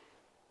here.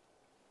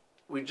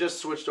 We just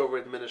switched over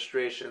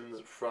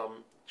administrations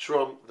from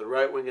Trump, the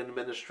right-wing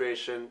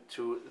administration,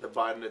 to the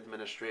Biden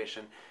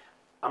administration.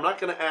 I'm not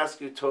going to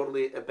ask you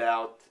totally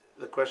about,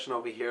 the question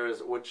over here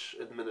is which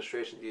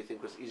administration do you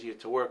think was easier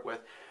to work with?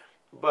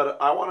 But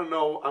I want to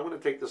know, I'm going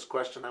to take this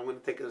question, I'm going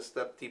to take it a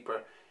step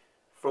deeper.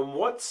 From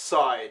what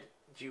side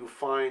do you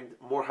find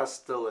more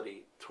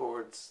hostility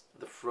towards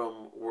the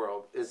frum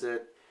world? Is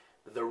it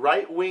the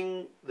right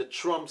wing, the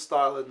Trump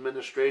style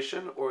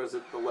administration, or is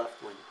it the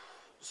left wing?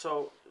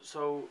 So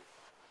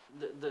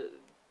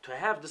to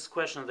have this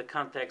question in the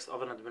context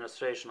of an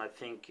administration, I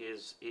think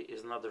is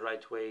not the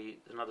right way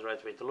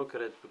to look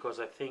at it, because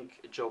I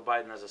think Joe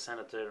Biden as a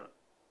senator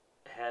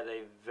had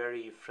a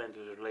very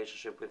friendly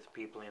relationship with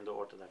people in the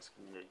Orthodox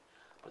community.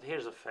 But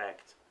here's a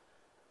fact: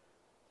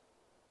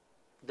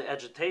 the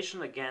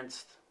agitation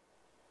against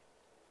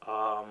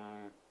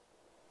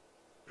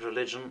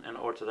religion and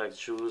Orthodox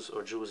Jews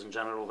or Jews in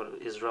general, or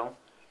Israel,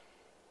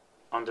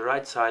 on the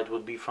right side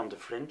would be from the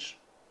fringe,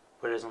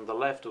 whereas on the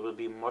left it would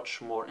be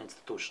much more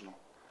institutional.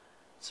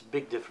 It's a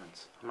big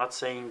difference. I'm not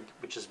saying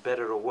which is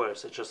better or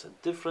worse, it's just a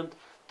different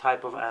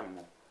type of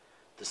animal.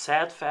 The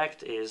sad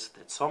fact is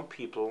that some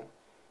people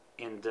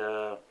in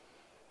the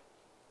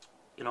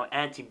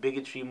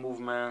anti-bigotry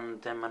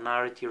movement and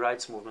minority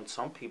rights movement,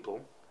 some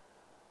people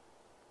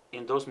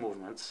in those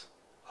movements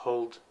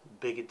hold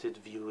bigoted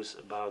views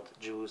about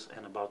Jews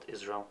and about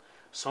Israel,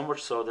 so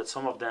much so that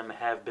some of them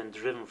have been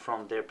driven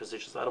from their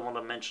positions. I don't want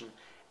to mention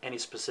any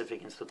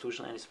specific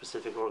institution, any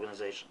specific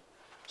organization.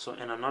 So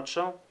in a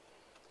nutshell,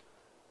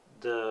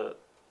 the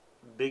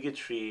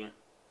bigotry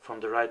from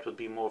the right would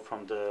be more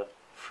from the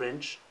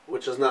fringe.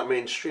 Which is not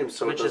mainstream,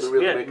 so it Which doesn't is,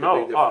 really yeah, make a no,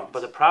 big difference.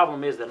 but the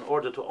problem is that in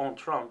order to own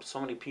Trump, so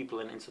many people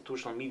in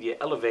institutional media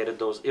elevated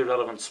those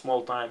irrelevant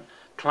small-time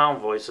clown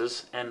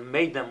voices and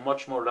made them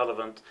much more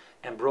relevant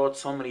and brought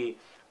so many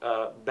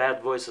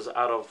bad voices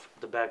out of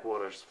the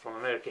backwaters from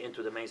America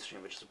into the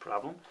mainstream, which is a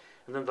problem.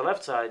 And then the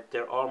left side,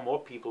 there are more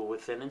people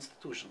within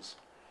institutions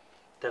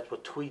that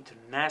would tweet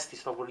nasty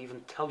stuff, or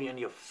even tell you in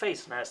your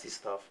face nasty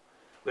stuff,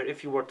 where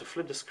if you were to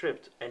flip the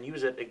script and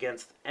use it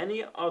against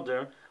any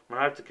other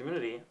minority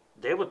community,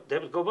 they would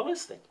go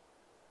ballistic.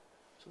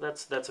 So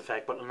that's a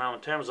fact. But now,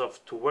 in terms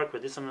of to work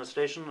with this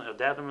administration or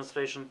that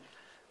administration,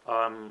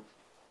 I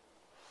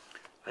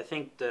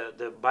think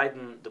the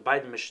Biden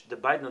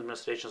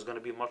administration is going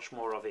to be much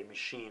more of a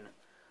machine,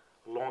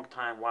 long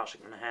time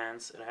washing in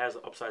hands. It has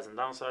upsides and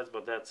downsides,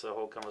 but that's a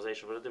whole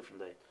conversation for a different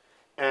day.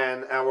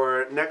 And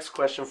our next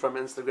question from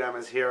Instagram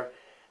is here: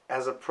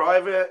 as a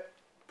private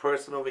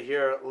person over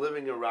here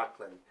living in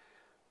Rockland,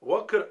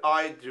 what could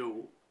I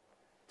do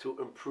to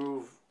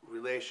improve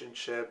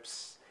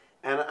relationships?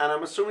 And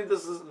I'm assuming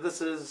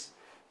this is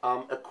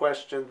a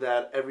question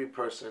that every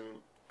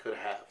person could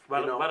have.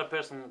 What a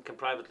person can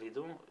privately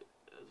do,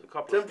 a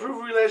couple to of improve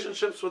stuff.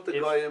 relationships with the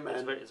goyim.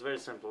 It's very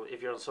simple.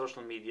 If you're on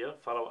social media,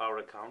 follow our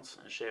accounts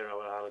and share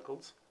our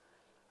articles.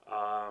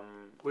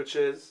 Which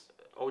is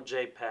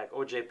OJPAC,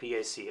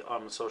 OJPAC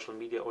on social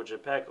media,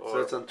 OJPAC, or so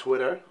it's on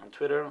Twitter. On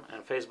Twitter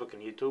and Facebook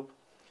and YouTube.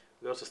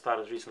 We also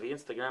started recently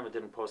Instagram. We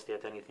didn't post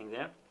yet anything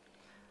there.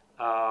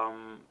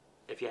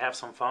 If you have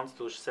some funds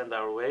to send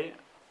our way,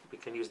 we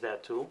can use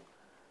that too.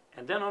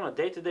 And then on a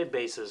day-to-day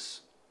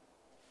basis,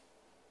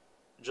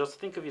 just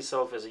think of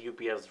yourself as a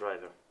UPS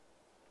driver.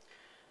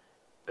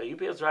 A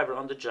UPS driver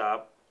on the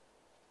job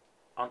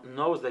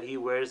knows that he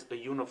wears a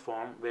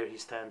uniform where he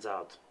stands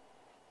out.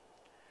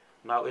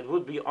 Now, it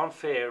would be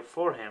unfair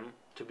for him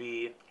to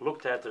be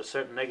looked at a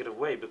certain negative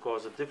way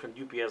because a different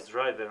UPS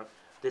driver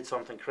did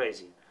something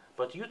crazy.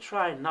 But you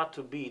try not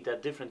to be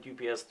that different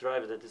UPS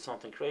driver that did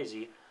something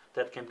crazy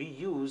that can be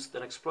used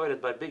and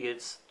exploited by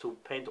bigots to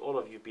paint all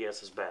of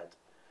UPS as bad.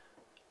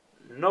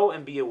 Know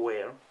and be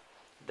aware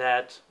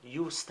that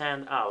you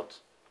stand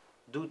out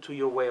due to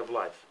your way of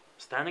life.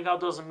 Standing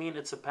out doesn't mean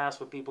it's a pass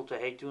for people to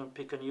hate you and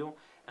pick on you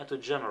and to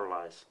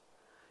generalize.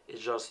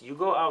 It's just you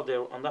go out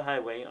there on the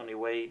highway on your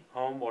way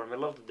home or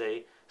middle of the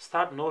day,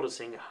 start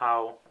noticing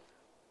how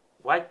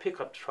white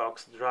pickup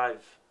trucks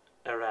drive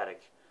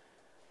erratic.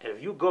 And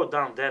if you go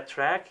down that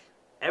track,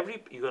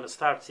 you're going to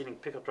start seeing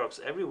pickup trucks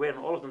everywhere and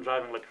all of them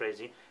driving like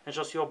crazy. And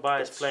just your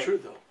bias playing. It's true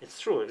though. It's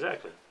true,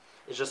 exactly.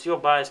 It's just your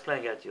bias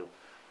playing at you.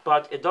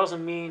 But it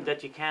doesn't mean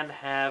that you can't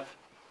have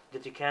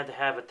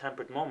a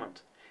tempered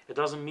moment. It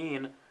doesn't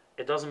mean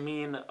you're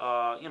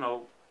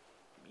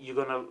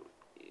gonna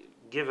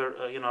give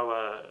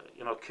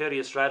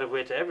courteous right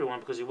away to everyone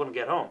because you wouldn't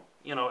get home.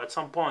 At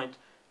some point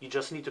you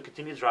just need to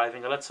continue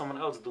driving and let someone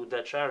else do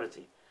that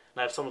charity.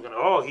 Now if someone's gonna,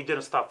 oh, he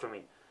didn't stop for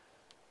me.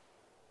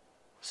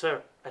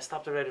 Sir, I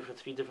stopped already for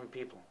 3 different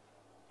people.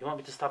 You want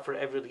me to stop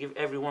to give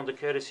everyone the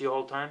courtesy the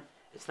whole time?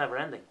 It's never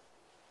ending.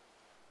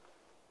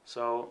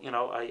 So,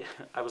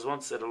 I was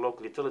once at a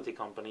local utility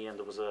company and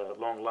there was a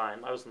long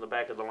line. I was in the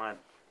back of the line.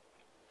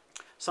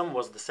 Someone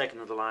was the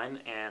second in the line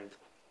and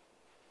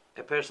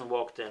a person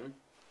walked in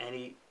and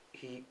he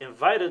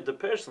invited the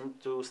person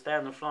to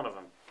stand in front of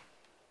him.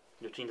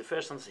 Between the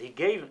persons, he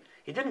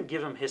didn't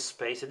give him his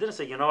space. He didn't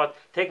say, you know what,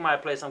 take my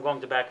place, I'm going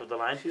to the back of the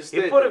line. He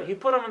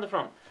put him in the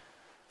front.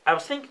 I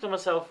was thinking to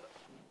myself,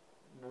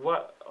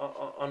 what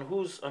on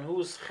whose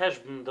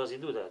cheshbon does he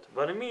do that?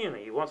 What do you mean?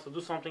 He wants to do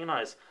something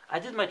nice. I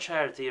did my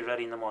charity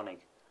already in the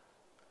morning.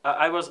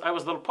 I was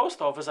at the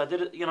post office. I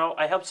did it.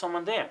 I helped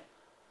someone there.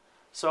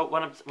 So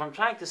what I'm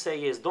trying to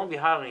say is, don't be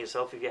hard on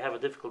yourself if you have a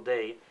difficult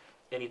day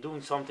and you're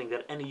doing something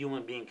that any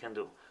human being can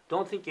do.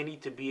 Don't think you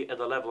need to be at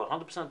the level of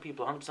 100%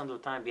 people 100% of the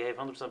time behave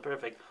 100%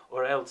 perfect,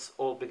 or else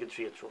all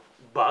bigotry is true.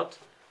 But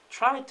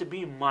try to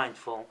be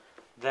mindful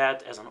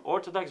that as an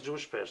Orthodox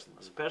Jewish person,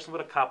 as a person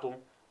with a couple,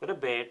 with a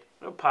beard,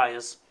 with a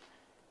pious,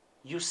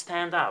 you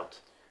stand out.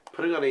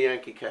 Putting on a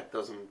Yankee cap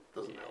doesn't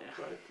help,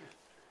 right?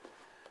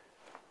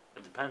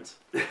 It depends.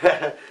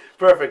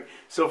 Perfect.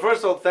 So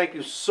first of all, thank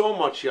you so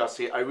much,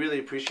 Yossi. I really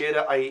appreciate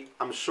it.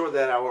 I'm sure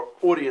that our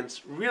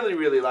audience really,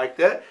 really liked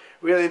it.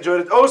 Really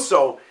enjoyed it.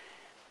 Also,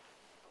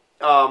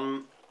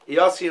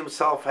 Yossi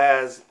himself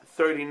has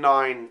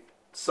 39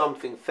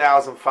 something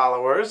thousand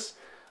followers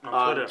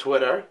On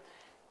Twitter.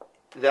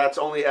 That's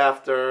only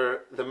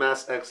after the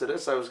mass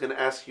exodus. I was going to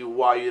ask you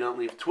why you don't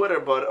leave Twitter,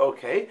 but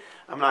okay,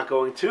 I'm not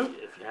going to.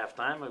 If you have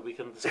time, we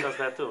can discuss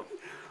that too.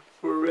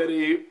 We're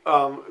already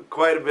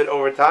quite a bit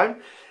over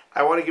time.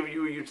 I want to give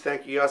you a huge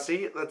thank you,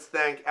 Yossi. Let's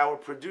thank our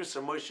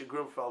producer, Moshe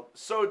Grunfeld.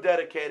 So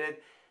dedicated.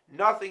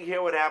 Nothing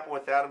here would happen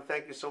without him.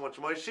 Thank you so much,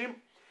 Moshe.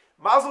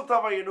 Mazel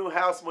tov on your new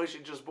house.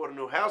 Moshe just bought a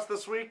new house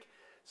this week.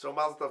 So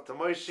mazel tov to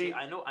Moshe. See,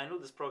 I know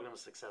this program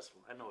is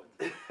successful. I know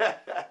it.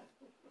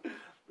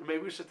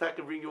 Maybe we should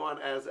bring you on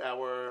as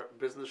our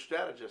business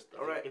strategist.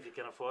 All right. If you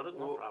can afford it,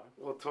 no problem.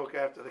 We'll talk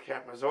after the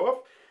camera's off.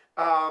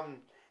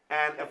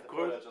 And of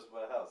course, I just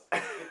bought a house.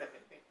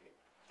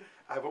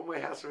 I bought my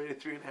house already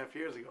 3.5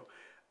 years ago.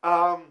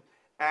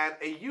 And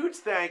a huge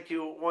thank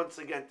you once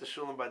again to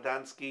Shulam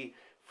Badansky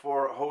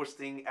for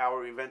hosting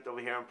our event over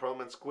here on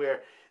Parliament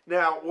Square.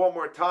 Now, one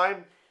more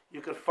time,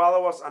 you can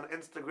follow us on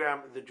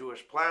Instagram, The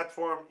Jewish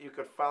Platform. You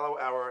could follow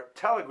our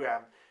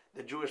Telegram,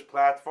 The Jewish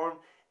Platform.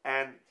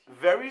 And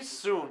very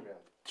soon,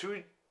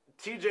 to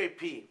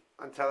TJP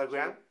on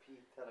Telegram.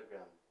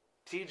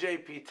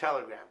 TJP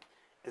Telegram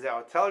is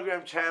our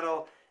Telegram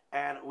channel.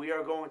 And we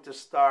are going to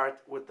start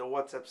with the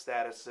WhatsApp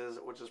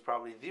statuses, which is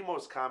probably the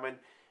most common,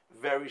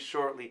 very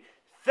shortly.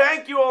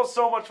 Thank you all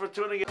so much for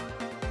tuning in.